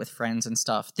shared it with friends and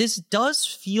stuff, this does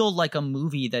feel like a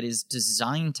movie that is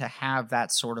designed to have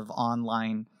that sort of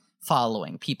online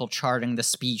following, people charting the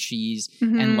species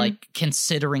and like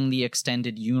considering the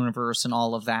extended universe and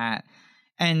all of that.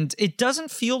 And it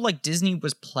doesn't feel like Disney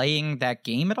was playing that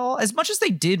game at all. As much as they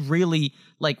did really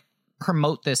like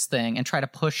promote this thing and try to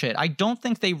push it, I don't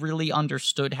think they really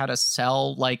understood how to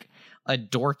sell like a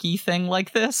dorky thing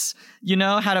like this,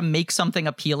 how to make something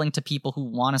appealing to people who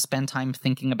want to spend time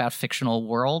thinking about fictional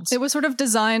worlds. It was sort of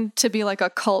designed to be like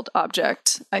a cult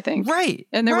object, I think. Right.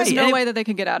 And there was no way that they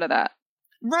could get out of that.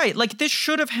 Right. Like this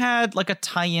should have had like a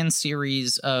tie-in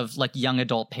series of like young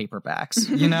adult paperbacks,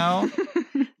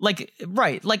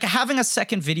 Like having a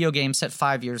second video game set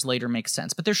 5 years later makes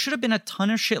sense. But there should have been a ton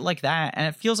of shit like that. And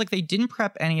it feels like they didn't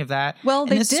prep any of that. Well,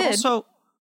 they did.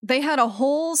 They had a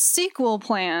whole sequel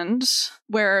planned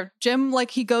where Jim, like,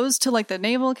 he goes to like the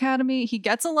Naval Academy. He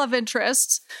gets a love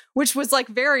interest, which was like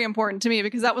very important to me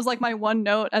because that was like my one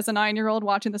note as a 9-year-old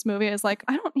watching this movie is like,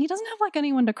 he doesn't have like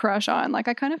anyone to crush on. Like,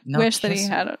 I kind of wish that he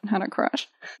had a crush.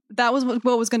 That was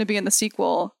what was going to be in the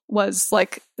sequel, was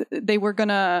like they were going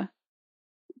to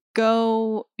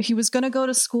he was going to go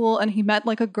to school and he met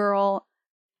like a girl,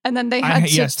 and then they had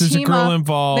there's a girl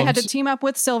involved. They had to team up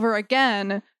with Silver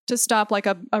again to stop like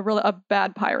a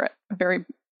bad pirate,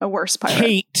 a worse pirate.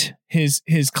 Kate,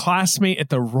 his classmate at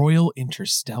the Royal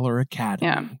Interstellar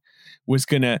Academy, was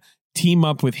gonna team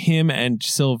up with him and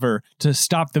Silver to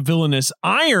stop the villainous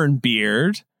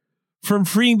Ironbeard from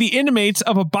freeing the inmates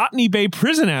of a Botany Bay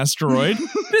prison asteroid.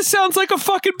 This sounds like a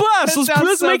fucking blast.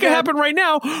 Let's make it happen right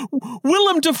now.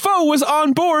 Willem Dafoe was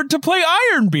on board to play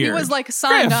Ironbeard. He was like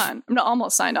signed on. No,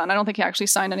 almost signed on. I don't think he actually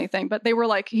signed anything, but they were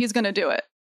like, he's going to do it.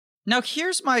 Now,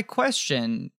 here's my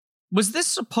question. Was this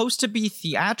supposed to be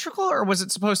theatrical or was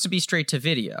it supposed to be straight to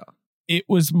video? It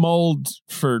was mold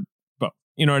for both.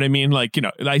 You know what I mean? Like,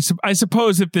 I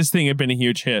suppose if this thing had been a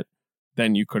huge hit,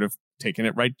 then you could have taken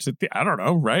it right to I don't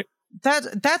know, right?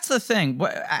 That's the thing.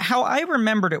 How I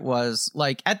remembered it was,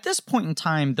 like, at this point in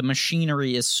time, the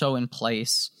machinery is so in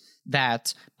place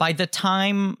that by the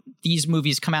time these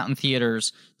movies come out in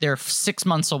theaters, they're 6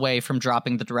 months away from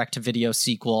dropping the direct-to-video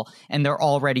sequel, and they're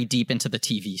already deep into the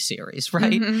TV series,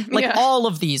 right? All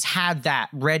of these had that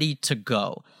ready to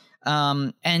go.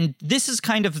 And this is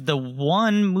kind of the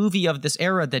one movie of this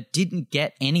era that didn't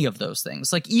get any of those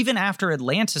things. Like, even after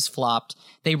Atlantis flopped,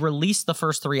 they released the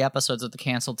first 3 episodes of the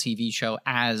canceled TV show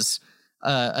as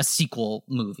a sequel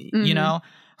movie,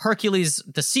 Hercules,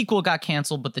 the sequel got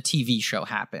canceled, but the TV show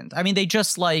happened. I mean, they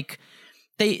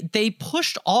they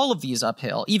pushed all of these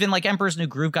uphill. Even like Emperor's New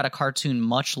Groove got a cartoon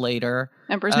much later.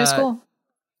 Emperor's New School.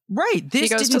 Right. This He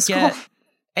goes didn't to school. get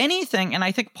anything. And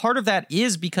I think part of that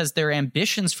is because their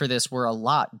ambitions for this were a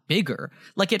lot bigger.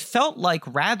 Like it felt like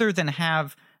rather than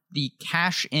have the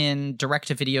cash-in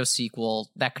direct-to-video sequel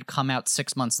that could come out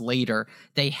 6 months later,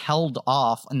 they held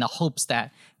off in the hopes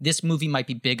that this movie might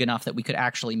be big enough that we could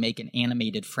actually make an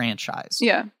animated franchise.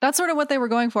 Yeah, that's sort of what they were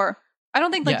going for. I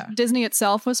don't think Disney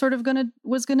itself was sort of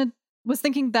was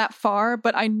thinking that far,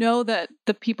 but I know that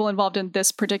the people involved in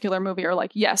this particular movie are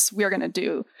like, yes, we're gonna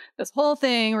do this whole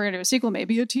thing. We're gonna do a sequel,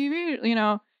 maybe a TV. You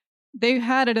know, they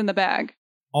had it in the bag.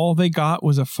 All they got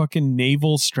was a fucking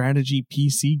naval strategy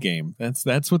PC game.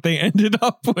 That's what they ended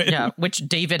up with. Yeah, which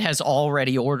David has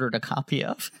already ordered a copy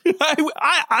of.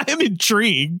 I am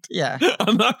intrigued. Yeah.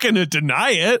 I'm not going to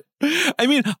deny it. I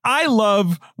mean,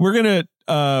 we're going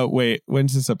to, wait,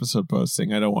 when's this episode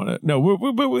posting? I don't want to, no,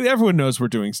 everyone knows we're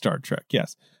doing Star Trek.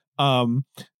 Yes.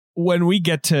 When we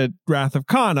get to Wrath of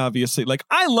Khan, obviously, like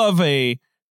I love a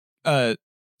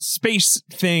space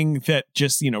thing that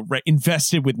just, you know,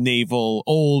 invested with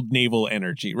old naval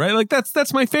energy, right? Like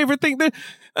that's my favorite thing.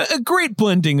 A great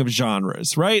blending of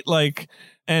genres, right? Like,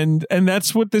 and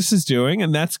that's what this is doing,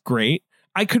 and that's great.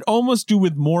 I could almost do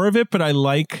with more of it, but I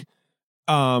like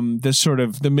the sort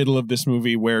of the middle of this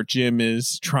movie where Jim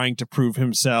is trying to prove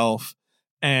himself,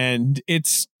 and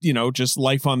it's, you know, just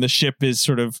life on the ship is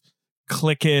sort of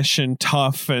cliquish and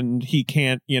tough, and he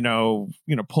can't, you know,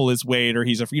 pull his weight, or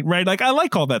he's right. Like I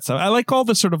like all that stuff. I like all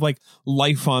the sort of like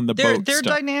life on the boat. Their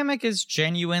stuff. dynamic is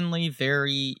genuinely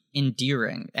very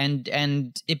endearing, and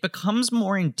it becomes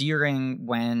more endearing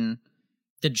when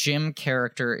the Jim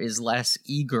character is less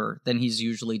eager than he's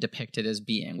usually depicted as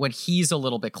being. When he's a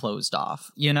little bit closed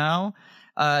off, you know.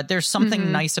 There's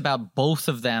something nice about both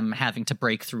of them having to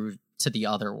break through to the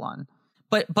other one,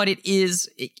 but it is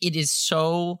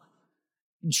so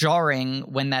jarring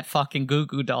when that fucking Goo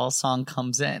Goo Dolls song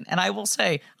comes in. And I will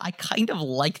say, I kind of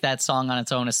like that song on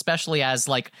its own, especially as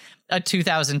like a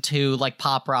 2002 like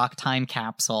pop rock time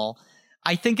capsule.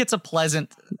 I think it's a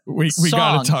pleasant we song,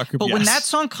 gotta talk about. but when that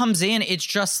song comes in, it's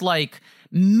just like,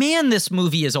 man, this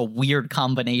movie is a weird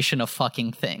combination of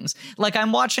fucking things. Like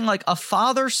I'm watching like a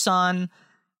father-son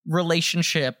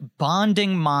relationship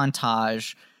bonding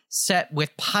montage set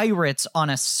with pirates on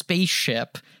a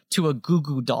spaceship to a Goo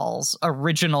Goo Dolls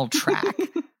original track.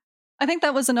 I think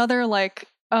that was another like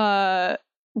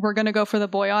we're gonna go for the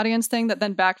boy audience thing that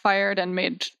then backfired and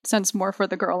made sense more for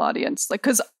the girl audience. Like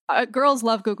because girls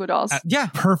love Goo Goo Dolls. Yeah,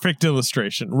 perfect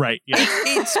illustration. Right. Yeah.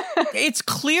 It's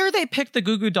clear they picked the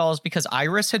Goo Goo Dolls because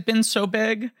Iris had been so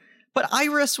big, but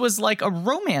Iris was like a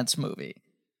romance movie.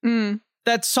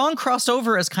 That song crossed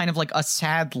over as kind of like a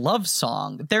sad love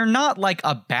song. They're not like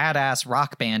a badass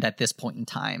rock band at this point in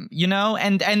time, you know?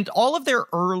 And all of their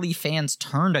early fans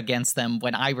turned against them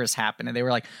when Iris happened. And they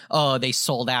were like, oh, they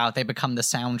sold out. They become the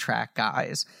soundtrack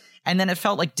guys. And then it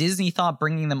felt like Disney thought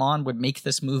bringing them on would make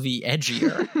this movie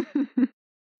edgier.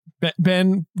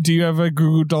 Ben, do you have a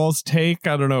Goo Goo Dolls take?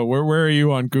 I don't know. Where are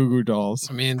you on Goo Goo Dolls?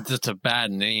 I mean, that's a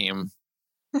bad name.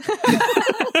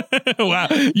 Wow,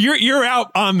 you're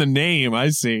out on the name. I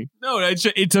see. No,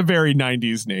 it's a very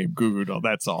 90s name, Goo Goo Doll.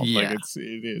 That's all. Yeah. Like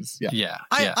it is. Yeah.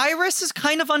 Yeah. Iris is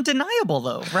kind of undeniable,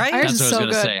 though, right? Iris That's is what I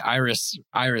was so gonna good. say.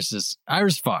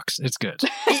 Iris fucks. It's good.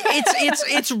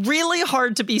 It's really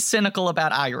hard to be cynical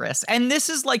about Iris, and this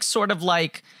is like sort of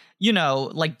like, you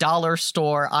know, like dollar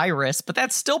store Iris, but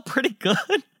that's still pretty good.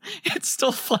 It's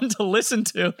still fun to listen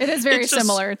to. It is very It's just-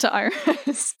 similar to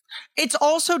Iris. It's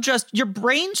also just your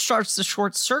brain starts to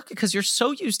short circuit because you're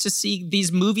so used to seeing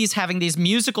these movies having these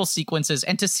musical sequences,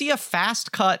 and to see a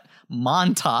fast cut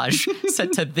montage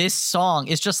set to this song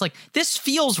is just like, this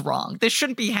feels wrong. This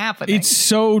shouldn't be happening. It's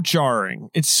so jarring.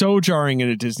 It's so jarring in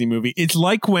a Disney movie. It's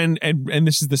like when, and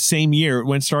this is the same year,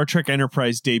 when Star Trek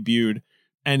Enterprise debuted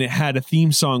and it had a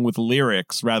theme song with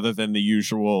lyrics rather than the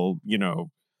usual, you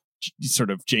know, sort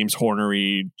of James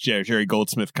Hornery, Jerry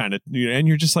Goldsmith kind of, and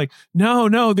you're just like,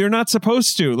 no, they're not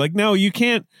supposed to. Like, no, you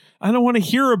can't. I don't want to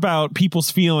hear about people's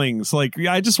feelings. Like,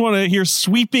 I just want to hear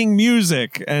sweeping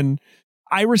music. And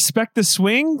I respect the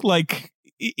swing. Like,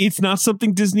 it's not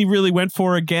something Disney really went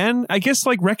for again. I guess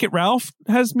like Wreck-It Ralph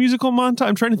has musical montage.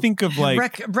 I'm trying to think of like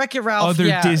Wreck-It Ralph, other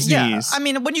Disneys. Yeah. I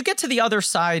mean, when you get to the other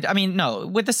side, I mean, no,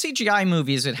 with the CGI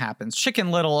movies, it happens.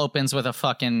 Chicken Little opens with a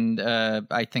fucking,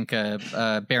 I think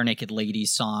a Bare Naked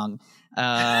Ladies song.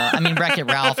 I mean, Wreck-It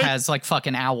Ralph has like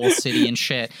fucking Owl City and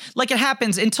shit. Like, it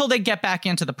happens until they get back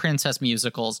into the princess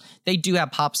musicals. They do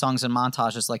have pop songs and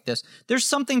montages like this. There's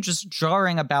something just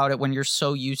jarring about it when you're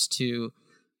so used to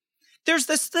There's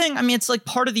this thing. I mean, it's like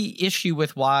part of the issue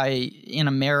with why in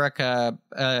America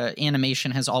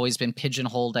animation has always been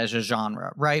pigeonholed as a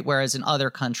genre, right? Whereas in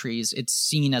other countries, it's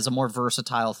seen as a more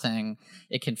versatile thing.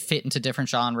 It can fit into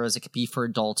different genres. It could be for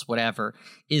adults, whatever.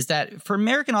 Is that for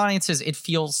American audiences, it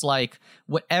feels like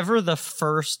whatever the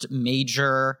first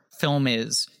major film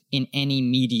is in any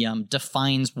medium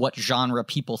defines what genre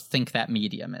people think that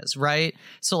medium is, right?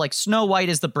 So like Snow White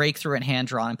is the breakthrough in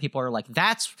hand-drawn, and people are like,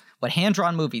 that's what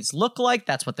hand-drawn movies look like.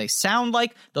 That's what they sound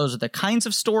like. Those are the kinds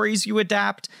of stories you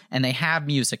adapt, and they have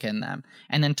music in them.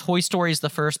 And then Toy Story is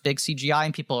the first big CGI,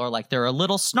 and people are like, they're a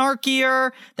little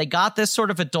snarkier. They got this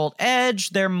sort of adult edge.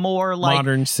 They're more like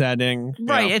modern setting.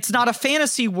 Right. Yeah. It's not a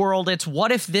fantasy world. It's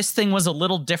what if this thing was a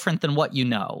little different than what you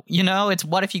know? You know, it's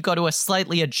what if you go to a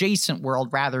slightly adjacent world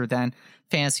rather than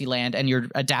Fantasyland, and you're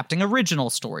adapting original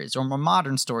stories or more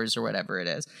modern stories or whatever it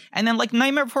is. And then like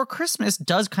Nightmare Before Christmas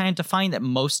does kind of define that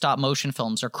most stop motion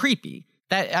films are creepy.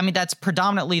 That's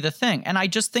predominantly the thing. And I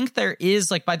just think there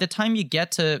is, like, by the time you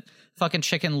get to fucking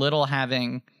Chicken Little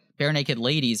having bare naked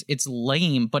ladies, it's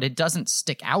lame, but it doesn't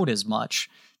stick out as much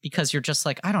because you're just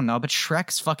like, I don't know, but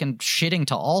Shrek's fucking shitting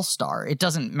to All-Star. It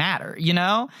doesn't matter, you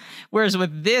know? Whereas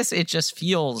with this, it just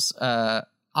feels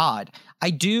odd. I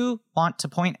do want to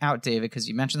point out, David, because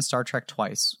you mentioned Star Trek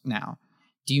twice now.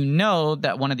 Do you know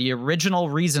that one of the original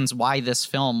reasons why this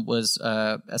film was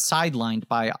sidelined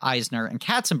by Eisner and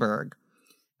Katzenberg,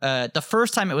 the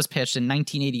first time it was pitched in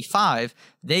 1985,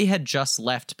 they had just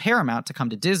left Paramount to come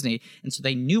to Disney, and so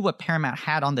they knew what Paramount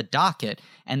had on the docket,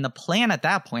 and the plan at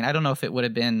that point, I don't know if it would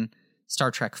have been Star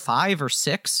Trek 5 or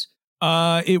 6.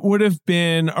 It would have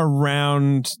been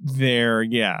around there,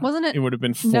 yeah. Wasn't it? It would have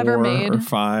been 4 never made? or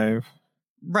 5.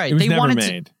 Right. It was never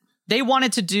made. They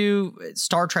wanted to do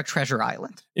Star Trek Treasure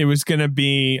Island. It was going to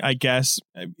be, I guess,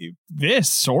 this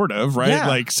sort of, right? Yeah.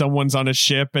 Like someone's on a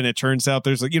ship and it turns out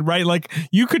there's like, right? Like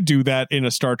you could do that in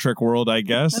a Star Trek world, I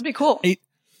guess. That'd be cool.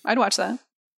 I'd watch that.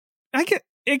 I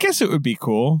guess it would be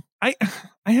cool. I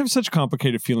have such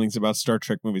complicated feelings about Star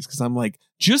Trek movies because I'm like,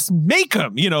 just make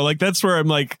them, you know, like that's where I'm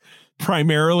like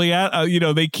primarily at, you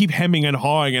know, they keep hemming and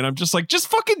hawing and I'm just like, just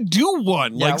fucking do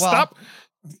one. Yeah, like stop.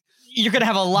 You're going to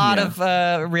have a lot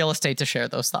of real estate to share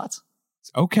those thoughts.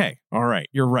 Okay. All right.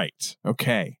 You're right.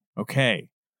 Okay.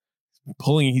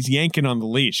 He's yanking on the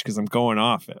leash because I'm going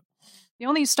off it. The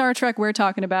only Star Trek we're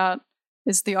talking about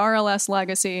is the RLS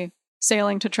Legacy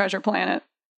sailing to Treasure Planet.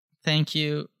 Thank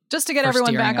you. Just to get for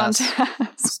everyone back on steering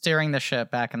task. Steering the ship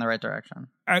back in the right direction.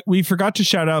 We forgot to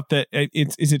shout out that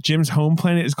is it Jim's home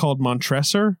planet is called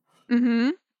Montresor?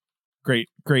 Mm-hmm.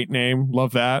 Great name.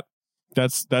 Love that.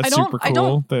 That's super cool. I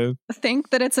don't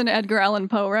think that it's an Edgar Allan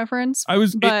Poe reference.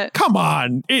 Come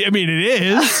on. It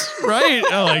is, right?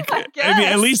 I mean,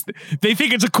 at least they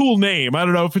think it's a cool name. I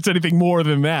don't know if it's anything more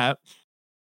than that.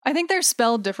 I think they're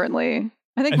spelled differently.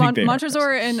 I think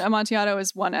Montresor and Amontillado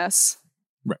is one S.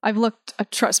 Right. I've looked.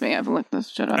 Trust me, I've looked this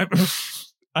shit up.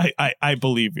 I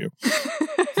believe you.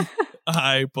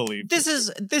 I believe this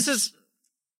is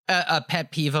a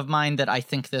pet peeve of mine that I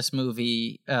think this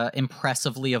movie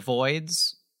impressively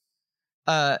avoids.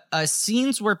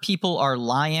 Scenes where people are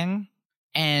lying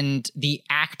and the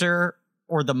actor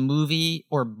or the movie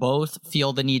or both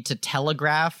feel the need to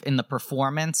telegraph in the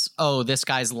performance, oh, this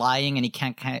guy's lying and he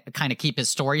can't kind of keep his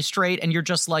story straight. And you're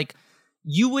just like,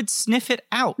 you would sniff it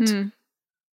out. Mm.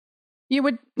 You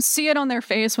would see it on their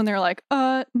face when they're like,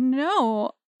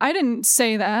 no, I didn't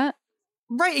say that.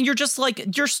 Right, and you're just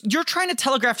like, you're trying to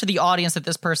telegraph to the audience that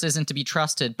this person isn't to be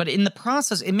trusted, but in the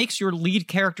process, it makes your lead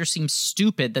character seem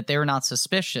stupid that they're not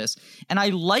suspicious. And I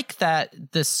like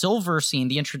that the Silver scene,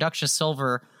 the introduction of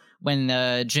Silver, when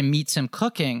Jim meets him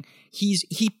cooking,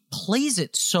 he plays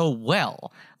it so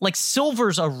well. Like,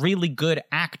 Silver's a really good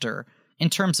actor in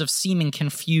terms of seeming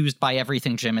confused by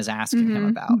everything Jim is asking him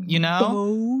about, you know?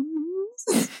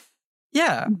 Bones?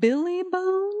 Yeah. Billy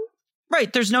Bones?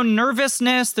 Right, there's no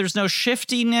nervousness, there's no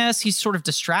shiftiness, he's sort of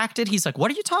distracted, he's like, what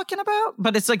are you talking about?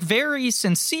 But it's like very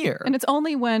sincere. And it's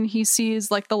only when he sees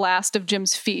like the last of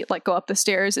Jim's feet like go up the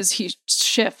stairs as he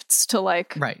shifts to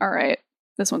like, right. All right,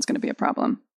 this one's going to be a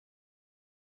problem.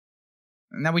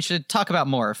 Now we should talk about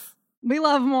Morph. We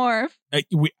love Morph.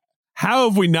 How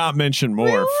have we not mentioned Morph?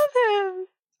 We love him.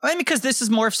 I mean, because this is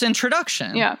Morph's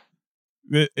introduction. Yeah.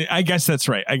 I guess that's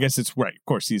right. I guess it's right. Of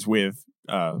course, he's with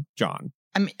John.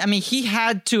 I mean, he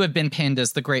had to have been pinned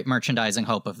as the great merchandising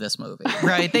hope of this movie,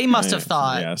 right? They must have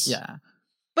thought, yes. Yeah.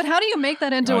 But how do you make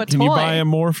that into a toy? Can you buy a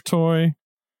Morph toy?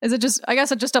 Is it just, I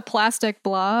guess it's just a plastic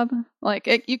blob?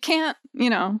 Like, you can't,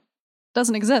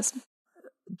 doesn't exist.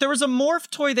 there was a Morph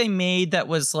toy they made that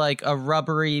was like a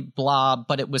rubbery blob,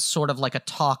 but it was sort of like a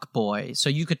talk boy. So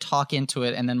you could talk into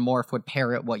it and then Morph would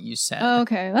parrot what you said. Oh,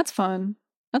 okay, that's fun.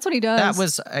 That's what he does. That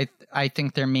was, I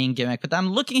think, their main gimmick. But I'm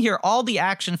looking here, all the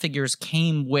action figures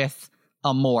came with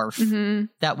a Morph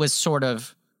that was sort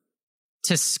of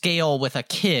to scale with a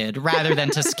kid rather than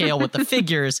to scale with the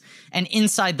figures. And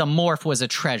inside the Morph was a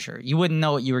treasure. You wouldn't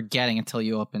know what you were getting until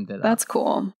you opened it up. That's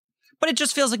cool. But it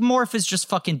just feels like Morph is just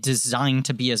fucking designed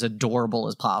to be as adorable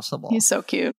as possible. He's so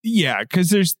cute. Yeah, because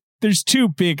there's two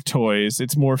big toys.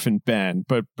 It's Morph and Ben,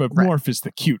 but Right. Morph is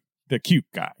the cute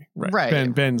guy.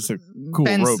 Right. Ben's the cool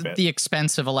Ben's robot. the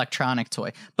expensive electronic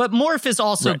toy. But Morph is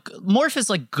also Morph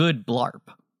is like good Blarp.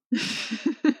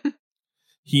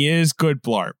 He is good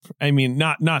Blarp. I mean,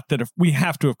 not that we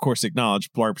have to, of course,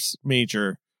 acknowledge Blarp's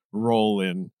major role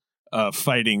in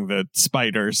fighting the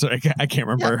spiders. I can't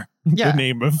remember the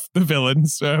name of the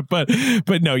villains, but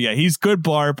no, yeah, he's good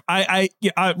Blarp.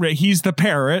 He's the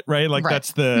parrot, right? Like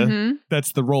that's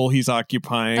the role he's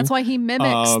occupying. That's why he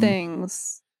mimics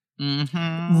things,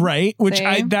 right? Which See?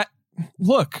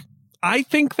 I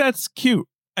think that's cute.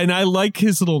 And I like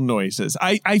his little noises.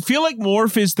 I feel like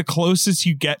Morph is the closest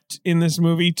you get in this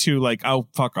movie to like, oh,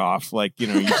 fuck off. Like, you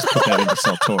just put that in to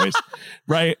sell toys.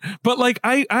 Right. But like,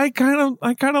 I kind of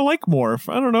like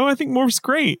Morph. I don't know. I think Morph's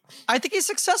great. I think he's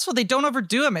successful. They don't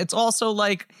overdo him. It's also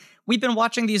like, we've been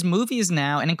watching these movies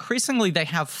now, and increasingly they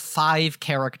have 5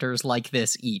 characters like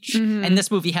this each. And this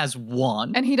movie has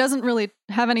 1. and he doesn't really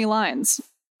have any lines.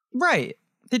 Right.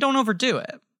 They don't overdo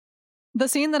it. The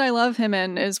scene that I love him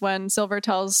in is when Silver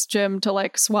tells Jim to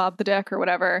like swab the deck or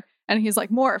whatever. And he's like,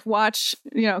 Morph, watch,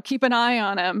 keep an eye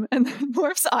on him. And then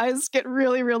Morph's eyes get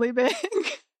really, really big.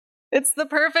 It's the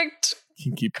perfect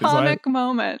comic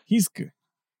moment. He's good.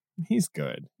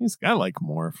 I like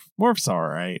Morph. Morph's all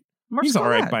right. He's all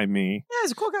right by me. Yeah,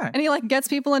 he's a cool guy. And he like gets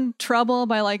people in trouble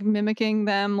by like mimicking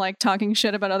them, like talking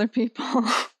shit about other people.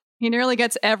 He nearly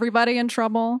gets everybody in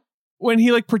trouble. When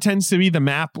he like pretends to be the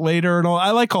map later and all,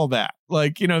 I like all that.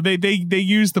 Like, they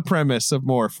use the premise of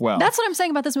Morph well. That's what I'm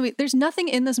saying about this movie. There's nothing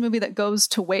in this movie that goes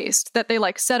to waste, that they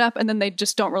like set up and then they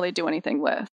just don't really do anything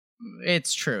with.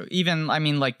 It's true. Even, I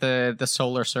mean, like the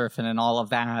solar surfing and all of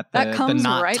that. That comes the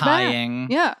knot right tying.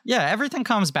 back. Yeah. Yeah, everything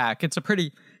comes back. It's a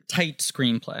pretty tight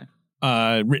screenplay.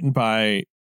 Written by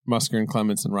Musker and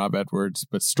Clements and Rob Edwards,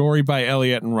 but story by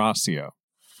Elliott and Rossio.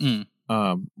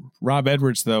 Rob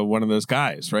Edwards, though, one of those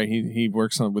guys, right? He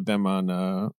works with them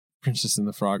on Princess and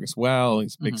the Frog as well.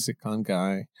 He's a big sitcom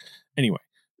guy. Anyway,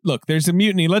 look, there's a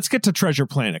mutiny. Let's get to Treasure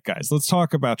Planet, guys. Let's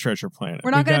talk about Treasure Planet.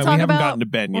 We're not going to talk about. We haven't gotten to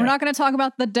Ben yet. We're not going to talk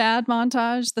about the dad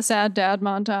montage, the sad dad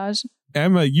montage.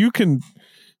 Emma,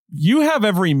 you have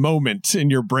every moment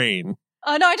in your brain.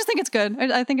 No, I just think it's good.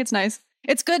 I think it's nice.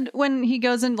 It's good when he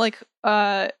goes in like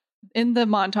in the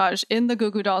montage in the Goo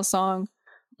Goo Dolls song.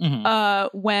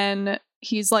 When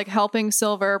he's like helping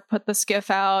Silver put the skiff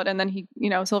out, and then he,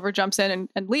 Silver jumps in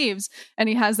and leaves, and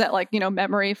he has that like,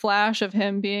 memory flash of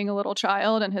him being a little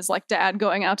child and his like dad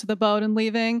going out to the boat and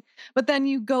leaving. But then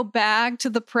you go back to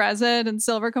the present and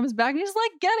Silver comes back and he's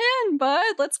like, get in,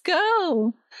 bud, let's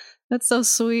go. That's so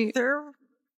sweet. Their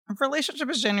relationship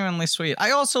is genuinely sweet. I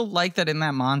also like that in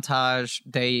that montage,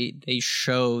 they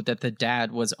show that the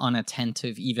dad was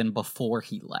unattentive even before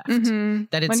he left.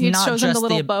 That it's when he not shows just him the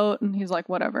little boat and he's like,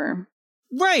 whatever.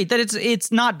 Right, that it's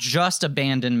not just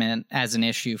abandonment as an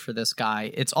issue for this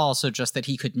guy. It's also just that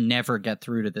he could never get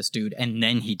through to this dude, and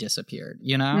then he disappeared,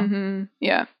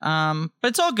 Yeah. But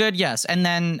it's all good, yes. And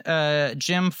then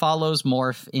Jim follows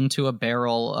Morph into a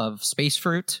barrel of space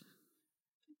fruit.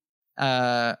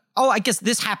 I guess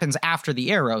this happens after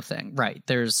the arrow thing, right?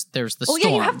 There's the storm. Oh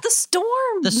yeah, you have the storm.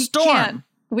 The storm.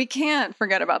 We can't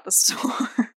forget about the storm.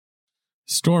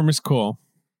 Storm is cool.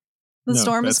 The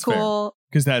storm is cool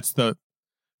because that's the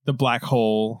black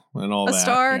hole and all that. A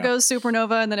star goes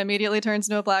supernova and then immediately turns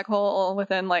into a black hole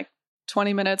within like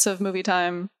 20 minutes of movie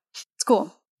time. It's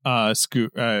cool.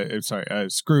 Scroop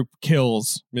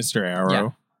kills Mr.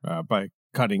 Arrow by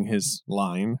cutting his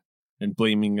line and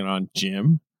blaming it on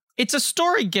Jim. It's a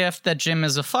story gift that Jim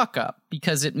is a fuck up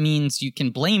because it means you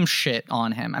can blame shit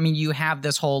on him. I mean, you have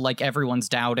this whole like everyone's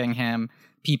doubting him.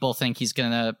 People think he's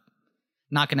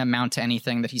not gonna amount to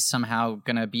anything, that he's somehow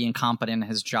gonna be incompetent in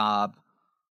his job.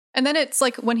 And then it's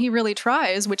like when he really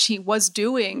tries, which he was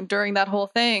doing during that whole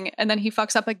thing, and then he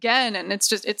fucks up again, and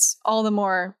it's all the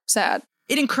more sad.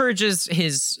 It encourages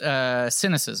his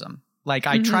cynicism. Like,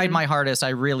 I tried my hardest, I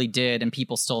really did, and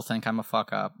people still think I'm a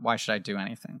fuck up. Why should I do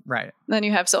anything? Right. Then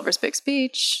you have Silver's big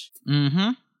speech.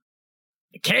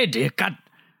 Kid, you got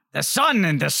the sun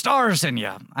and the stars in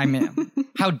you. I mean,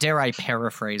 how dare I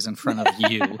paraphrase in front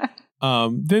of you?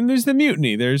 Then there's the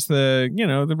mutiny. There's the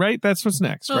right. That's what's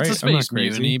next, Well, right? it's a I'm not space crazy.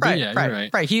 mutiny, but yeah, you're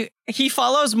right. He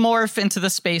follows Morph into the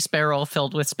space barrel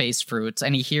filled with space fruits,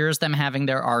 and he hears them having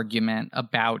their argument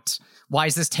about why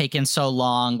is this taking so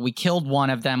long? We killed one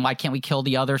of them. Why can't we kill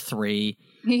the other 3?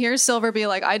 He hears Silver be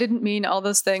like, I didn't mean all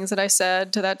those things that I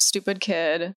said to that stupid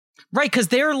kid. Right, because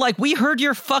they're like, we heard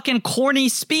your fucking corny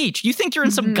speech. You think you're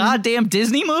in some goddamn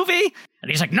Disney movie? And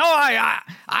he's like, no,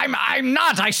 I'm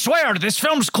not. I swear, this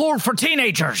film's cool for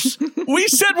teenagers. We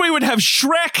said we would have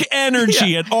Shrek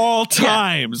energy at all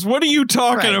times. What are you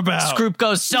talking about? Scroop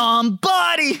goes,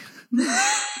 somebody.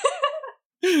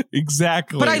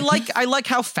 Exactly. But I like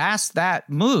how fast that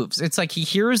moves. It's like he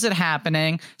hears it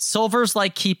happening. Silver's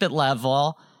like, keep it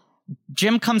level.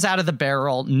 Jim comes out of the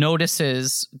barrel,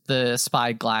 notices the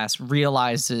spyglass,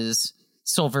 realizes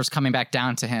Silver's coming back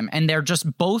down to him, and they're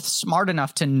just both smart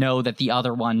enough to know that the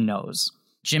other one knows.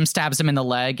 Jim stabs him in the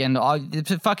leg, and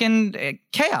fucking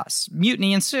chaos,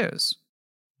 mutiny ensues.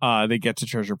 They get to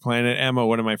Treasure Planet. Emma,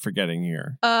 what am I forgetting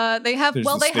here? They have They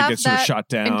that sort of shot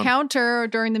down. encounter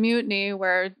during the mutiny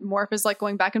where Morph is like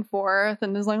going back and forth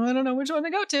and is like, I don't know which one to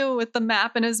go to, with the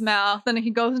map in his mouth. And he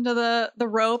goes into the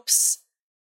ropes,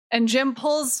 and Jim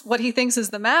pulls what he thinks is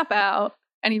the map out,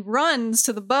 and he runs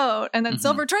to the boat, and then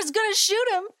Silver tries to shoot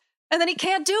him, and then he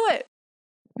can't do it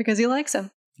because he likes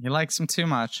him. He likes him too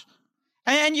much.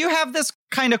 And you have this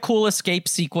kind of cool escape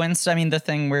sequence. I mean, the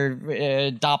thing where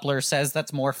Doppler says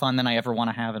that's more fun than I ever want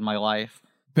to have in my life.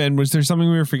 Ben, was there something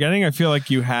we were forgetting? I feel like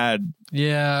you had.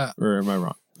 Yeah. Or am I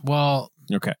wrong? Well,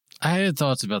 okay. I had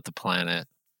thoughts about the planet.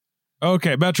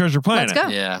 Okay, about Treasure Planet. Let's go.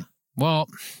 Yeah. Well.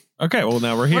 Okay, well,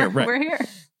 now we're here. We're here.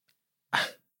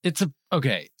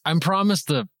 Okay. I'm promised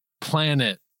a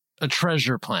planet, a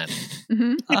treasure planet.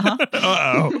 Mm-hmm.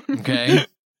 Uh-oh. Okay.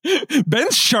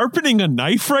 Ben's sharpening a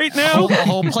knife right now? A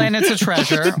whole planet's a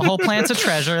treasure. A whole planet's a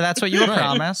treasure. That's what you were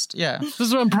promised. Yeah. This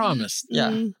is what I'm promised.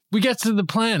 Yeah. We get to the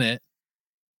planet.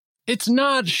 It's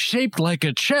not shaped like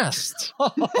a chest.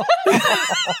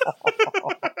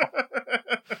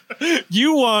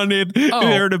 You wanted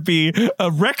there to be a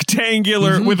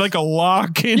rectangular with like a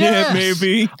lock in it,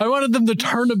 maybe. I wanted them to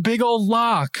turn a big old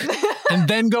lock and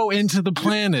then go into the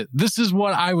planet. This is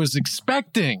what I was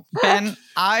expecting. Ben,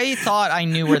 I thought I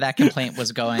knew where that complaint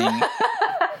was going.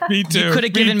 Me too. You could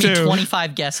have given me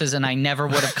 25 guesses and I never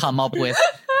would have come up with.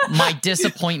 My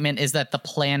disappointment is that the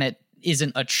planet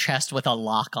isn't a chest with a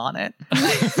lock on it.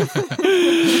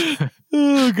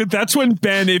 Oh, good. That's when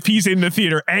Ben, if he's in the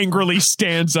theater, angrily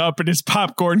stands up and his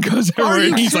popcorn goes everywhere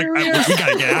and he's like, we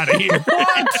gotta get out of here.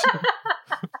 What?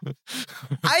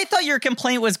 I thought your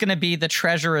complaint was going to be the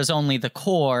treasure is only the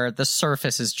core, the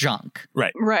surface is junk.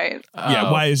 Right.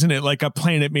 Yeah, why isn't it like a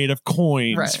planet made of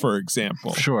coins, for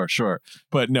example? Sure.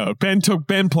 But no, Ben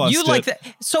plus you like that.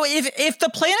 So if the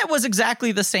planet was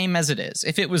exactly the same as it is,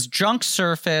 if it was junk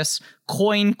surface,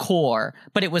 coin core,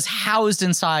 but it was housed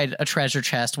inside a treasure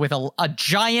chest with a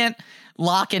giant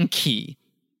lock and key.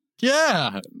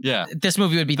 Yeah. This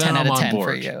movie would be then 10 I'm out of 10 board.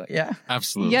 for you. Yeah.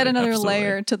 Absolutely. Yet another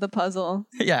layer to the puzzle.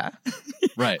 Yeah.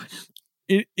 Right.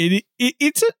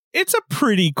 It's a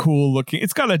pretty cool looking.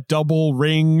 It's got a double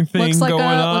ring thing going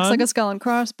on. Looks like a skull and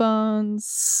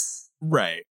crossbones.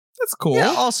 Right. That's cool.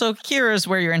 Yeah, also, Kira's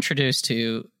where you're introduced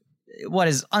to what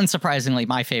is unsurprisingly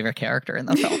my favorite character in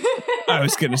the film. I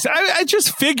was going to say, I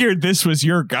just figured this was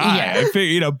your guy. Yeah. I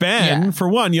figured, Ben, for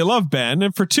one, you love Ben.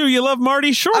 And for two, you love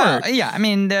Marty Short. I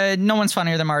mean, no one's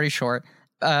funnier than Marty Short.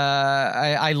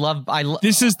 I love.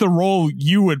 This is the role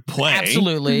you would play.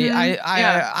 Absolutely. Mm-hmm.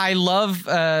 I love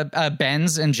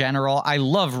Benz in general. I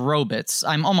love robots.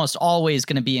 I'm almost always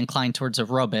going to be inclined towards a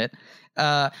robot.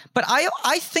 But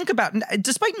I think about,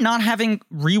 despite not having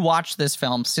rewatched this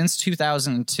film since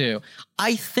 2002,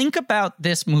 I think about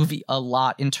this movie a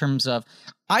lot in terms of,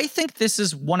 I think this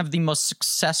is one of the most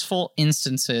successful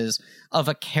instances of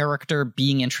a character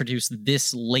being introduced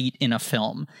this late in a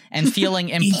film and feeling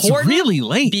important, It's really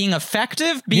late. being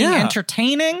effective, being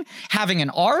entertaining, having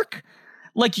an arc.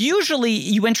 Like, usually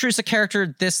you introduce a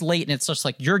character this late and it's just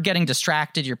like you're getting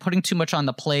distracted, you're putting too much on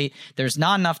the plate, there's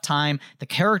not enough time, the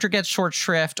character gets short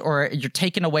shrift, or you're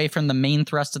taken away from the main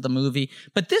thrust of the movie.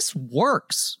 But this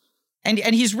works. And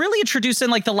he's really introduced in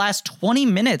like the last 20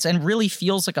 minutes and really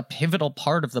feels like a pivotal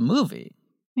part of the movie.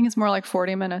 I think it's more like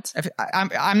 40 minutes.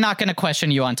 I'm not going to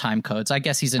question you on time codes. I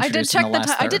guess he's introduced in the last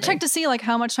 30. I did check to see like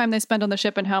how much time they spend on the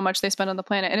ship and how much they spend on the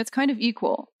planet, and it's kind of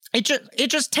equal. It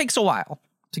just takes a while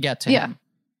to get to him.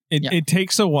 It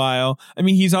takes a while. I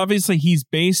mean, he's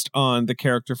based on the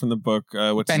character from the book.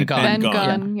 What's Ben it? Gunn. Ben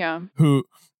Gunn, yeah.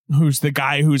 Who's the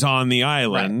guy who's on the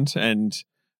island, and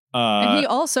And he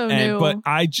also knew but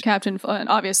Captain Flint.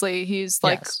 Obviously, he's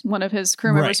like one of his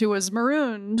crew members who was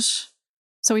marooned,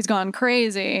 so he's gone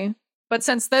crazy. But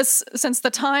since the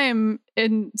time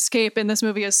escape in this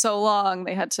movie is so long,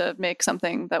 they had to make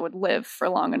something that would live for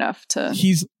long enough to.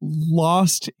 He's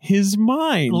lost his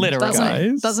mind, literally,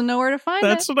 guys. Doesn't know where to find it.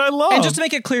 That's what I love. And just to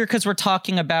make it clear, because we're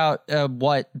talking about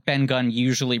what Ben Gunn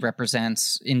usually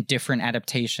represents in different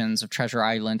adaptations of Treasure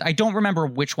Island. I don't remember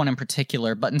which one in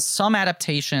particular, but in some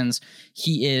adaptations,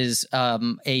 he is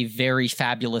a very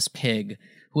fabulous pig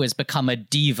who has become a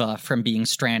diva from being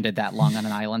stranded that long on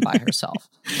an island by herself.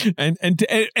 and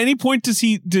at any point does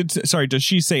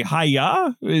she say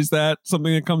hiya? Is that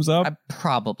something that comes up?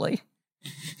 Probably.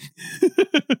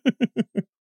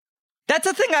 That's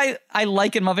the thing I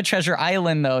like in Muppet Treasure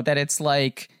Island, though, that it's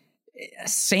like not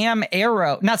Sam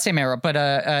Arrow, but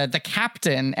the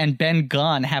captain and Ben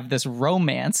Gunn have this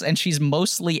romance, and she's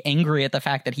mostly angry at the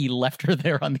fact that he left her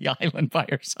there on the island by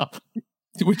herself.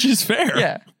 Which is fair.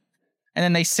 Yeah. And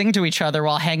then they sing to each other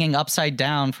while hanging upside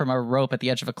down from a rope at the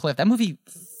edge of a cliff. That movie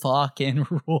fucking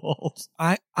rules.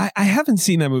 I haven't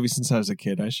seen that movie since I was a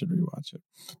kid. I should rewatch it.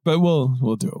 But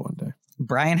we'll do it one day.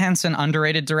 Brian Henson,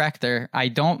 underrated director. I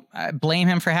don't blame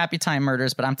him for Happy Time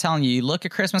Murders, but I'm telling you, you look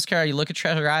at Christmas Carol, you look at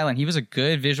Treasure Island, he was a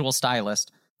good visual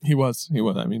stylist. He was.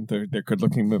 I mean, they're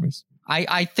good-looking movies.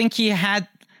 I think he had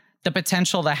the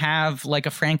potential to have like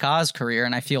a Frank Oz career,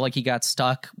 and I feel like he got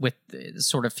stuck with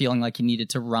sort of feeling like he needed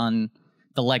to run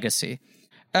the legacy.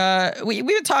 We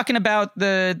were talking about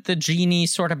the genie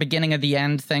sort of beginning of the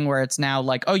end thing where it's now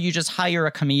like, oh, you just hire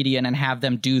a comedian and have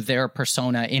them do their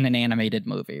persona in an animated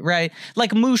movie, right?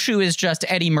 Like Mushu is just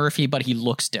Eddie Murphy, but he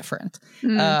looks different.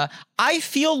 I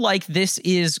feel like this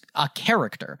is a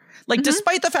character. Like,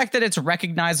 despite the fact that it's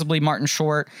recognizably Martin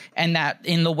Short and that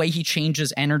in the way he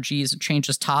changes energies and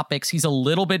changes topics, he's a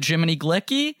little bit Jiminy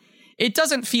Glicky. It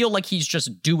doesn't feel like he's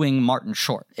just doing Martin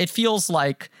Short. It feels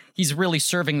like he's really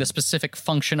serving the specific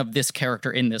function of this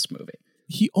character in this movie.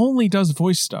 He only does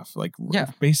voice stuff, like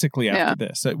basically after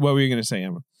this. What were you going to say,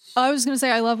 Emma? I was going to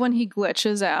say, I love when he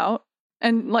glitches out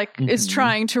and like is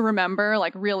trying to remember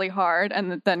like really hard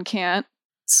and then can't.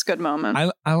 It's a good moment.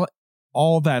 I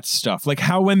all that stuff. Like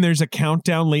how when there's a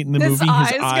countdown late in the movie,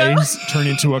 his eyes turn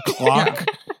into a clock.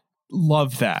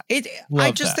 Love that.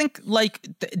 I just think like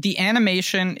the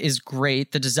animation is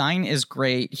great. The design is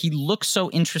great. He looks so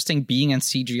interesting being in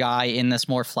CGI in this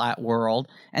more flat world.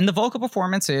 And the vocal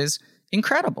performance is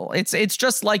incredible. It's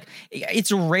just like,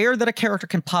 it's rare that a character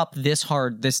can pop this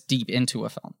hard, this deep into a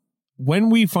film. When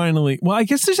we finally, I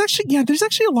guess there's actually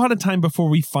a lot of time before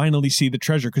we finally see the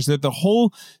treasure, because the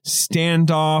whole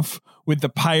standoff with the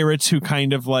pirates who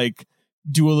kind of like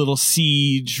do a little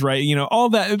siege, right? You know, all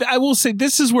that. I will say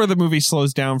this is where the movie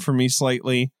slows down for me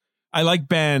slightly. I like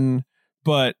Ben,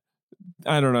 but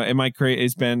I don't know. Am I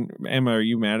crazy? Emma, are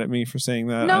you mad at me for saying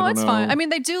that? No, it's fine. I mean,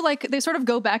 they sort of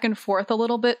go back and forth a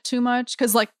little bit too much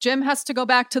because like Jim has to go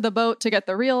back to the boat to get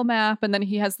the real map, and then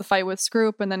he has the fight with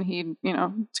Scroop, and then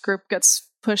Scroop gets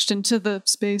pushed into the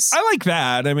space. I like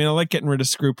that. I mean, I like getting rid of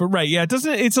Scroop, but right. Yeah,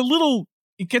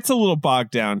 it gets a little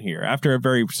bogged down here after a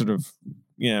very sort of,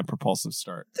 propulsive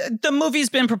start. The movie's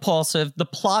been propulsive. The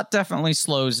plot definitely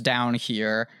slows down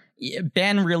here.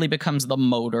 Ben really becomes the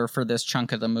motor for this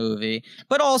chunk of the movie,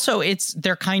 but also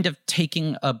they're kind of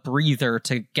taking a breather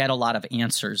to get a lot of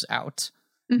answers out.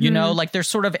 Like they're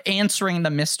sort of answering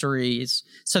the mysteries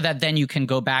so that then you can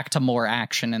go back to more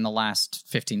action in the last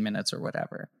 15 minutes or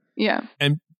whatever. Yeah.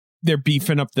 And they're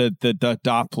beefing up the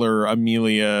Doppler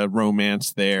Amelia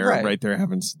romance there, right? They're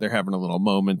having a little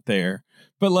moment there,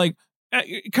 but like, I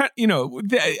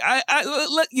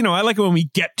like it when we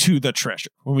get to the treasure,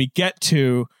 when we get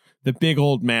to the big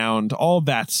old mound, all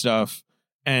that stuff,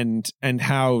 and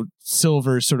how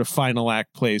Silver's sort of final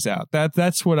act plays out.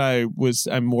 That's what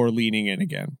I'm more leaning in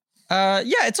again.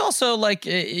 It's also like,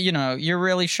 you're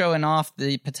really showing off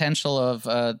the potential of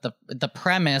the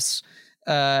premise,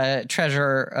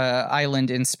 Treasure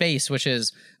Island in space, which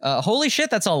is, holy shit,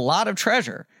 that's a lot of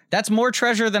treasure. That's more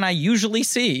treasure than I usually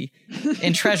see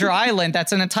in Treasure Island.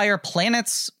 That's an entire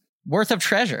planet's worth of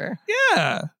treasure.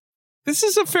 Yeah. This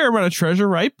is a fair amount of treasure,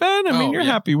 right, Ben? I mean, you're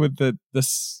happy with the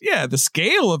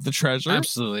scale of the treasure.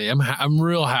 Absolutely. I'm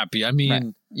real happy. I mean, right.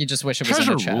 You just wish it was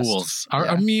treasure in a chest. Rules.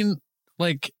 I mean,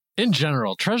 like in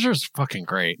general, treasure's fucking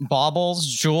great. Baubles,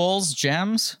 jewels,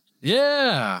 gems.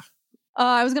 Yeah.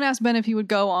 I was going to ask Ben if he would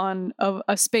go on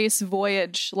a space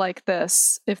voyage like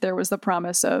this if there was the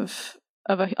promise of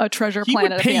a treasure He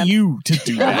planet would at the pay end. you to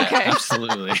do that. Okay.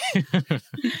 Absolutely.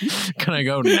 Can I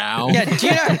go now? Yeah,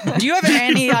 do you have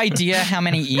any idea how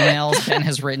many emails Ben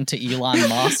has written to Elon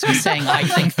Musk saying, I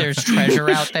think there's treasure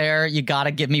out there. You got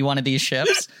to give me one of these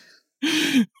ships?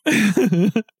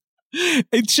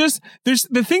 It's just there's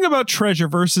the thing about treasure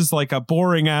versus like a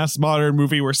boring ass modern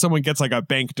movie where someone gets like a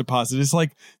bank deposit is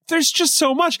like there's just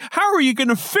so much. How are you going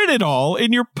to fit it all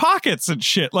in your pockets and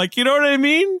shit? Like, you know what I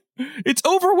mean? It's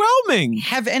overwhelming.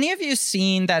 Have any of you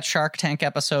seen that Shark Tank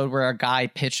episode where a guy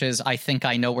pitches, I think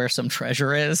I know where some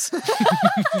treasure is?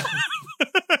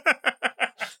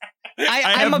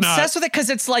 I'm obsessed with it because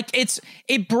it's like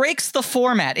it breaks the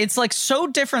format. It's like so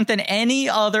different than any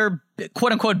other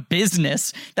quote unquote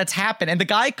business that's happened. And the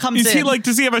guy comes in. Is he like,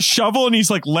 does he have a shovel and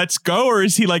he's like, let's go? Or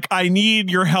is he like, I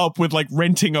need your help with like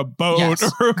renting a boat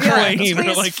or a plane? Please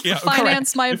or like,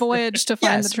 finance my voyage to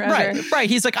find the treasure. Right.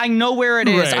 He's like, I know where it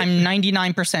is. Right. I'm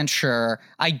 99% sure.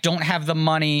 I don't have the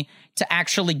money to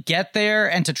actually get there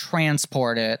and to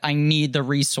transport it. I need the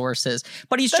resources.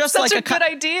 But he's That's just such like a good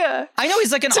idea. I know,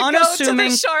 he's like an To unassuming. go to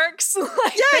the sharks.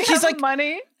 He's like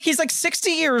money. He's like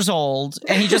 60 years old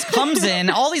and he just comes in.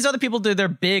 All these other people do their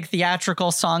big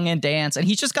theatrical song and dance. And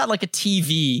he's just got like a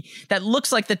TV that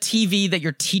looks like the TV that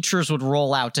your teachers would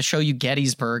roll out to show you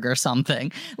Gettysburg or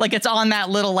something. Like it's on that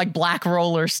little like black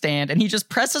roller stand. And he just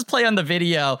presses play on the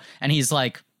video and he's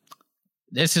like,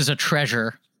 this is a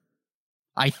treasure.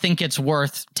 I think it's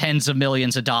worth tens of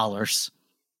millions of dollars.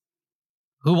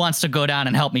 Who wants to go down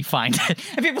and help me find it?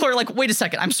 And people are like, wait a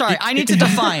second. I'm sorry. I need to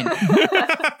define.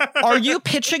 Are you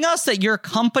pitching us that your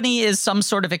company is some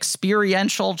sort of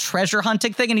experiential treasure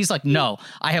hunting thing? And he's like, no,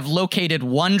 I have located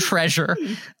one treasure.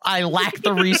 I lack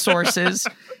the resources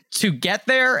to get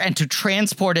there and to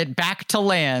transport it back to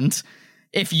land.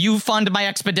 If you fund my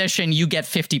expedition, you get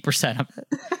 50% of it.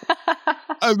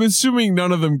 I'm assuming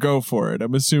none of them go for it.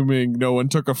 I'm assuming no one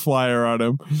took a flyer on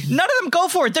him. None of them go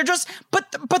for it. They're just,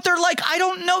 but they're like, I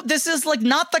don't know. This is like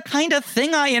not the kind of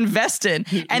thing I invest in.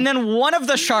 And then one of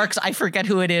the sharks, I forget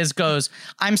who it is, goes,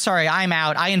 I'm sorry, I'm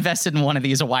out. I invested in one of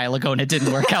these a while ago and it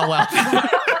didn't work out well.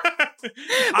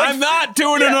 I'm not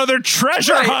doing another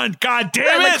treasure hunt. God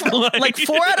damn it. Like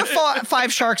 4 out of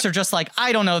 5 sharks are just like,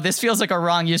 I don't know. This feels like a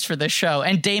wrong use for this show.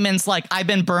 And Damon's like, I've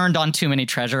been burned on too many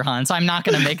treasure hunts. I'm not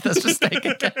going to make this mistake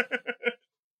again.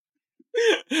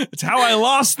 It's how I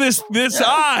lost this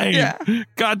eye. Yeah.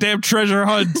 Goddamn treasure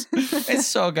hunt. It's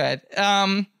so good.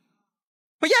 But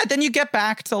yeah, then you get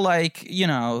back to like, you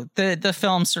know, the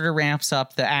film sort of ramps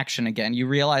up the action again. You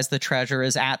realize the treasure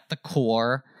is at the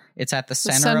core. It's at the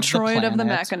center of the planet. Of the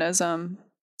mechanism,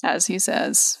 as he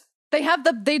says. They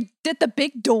did the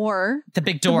big door. The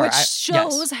big door. Which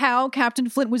shows how Captain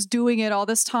Flint was doing it all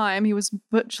this time. He was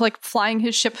like flying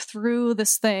his ship through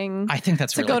this thing. I think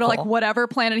that's to really go to cool. like whatever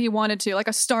planet he wanted to, like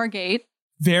a Stargate.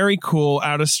 Very cool,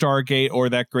 out of Stargate or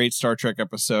that great Star Trek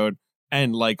episode.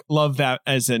 And like love that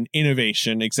as an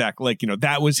innovation. Exactly. Like, you know,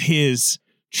 that was his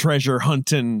treasure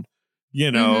hunting,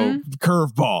 you know,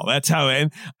 curveball. That's how.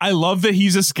 And I love that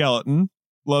he's a skeleton.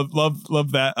 Love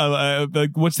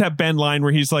that. What's that Ben line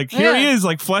where he's like, here he is,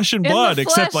 like flesh and blood,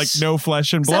 except like no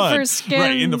flesh and blood. Except for skin,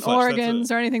 right, in the flesh,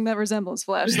 organs, or anything that resembles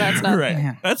flesh. That's not right.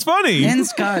 Yeah. That's funny.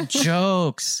 Ben's got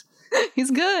jokes.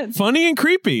 He's good. Funny and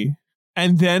creepy.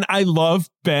 And then I love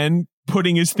Ben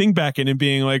putting his thing back in and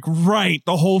being like, right,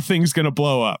 the whole thing's gonna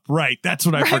blow up. Right, that's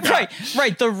what I forgot.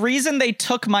 Right. The reason they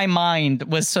took my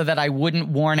mind was so that I wouldn't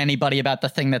warn anybody about the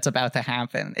thing that's about to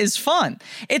happen. Is fun.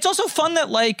 It's also fun that,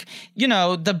 like, you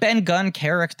know, the Ben Gunn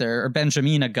character, or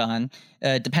Benjamina Gunn,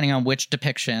 depending on which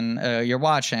depiction you're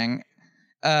watching,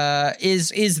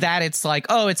 is that it's like,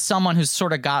 oh, it's someone who's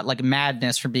sort of got like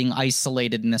madness from being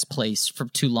isolated in this place for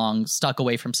too long, stuck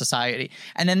away from society.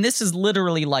 And then this is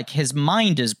literally like his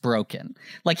mind is broken.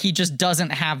 Like he just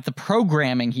doesn't have the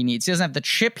programming he needs. He doesn't have the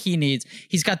chip he needs.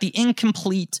 He's got the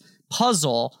incomplete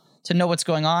puzzle to know what's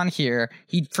going on here.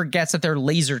 He forgets that they're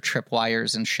laser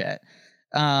tripwires and shit.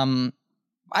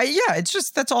 It's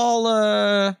just, that's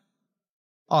all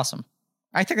awesome.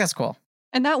 I think that's cool.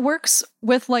 And that works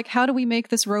with like, how do we make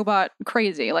this robot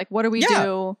crazy? Like, what do we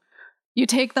do? You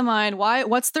take the mind. Why?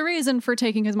 What's the reason for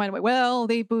taking his mind away? Well,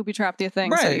 they booby trapped the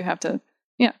thing, so you have to.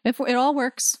 Yeah, if it all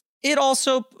works. It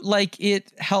also, like,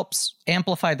 it helps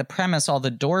amplify the premise, all the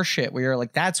door shit, where you're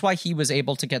like, that's why he was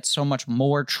able to get so much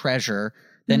more treasure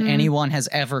than anyone has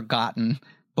ever gotten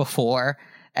before.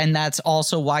 And that's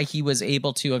also why he was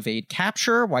able to evade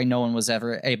capture, why no one was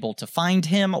ever able to find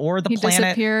him or the planet. He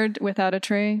disappeared without a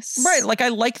trace. Right. Like, I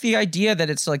like the idea that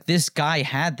it's like this guy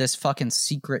had this fucking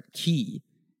secret key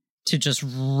to just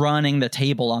running the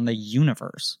table on the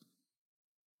universe.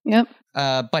 Yep.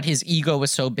 But his ego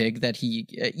was so big that he,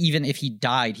 even if he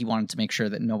died, he wanted to make sure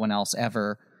that no one else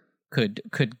ever could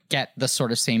get the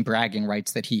sort of same bragging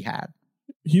rights that he had.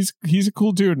 He's a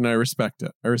cool dude, and I respect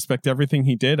it. I respect everything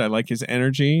he did. I like his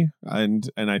energy, and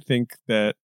I think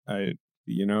that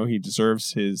he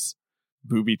deserves his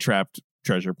booby-trapped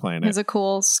treasure planet. He's a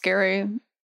cool, scary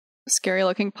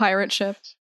looking pirate ship.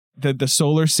 The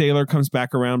Solar Sailor comes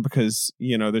back around because,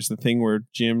 there's the thing where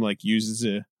Jim like uses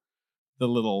the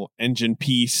little engine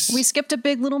piece. We skipped a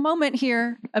big little moment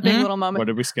here. Little moment. What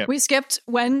did we skip? We skipped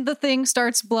when the thing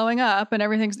starts blowing up and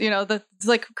everything's, the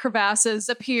like crevasses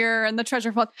appear and the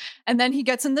treasure falls. And then he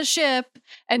gets in the ship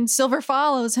and Silver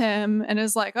follows him and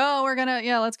is like, oh,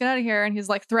 let's get out of here. And he's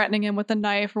like threatening him with a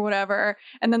knife or whatever.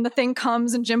 And then the thing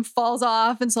comes and Jim falls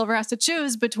off and Silver has to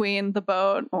choose between the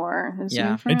boat or his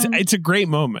new friend. It's a great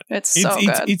moment. It's so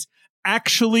good. It's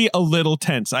actually a little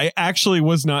tense. I actually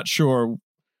was not sure.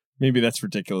 Maybe that's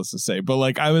ridiculous to say, but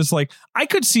like I was like, I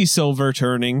could see Silver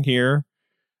turning here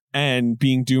and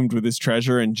being doomed with his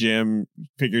treasure, and Jim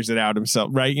figures it out himself,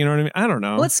 right? You know what I mean? I don't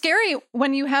know. Well, it's scary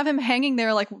when you have him hanging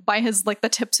there, like by his like the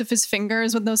tips of his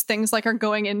fingers, when those things like are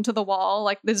going into the wall.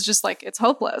 Like this is just like it's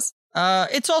hopeless.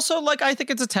 It's also like I think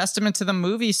it's a testament to the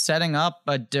movie setting up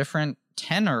a different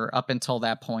tenor up until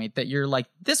that point. That you're like,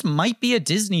 this might be a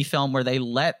Disney film where they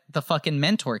let the fucking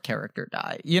mentor character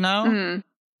die. You know. Mm.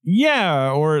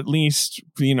 Yeah, or at least,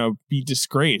 be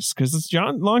disgraced because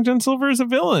Long John Silver is a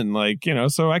villain, like,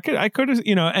 so I could have,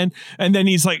 and then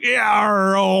he's like,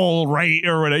 yeah, all right,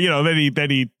 or whatever,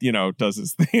 then he does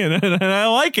his thing, and I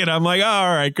like it. I'm like, oh,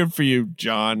 all right, good for you,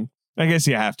 John. I guess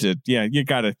you have to, you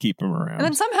got to keep him around. And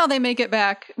then somehow they make it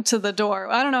back to the door.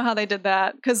 I don't know how they did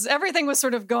that because everything was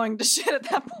sort of going to shit at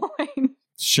that point.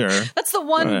 Sure. That's the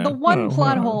one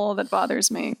plot hole that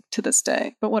bothers me to this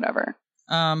day, but whatever.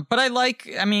 But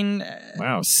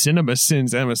wow, cinema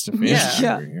sins Emma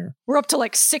Stefanski over here. We're up to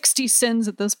like 60 sins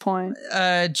at this point.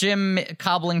 Jim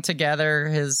cobbling together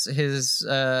his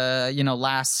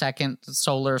last second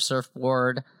solar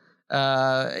surfboard,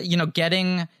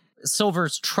 getting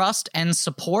Silver's trust and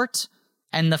support,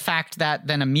 and the fact that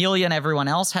then Amelia and everyone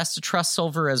else has to trust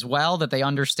Silver as well, that they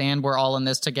understand we're all in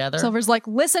this together. Silver's like,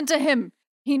 listen to him.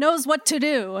 He knows what to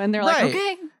do. And they're like,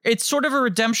 okay. It's sort of a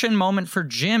redemption moment for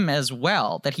Jim as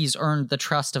well, that he's earned the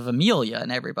trust of Amelia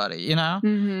and everybody,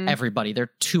 Mm-hmm. Everybody. There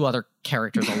are two other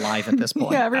characters alive at this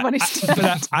point. Yeah, everybody's dead.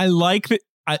 But I like that.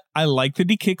 I like that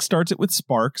he kickstarts it with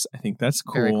sparks. I think that's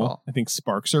cool. Very cool. I think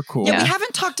sparks are cool. Yeah, we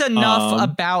haven't talked enough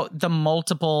about the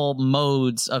multiple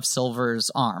modes of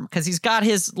Silver's arm, because he's got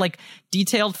his like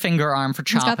detailed finger arm for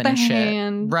chopping and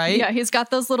hand. Shit, right? Yeah, he's got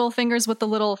those little fingers with the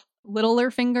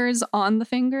littler fingers on the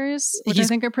fingers, which I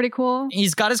think are pretty cool.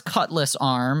 He's got his cutlass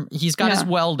arm. He's got his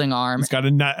welding arm. He's got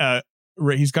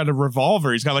a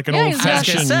revolver. He's got like an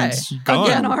old-fashioned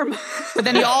gun arm. But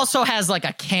then he also has like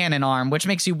a cannon arm, which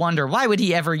makes you wonder, why would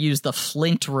he ever use the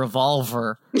flint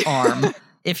revolver arm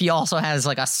if he also has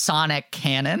like a sonic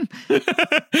cannon?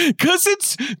 Because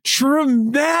it's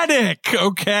dramatic,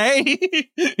 okay?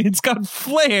 It's got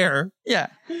flair. Yeah.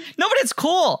 No, but it's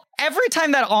cool. Every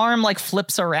time that arm like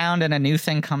flips around and a new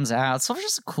thing comes out, Silver's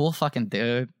just a cool fucking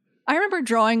dude. I remember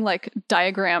drawing like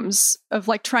diagrams of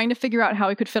like trying to figure out how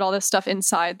he could fit all this stuff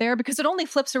inside there, because it only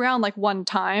flips around like one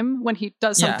time when he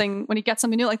does something, when he gets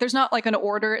something new. Like there's not like an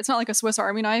order. It's not like a Swiss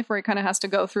Army knife where he kind of has to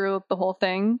go through the whole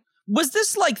thing. Was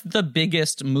this like the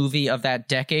biggest movie of that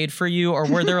decade for you, or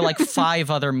were there like 5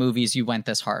 other movies you went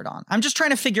this hard on? I'm just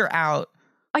trying to figure out.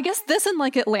 I guess this and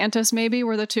like Atlantis maybe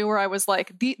were the two where I was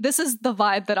like, this is the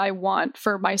vibe that I want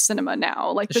for my cinema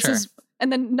now. Like this is,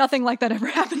 and then nothing like that ever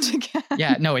happened again.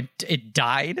 Yeah, no, it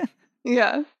died.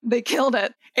 Yeah, they killed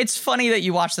it. It's funny that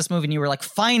you watched this movie and you were like,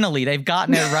 finally, they've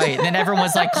gotten it right. And then everyone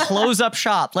was like, close up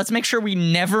shop. Let's make sure we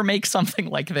never make something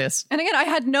like this. And again, I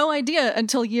had no idea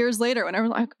until years later when I was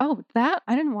like, oh, I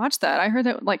didn't watch that. I heard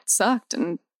that like sucked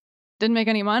and didn't make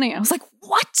any money. I was like,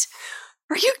 what?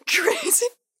 Are you crazy?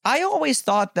 I always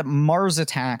thought that Mars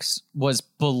Attacks was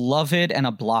beloved and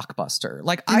a blockbuster.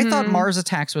 Like, I thought Mars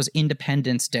Attacks was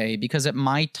Independence Day because at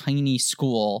my tiny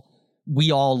school, we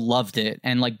all loved it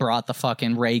and like brought the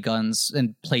fucking ray guns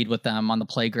and played with them on the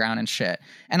playground and shit.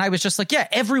 And I was just like, yeah,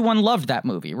 everyone loved that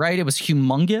movie, right? It was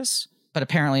humongous, but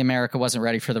apparently America wasn't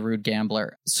ready for the Rude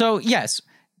Gambler. So yes,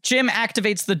 Jim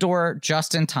activates the door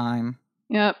just in time.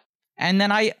 Yep. And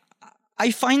then I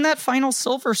find that final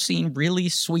Silver scene really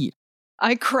sweet.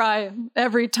 I cry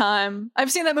every time.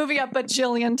 I've seen that movie a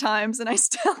bajillion times and I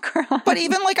still cry. But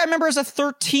even like I remember as a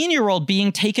 13-year-old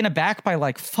being taken aback by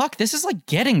like, fuck, this is like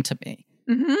getting to me.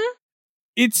 Mm-hmm.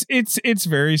 It's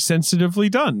very sensitively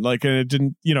done. Like, and it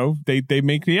didn't, they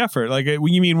make the effort. Like,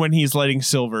 you mean when he's letting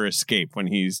Silver escape, when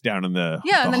he's down in the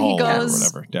and then he goes,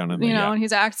 or whatever, down in the, and he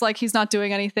acts like he's not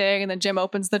doing anything, and then Jim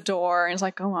opens the door and he's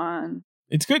like, "Go on."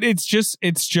 It's good. It's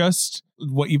just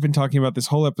what you've been talking about this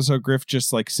whole episode, Griff.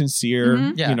 Just like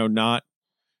sincere,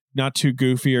 not too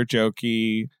goofy or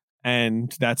jokey.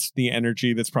 And that's the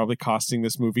energy that's probably costing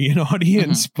this movie an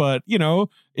audience. But,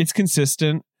 it's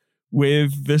consistent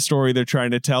with the story they're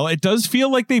trying to tell. It does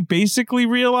feel like they basically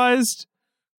realized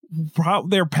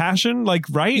their passion, like,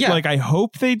 right? Yeah. Like, I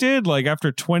hope they did, like,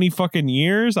 after 20 fucking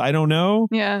years. I don't know.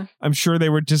 Yeah. I'm sure they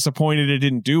were disappointed it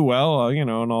didn't do well,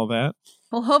 and all that.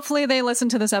 Well, hopefully they listen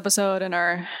to this episode and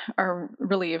are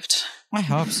relieved. I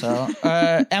hope so.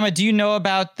 Emma, do you know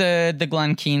about the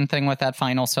Glenn Keane thing with that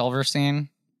final Silver scene?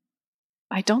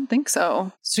 I don't think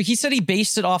so. So he said he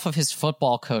based it off of his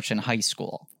football coach in high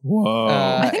school. Whoa.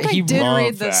 I think I did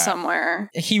read this that. somewhere.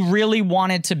 He really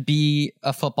wanted to be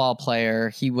a football player.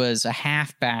 He was a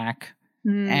halfback,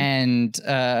 and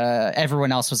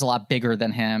everyone else was a lot bigger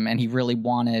than him, and he really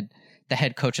wanted the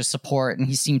head coach's support, and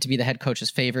he seemed to be the head coach's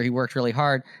favor. He worked really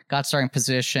hard, got starting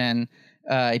position.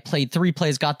 He played 3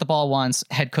 plays, got the ball once.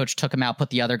 Head coach took him out,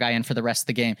 put the other guy in for the rest of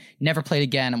the game. Never played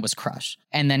again and was crushed.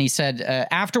 And then he said,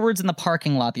 afterwards in the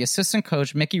parking lot, the assistant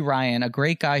coach, Mickey Ryan, a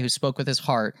great guy who spoke with his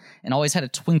heart and always had a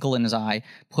twinkle in his eye,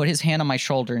 put his hand on my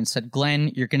shoulder and said,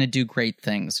 "Glenn, you're going to do great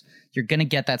things. You're going to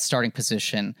get that starting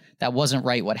position. That wasn't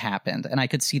right what happened." And I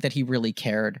could see that he really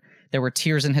cared. There were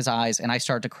tears in his eyes, and I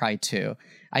started to cry too.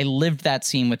 I lived that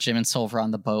scene with Jim and Silver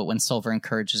on the boat when Silver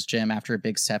encourages Jim after a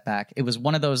big setback. It was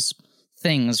one of those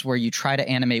things where you try to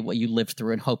animate what you lived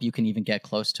through and hope you can even get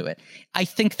close to it. I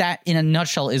think that in a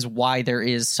nutshell is why there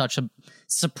is such a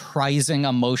surprising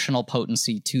emotional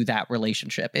potency to that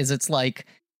relationship. Is it's like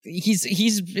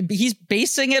he's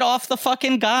basing it off the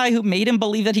fucking guy who made him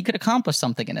believe that he could accomplish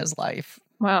something in his life.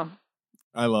 Wow.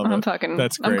 I love it.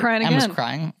 That's great. I'm crying again. Emma's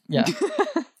crying. Yeah.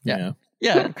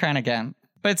 Yeah, crying again.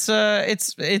 But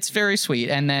it's very sweet.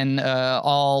 And then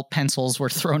all pencils were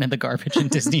thrown in the garbage, and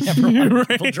Disney never wanted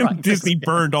people drawing. Disney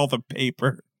burned all the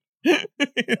paper.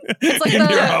 It's like in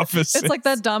their offices. It's like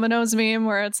that Domino's meme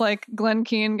where it's like Glenn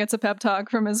Keane gets a pep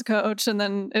talk from his coach, and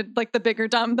then it like the bigger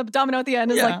the domino at the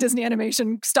end is like Disney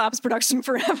Animation stops production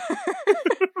forever.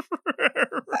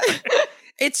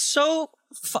 It's so.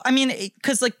 I mean,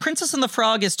 because like Princess and the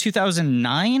Frog is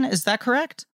 2009. Is that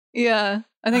correct? Yeah.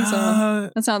 I think so.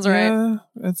 That sounds right. Yeah,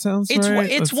 that sounds right.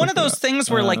 It's one of those things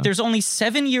where like there's only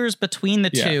 7 years between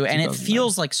the two, and it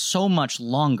feels like so much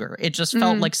longer. It just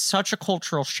felt like such a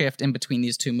cultural shift in between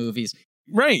these two movies.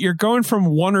 Right, you're going from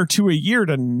 1 or 2 a year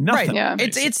to nothing. Right, yeah.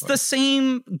 It's the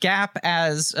same gap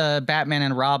as Batman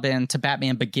and Robin to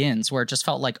Batman Begins, where it just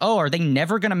felt like, oh, are they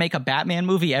never going to make a Batman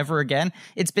movie ever again?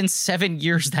 It's been 7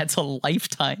 years. That's a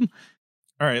lifetime.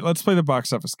 All right, let's play the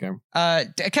box office game.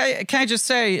 Can I just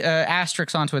say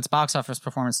asterisk onto its box office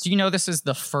performance? Do you know this is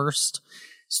the first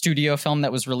studio film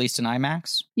that was released in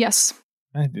IMAX? Yes.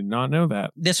 I did not know that.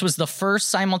 This was the first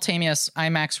simultaneous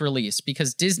IMAX release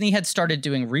because Disney had started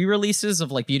doing re-releases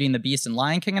of like Beauty and the Beast and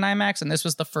Lion King in IMAX, and this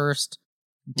was the first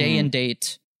day and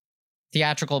date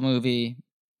theatrical movie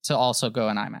to also go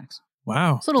in IMAX.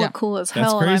 Wow. So it'll look cool as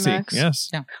hell in crazy. IMAX. Yes.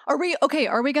 Yeah. Are we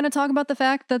going to talk about the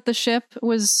fact that the ship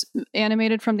was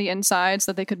animated from the inside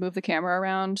so that they could move the camera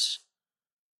around?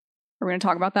 Are we going to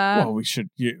talk about that? Well, we should.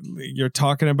 You're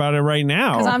talking about it right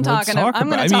now. Because I'm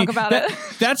going to talk about it.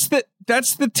 That's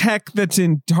the tech that's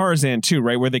in Tarzan too,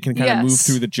 right? Where they can kind of move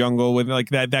through the jungle with like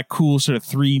that cool sort of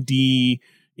 3D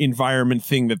environment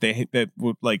thing that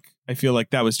would like. I feel like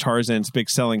that was Tarzan's big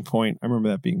selling point. I remember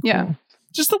that being cool. Yeah.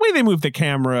 Just the way they move the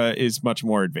camera is much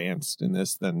more advanced in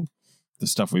this than the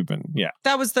stuff we've been. Yeah,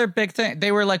 that was their big thing.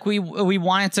 They were like, we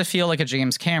wanted to feel like a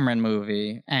James Cameron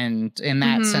movie, and in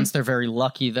that sense, they're very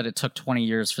lucky that it took 20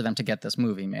 years for them to get this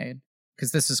movie made,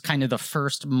 because this is kind of the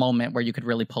first moment where you could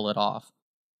really pull it off.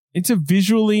 It's a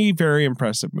visually very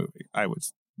impressive movie, I would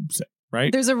say.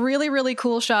 Right? There's a really, really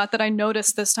cool shot that I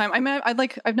noticed this time. I mean,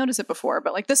 I've noticed it before,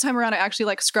 but like this time around, I actually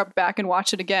like scrubbed back and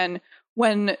watched it again.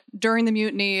 When during the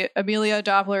mutiny, Amelia,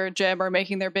 Doppler, Jim are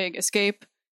making their big escape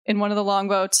in one of the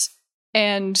longboats,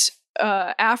 and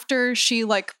after she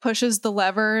like pushes the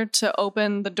lever to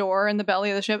open the door in the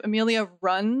belly of the ship, Amelia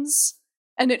runs,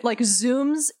 and it like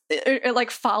zooms, it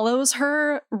like follows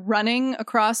her running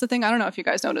across the thing. I don't know if you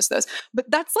guys noticed this,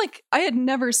 but that's like I had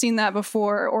never seen that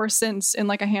before or since in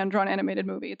like a hand-drawn animated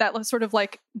movie. That was sort of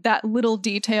like that little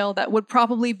detail that would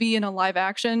probably be in a live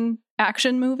action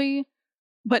movie,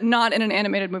 but not in an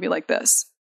animated movie like this.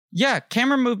 Yeah,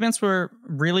 camera movements were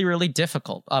really, really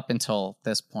difficult up until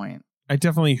this point. I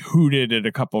definitely hooted at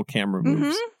a couple camera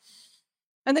moves. Mhm.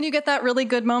 And then you get that really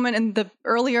good moment in the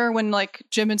earlier when like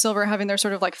Jim and Silver are having their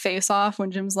sort of like face off when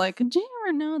Jim's like, do you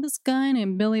ever know this guy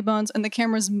named Billy Bones? And the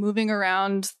camera's moving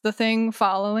around the thing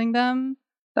following them.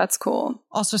 That's cool.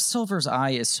 Also, Silver's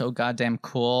eye is so goddamn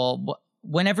cool.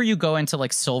 Whenever you go into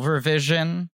like Silver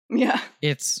Vision, Yeah.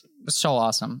 it's so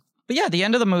awesome. But yeah, the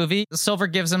end of the movie, Silver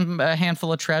gives him a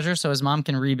handful of treasure so his mom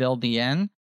can rebuild the inn.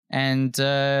 And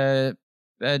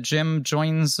Jim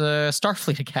joins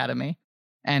Starfleet Academy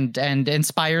and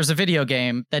inspires a video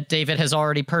game that David has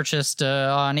already purchased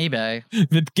on eBay.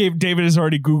 That David has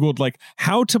already Googled like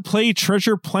how to play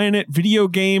Treasure Planet video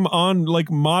game on like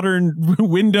modern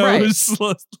Windows.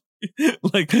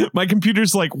 Like my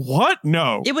computer's like, what?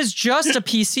 No. It was just a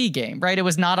PC game, right? It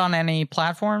was not on any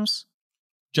platforms.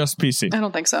 Just PC. I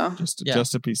don't think so. Just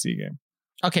a PC game.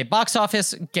 Okay, box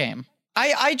office game.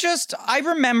 I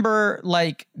remember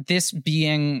like this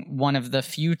being one of the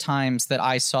few times that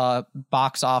I saw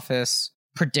box office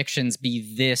predictions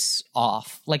be this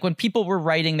off. Like when people were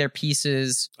writing their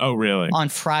pieces on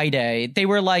Friday, they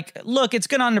were like, look, it's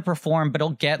going to underperform, but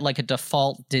it'll get like a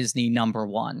default Disney number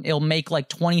one. It'll make like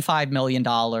 $25 million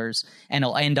and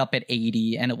it'll end up at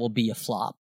 80 and it will be a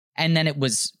flop. And then it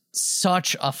was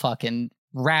such a fucking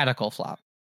radical flop.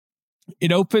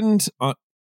 It opened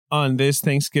on this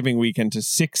Thanksgiving weekend to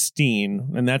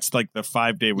 16, and that's like the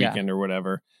 5-day weekend or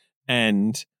whatever.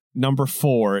 And number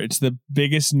 4, it's the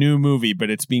biggest new movie, but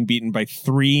it's being beaten by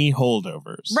 3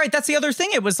 holdovers. Right, that's the other thing.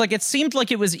 It was like, it seemed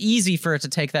like it was easy for it to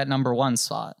take that number 1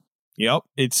 spot. Yep,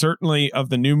 it's certainly of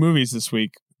the new movies this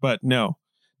week, but no.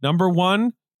 Number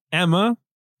 1, Emma.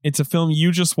 It's a film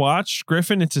you just watched.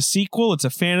 Griffin, it's a sequel. It's a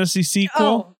fantasy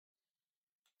sequel.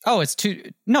 Oh, it's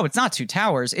not Two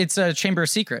Towers. It's a Chamber of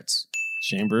Secrets.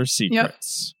 Chamber of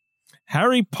Secrets. Yep.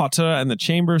 Harry Potter and the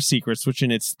Chamber of Secrets, which in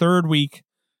its 3rd week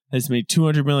has made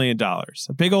 $200 million.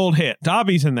 A big old hit.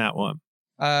 Dobby's in that one.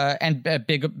 And a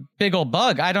big old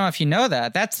bug. I don't know if you know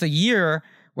that. That's the year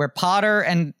where Potter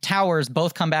and Towers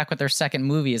both come back with their second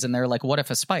movies, and they're like, what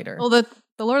if a spider? Well, the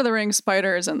Lord of the Rings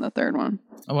spider is in the 3rd one.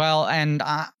 Well, and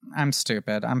I'm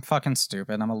stupid. I'm fucking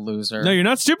stupid. I'm a loser. No, you're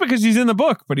not stupid because he's in the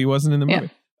book, but he wasn't in the movie.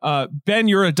 Ben,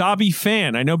 you're a Dobby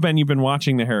fan. I know, Ben, you've been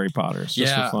watching the Harry Potters.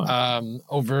 Just for fun.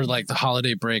 Over like the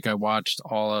holiday break, I watched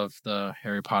all of the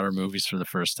Harry Potter movies for the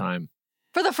first time.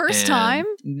 For the first time?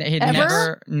 He'd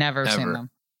never seen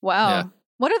them. Wow. Yeah.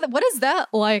 What is that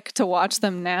like to watch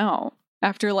them now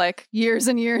after like years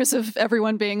and years of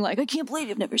everyone being like, I can't believe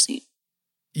you've never seen.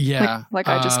 Yeah. Like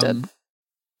I just did.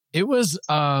 It was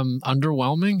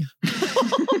underwhelming.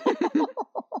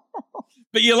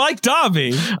 But you like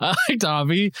Dobby. I like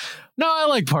Dobby. No, I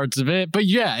like parts of it. But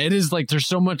yeah, it is like there's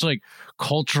so much like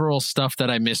cultural stuff that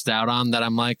I missed out on that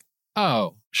I'm like,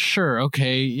 oh, sure.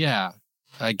 Okay. Yeah.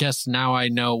 I guess now I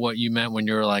know what you meant when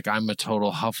you were like, I'm a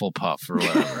total Hufflepuff or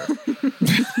whatever.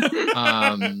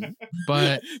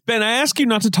 But Ben, I ask you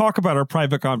not to talk about our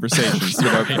private conversations.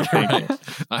 Right.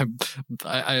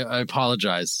 I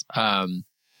apologize.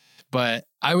 But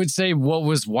I would say what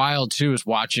was wild, too, is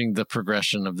watching the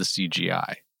progression of the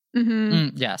CGI.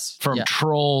 Mm-hmm. Yes. From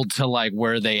Troll to like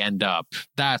where they end up.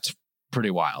 That's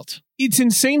pretty wild. It's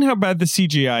insane how bad the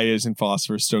CGI is in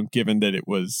Philosopher's Stone, given that it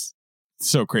was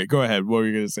so great. Go ahead. What were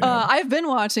you going to say? I've been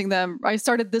watching them. I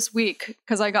started this week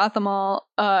because I got them all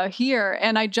here.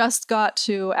 And I just got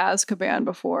to Azkaban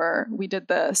before we did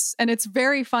this. And it's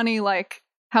very funny, like,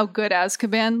 how good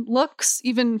Azkaban looks,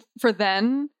 even for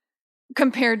then,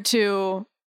 compared to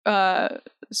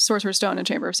Sorcerer's Stone and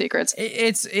Chamber of Secrets.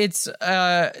 It's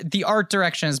the art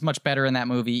direction is much better in that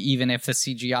movie, even if the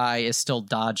CGI is still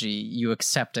dodgy. You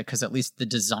accept it because at least the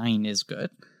design is good.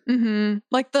 Mm-hmm.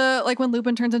 Like when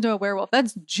Lupin turns into a werewolf,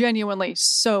 that's genuinely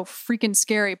so freaking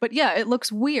scary. But yeah, it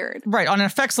looks weird. Right, on an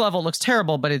effects level, it looks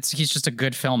terrible, but he's just a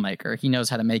good filmmaker. He knows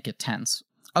how to make it tense.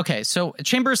 Okay, so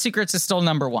Chamber of Secrets is still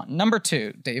number 1. Number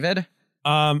 2, David.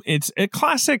 It's a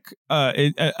classic,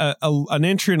 an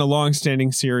entry in a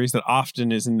long-standing series that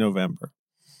often is in November.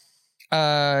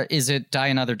 Is it Die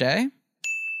Another Day?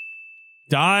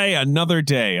 Die Another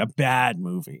Day, a bad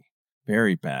movie,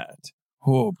 very bad.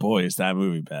 Oh boy, is that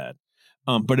movie bad!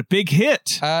 But a big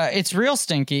hit. It's real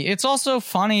stinky. It's also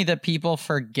funny that people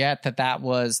forget that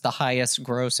was the highest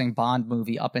grossing Bond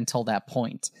movie up until that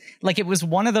point. Like, it was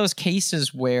one of those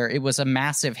cases where it was a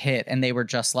massive hit and they were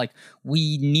just like,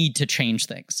 we need to change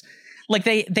things. Like,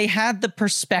 they had the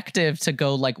perspective to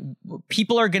go like,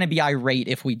 people are going to be irate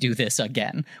if we do this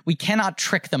again. We cannot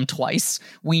trick them twice.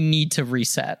 We need to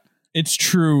reset. It's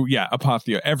true, yeah,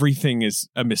 Apotheo. Everything is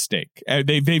a mistake.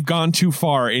 They've gone too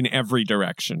far in every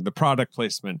direction. The product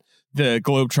placement, the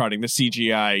globetrotting, the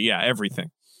CGI, yeah,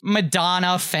 everything.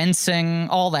 Madonna, fencing,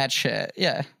 all that shit.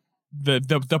 Yeah.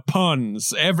 The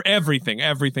puns, everything.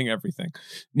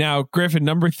 Now, Griffin,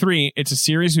 number 3, it's a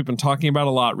series we've been talking about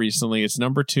a lot recently. It's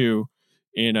number 2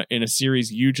 in a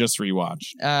series you just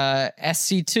rewatched.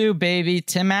 SC2, baby.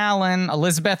 Tim Allen,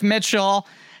 Elizabeth Mitchell,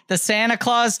 the Santa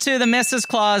Claus 2, the Mrs.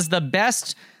 Claus, the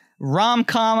best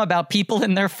rom-com about people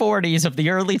in their 40s of the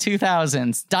early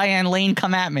 2000s. Diane Lane,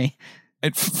 come at me.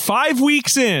 At 5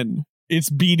 weeks in, it's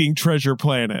beating Treasure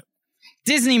Planet.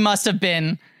 Disney must have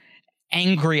been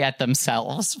angry at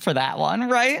themselves for that one,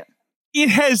 right?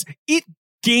 It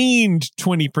gained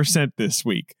 20% this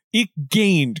week. It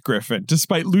gained, Griffin,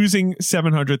 despite losing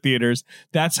 700 theaters.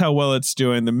 That's how well it's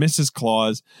doing. The Mrs.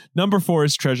 Claus. Number 4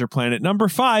 is Treasure Planet. Number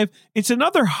 5, it's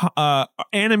another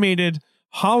animated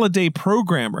holiday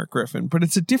programmer, Griffin, but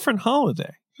it's a different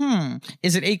holiday.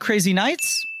 Is it 8 Crazy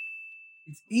Nights?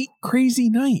 It's 8 Crazy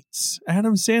Nights.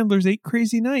 Adam Sandler's 8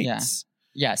 Crazy Nights.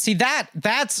 Yeah. See,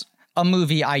 that's a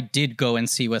movie I did go and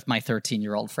see with my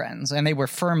 13-year-old friends, and they were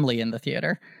firmly in the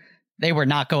theater. They were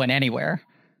not going anywhere.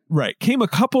 Right. Came a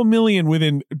couple million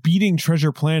within beating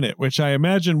Treasure Planet, which I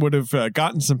imagine would have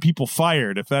gotten some people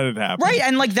fired if that had happened. Right.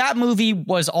 And like that movie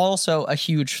was also a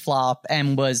huge flop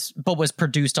and was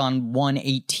produced on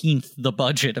 1/18 the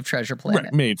budget of Treasure Planet.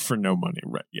 Right. Made for no money.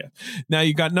 Right. Yeah. Now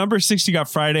you got number 6, you got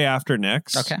Friday After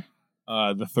Next. Okay.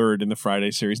 The third in the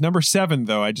Friday series. Number 7,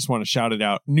 though, I just want to shout it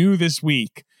out. New this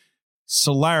week,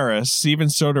 Solaris, Steven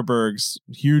Soderbergh's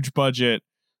huge budget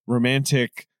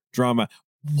romantic drama.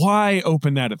 Why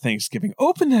open that at Thanksgiving?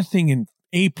 Open that thing in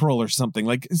April or something.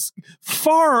 Like, it's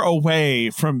far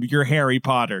away from your Harry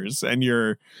Potters and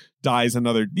your dies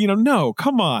another. No,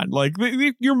 come on. Like,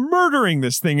 you're murdering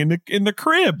this thing in the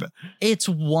crib. It's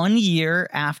 1 year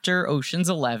after Ocean's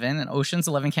 11, and Ocean's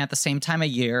 11 came at the same time of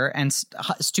year. And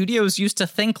studios used to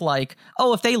think like,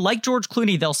 oh, if they like George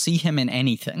Clooney, they'll see him in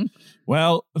anything.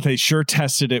 Well, they sure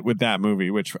tested it with that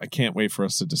movie, which I can't wait for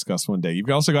us to discuss one day.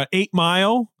 You've also got 8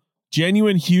 Mile.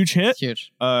 Genuine huge hit.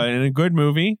 Huge. And a good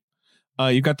movie.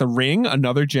 You've got The Ring,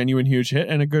 another genuine huge hit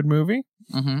and a good movie.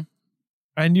 Mm-hmm.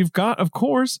 And you've got, of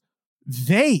course,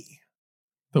 the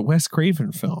Wes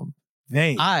Craven film.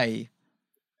 I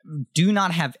do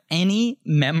not have any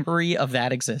memory of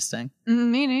that existing.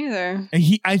 Me neither.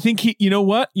 I think you know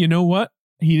what?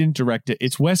 He didn't direct it.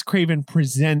 It's Wes Craven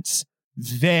presents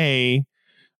They.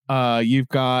 You've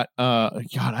got God,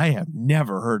 I have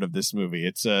never heard of this movie.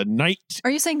 It's a night. Are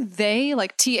you saying they,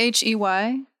 like They?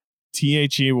 They.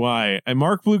 And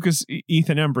Mark Blucas,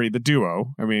 Ethan Embry, the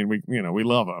duo. I mean, we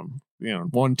love them.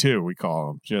 1-2 we call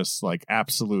them. Just like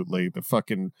absolutely the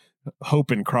fucking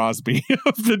Hope and Crosby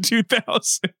of the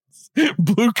 2000s.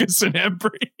 Blucas and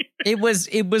Embry. It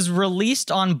was released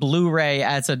on Blu-ray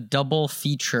as a double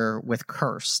feature with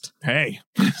Cursed. Hey,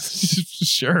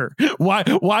 sure.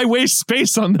 Why waste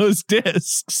space on those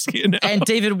discs? And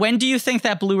David, when do you think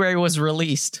that Blu-ray was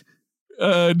released?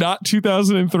 Not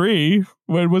 2003.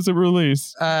 When was it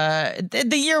released? The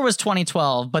year was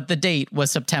 2012, but the date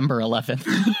was September 11th.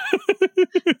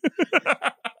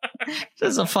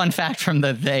 This is a fun fact from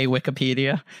the They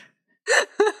Wikipedia.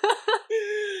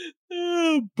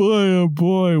 Oh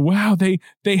boy. Wow.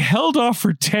 They held off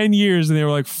for 10 years and they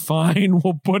were like, fine,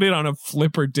 we'll put it on a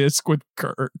flipper disc with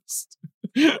Cursed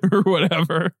or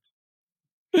whatever.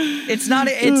 It's not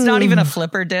even a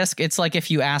flipper disc. It's like if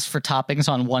you ask for toppings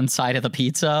on one side of the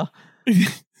pizza.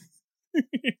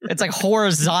 It's like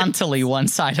horizontally one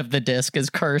side of the disc is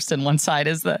Cursed and one side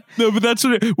is the... No, but that's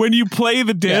when you play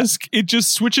the disc, it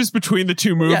just switches between the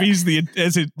two movies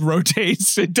as it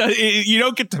rotates. You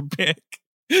don't get to pick.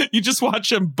 You just watch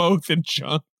them both in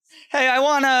chunks. Hey, I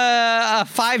want a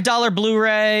 $5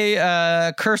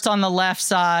 Blu-ray, Cursed on the left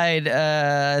side,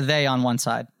 They on one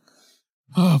side.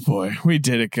 Oh boy, we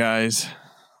did it, guys.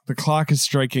 The clock is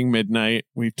striking midnight.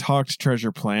 We've talked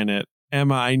Treasure Planet.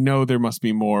 Emma, I know there must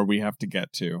be more we have to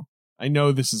get to. I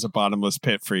know this is a bottomless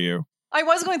pit for you. I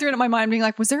was going through it in my mind being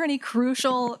like, was there any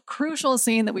crucial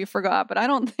scene that we forgot? But I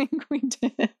don't think we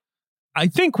did. I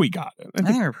think we got it. I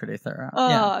think we're pretty thorough.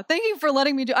 Thank you for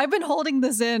letting me do. I've been holding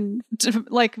this in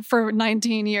for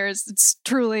 19 years. It's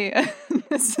truly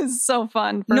this is so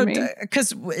fun for me.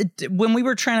 Because when we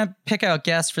were trying to pick out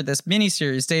guests for this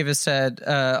miniseries, Davis said,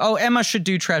 Emma should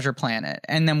do Treasure Planet.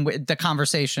 And then the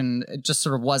conversation just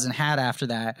sort of wasn't had after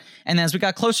that. And as we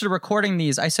got closer to recording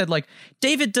these, I said, like,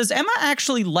 David, does Emma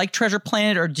actually like Treasure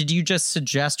Planet, or did you just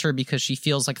suggest her because she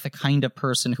feels like the kind of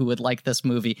person who would like this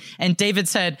movie? And David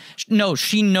said, no,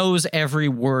 she knows every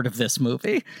word of this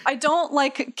movie. I don't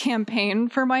campaign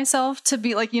for myself to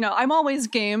be like, I'm always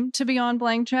game to be on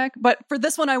Blank Check. But for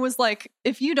this one, I was like,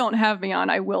 if you don't have me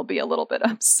on, I will be a little bit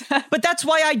upset. But that's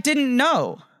why I didn't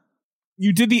know.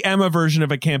 you did the Emma version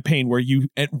of a campaign where you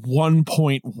at one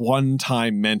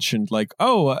time mentioned like,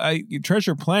 oh,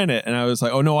 Treasure Planet. And I was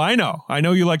like, oh, no, I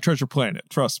know you like Treasure Planet.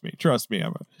 Trust me,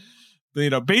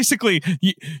 Emma. Basically,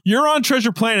 you're on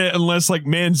Treasure Planet unless like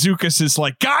Mantzoukas is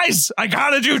like, guys, I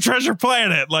gotta do Treasure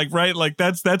Planet. Like, right? Like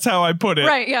that's how I put it.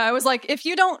 Right. Yeah. I was like, if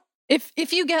you don't,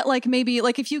 if you get like maybe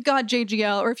like if you got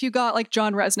JGL or if you got like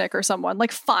John Resnick or someone,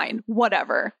 like fine,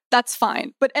 whatever, that's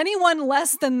fine. But anyone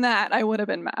less than that, I would have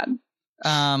been mad.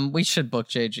 We should book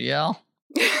JGL.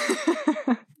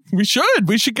 We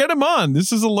should get him on.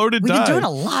 This is a loaded die. We've been doing a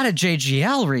lot of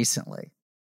JGL recently.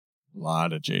 A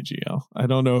lot of JGL. I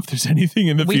don't know if there's anything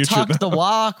in the future. We talked the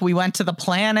walk. We went to the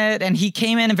planet, and he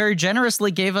came in and very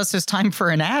generously gave us his time for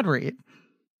an ad read.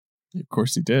 Of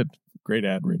course he did. Great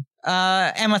ad read.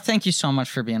 Emma, thank you so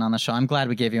much for being on the show. I'm glad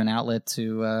we gave you an outlet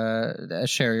to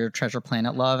share your Treasure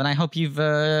Planet love, and I hope you've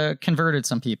converted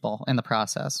some people in the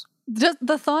process.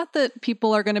 The thought that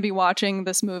people are going to be watching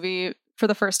this movie for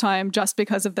the first time just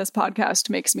because of this podcast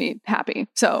makes me happy.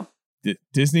 So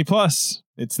Disney Plus,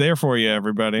 it's there for you,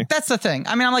 everybody. That's the thing.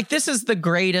 I mean, I'm like, this is the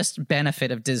greatest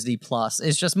benefit of Disney Plus.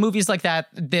 It's just movies like that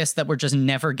were just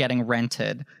never getting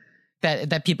rented.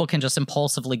 That people can just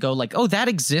impulsively go like, oh, that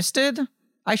existed?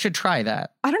 I should try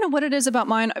that. I don't know what it is about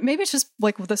mine. Maybe it's just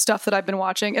like the stuff that I've been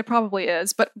watching. It probably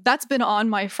is, but that's been on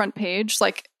my front page.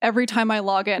 Like every time I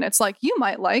log in, it's like, you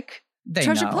might like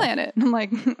Treasure Planet. And I'm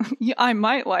like, yeah, I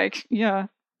might like, yeah.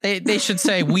 They should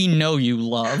say, we know you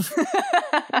love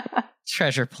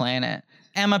Treasure Planet.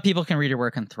 Emma, people can read your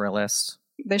work on Thrillist.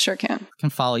 They sure can.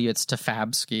 Follow you. It's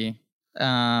Tefabsky.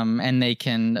 And they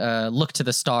can look to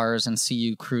the stars and see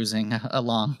you cruising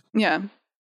along. Yeah.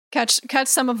 Catch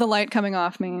some of the light coming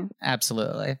off me.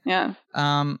 Absolutely. Yeah.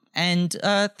 And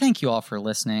thank you all for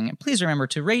listening. Please remember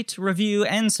to rate, review,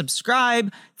 and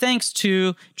subscribe. Thanks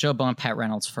to Joe Bow and Pat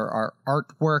Reynolds for our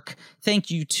artwork. Thank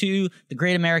you to The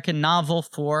Great American Novel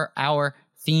for our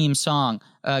theme song.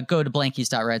 Go to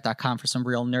blankies.reddit.com for some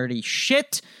real nerdy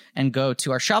shit, and go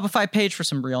to our Shopify page for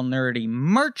some real nerdy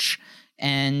merch.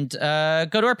 And go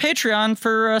to our Patreon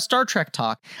for Star Trek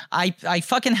talk. I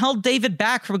fucking held David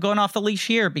back from going off the leash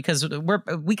here because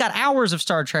we got hours of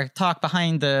Star Trek talk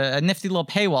behind the nifty little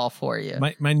paywall for you.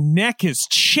 My neck is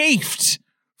chafed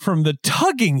from the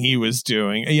tugging he was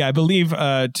doing. Yeah, I believe,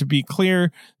 to be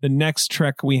clear, the next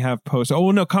Trek we have posted.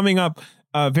 Oh, no, coming up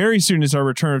very soon is our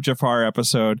Return of Jafar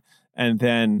episode. And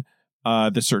then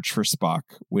the Search for Spock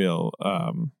will...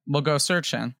 We'll go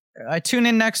searching. Tune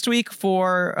in next week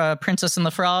for Princess and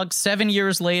the Frog. 7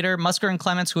 years later, Musker and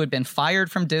Clements, who had been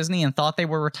fired from Disney and thought they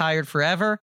were retired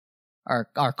forever,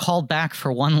 are called back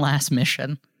for one last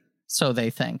mission. So they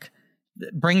think.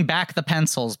 Bring back the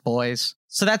pencils, boys.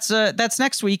 So that's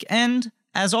next week. And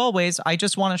as always, I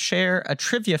just want to share a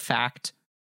trivia fact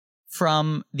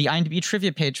from the IMDb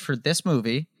trivia page for this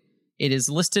movie. It is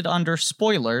listed under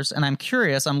spoilers, and I'm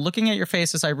curious. I'm looking at your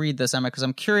face as I read this, Emma, because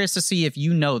I'm curious to see if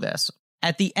you know this.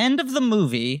 At the end of the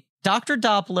movie, Dr.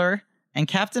 Doppler and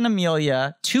Captain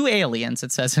Amelia, two aliens,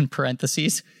 it says in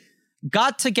parentheses,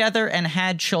 got together and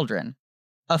had children.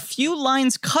 A few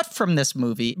lines cut from this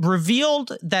movie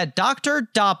revealed that Dr.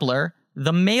 Doppler,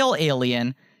 the male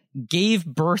alien, gave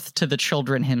birth to the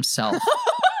children himself.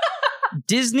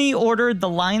 Disney ordered the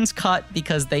lines cut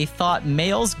because they thought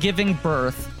males giving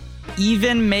birth,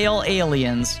 even male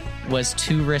aliens, was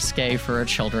too risque for a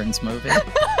children's movie.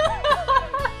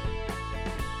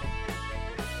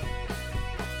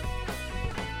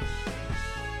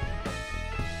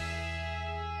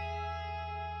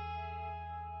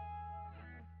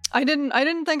 I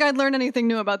didn't think I'd learn anything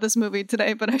new about this movie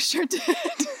today, but I sure did.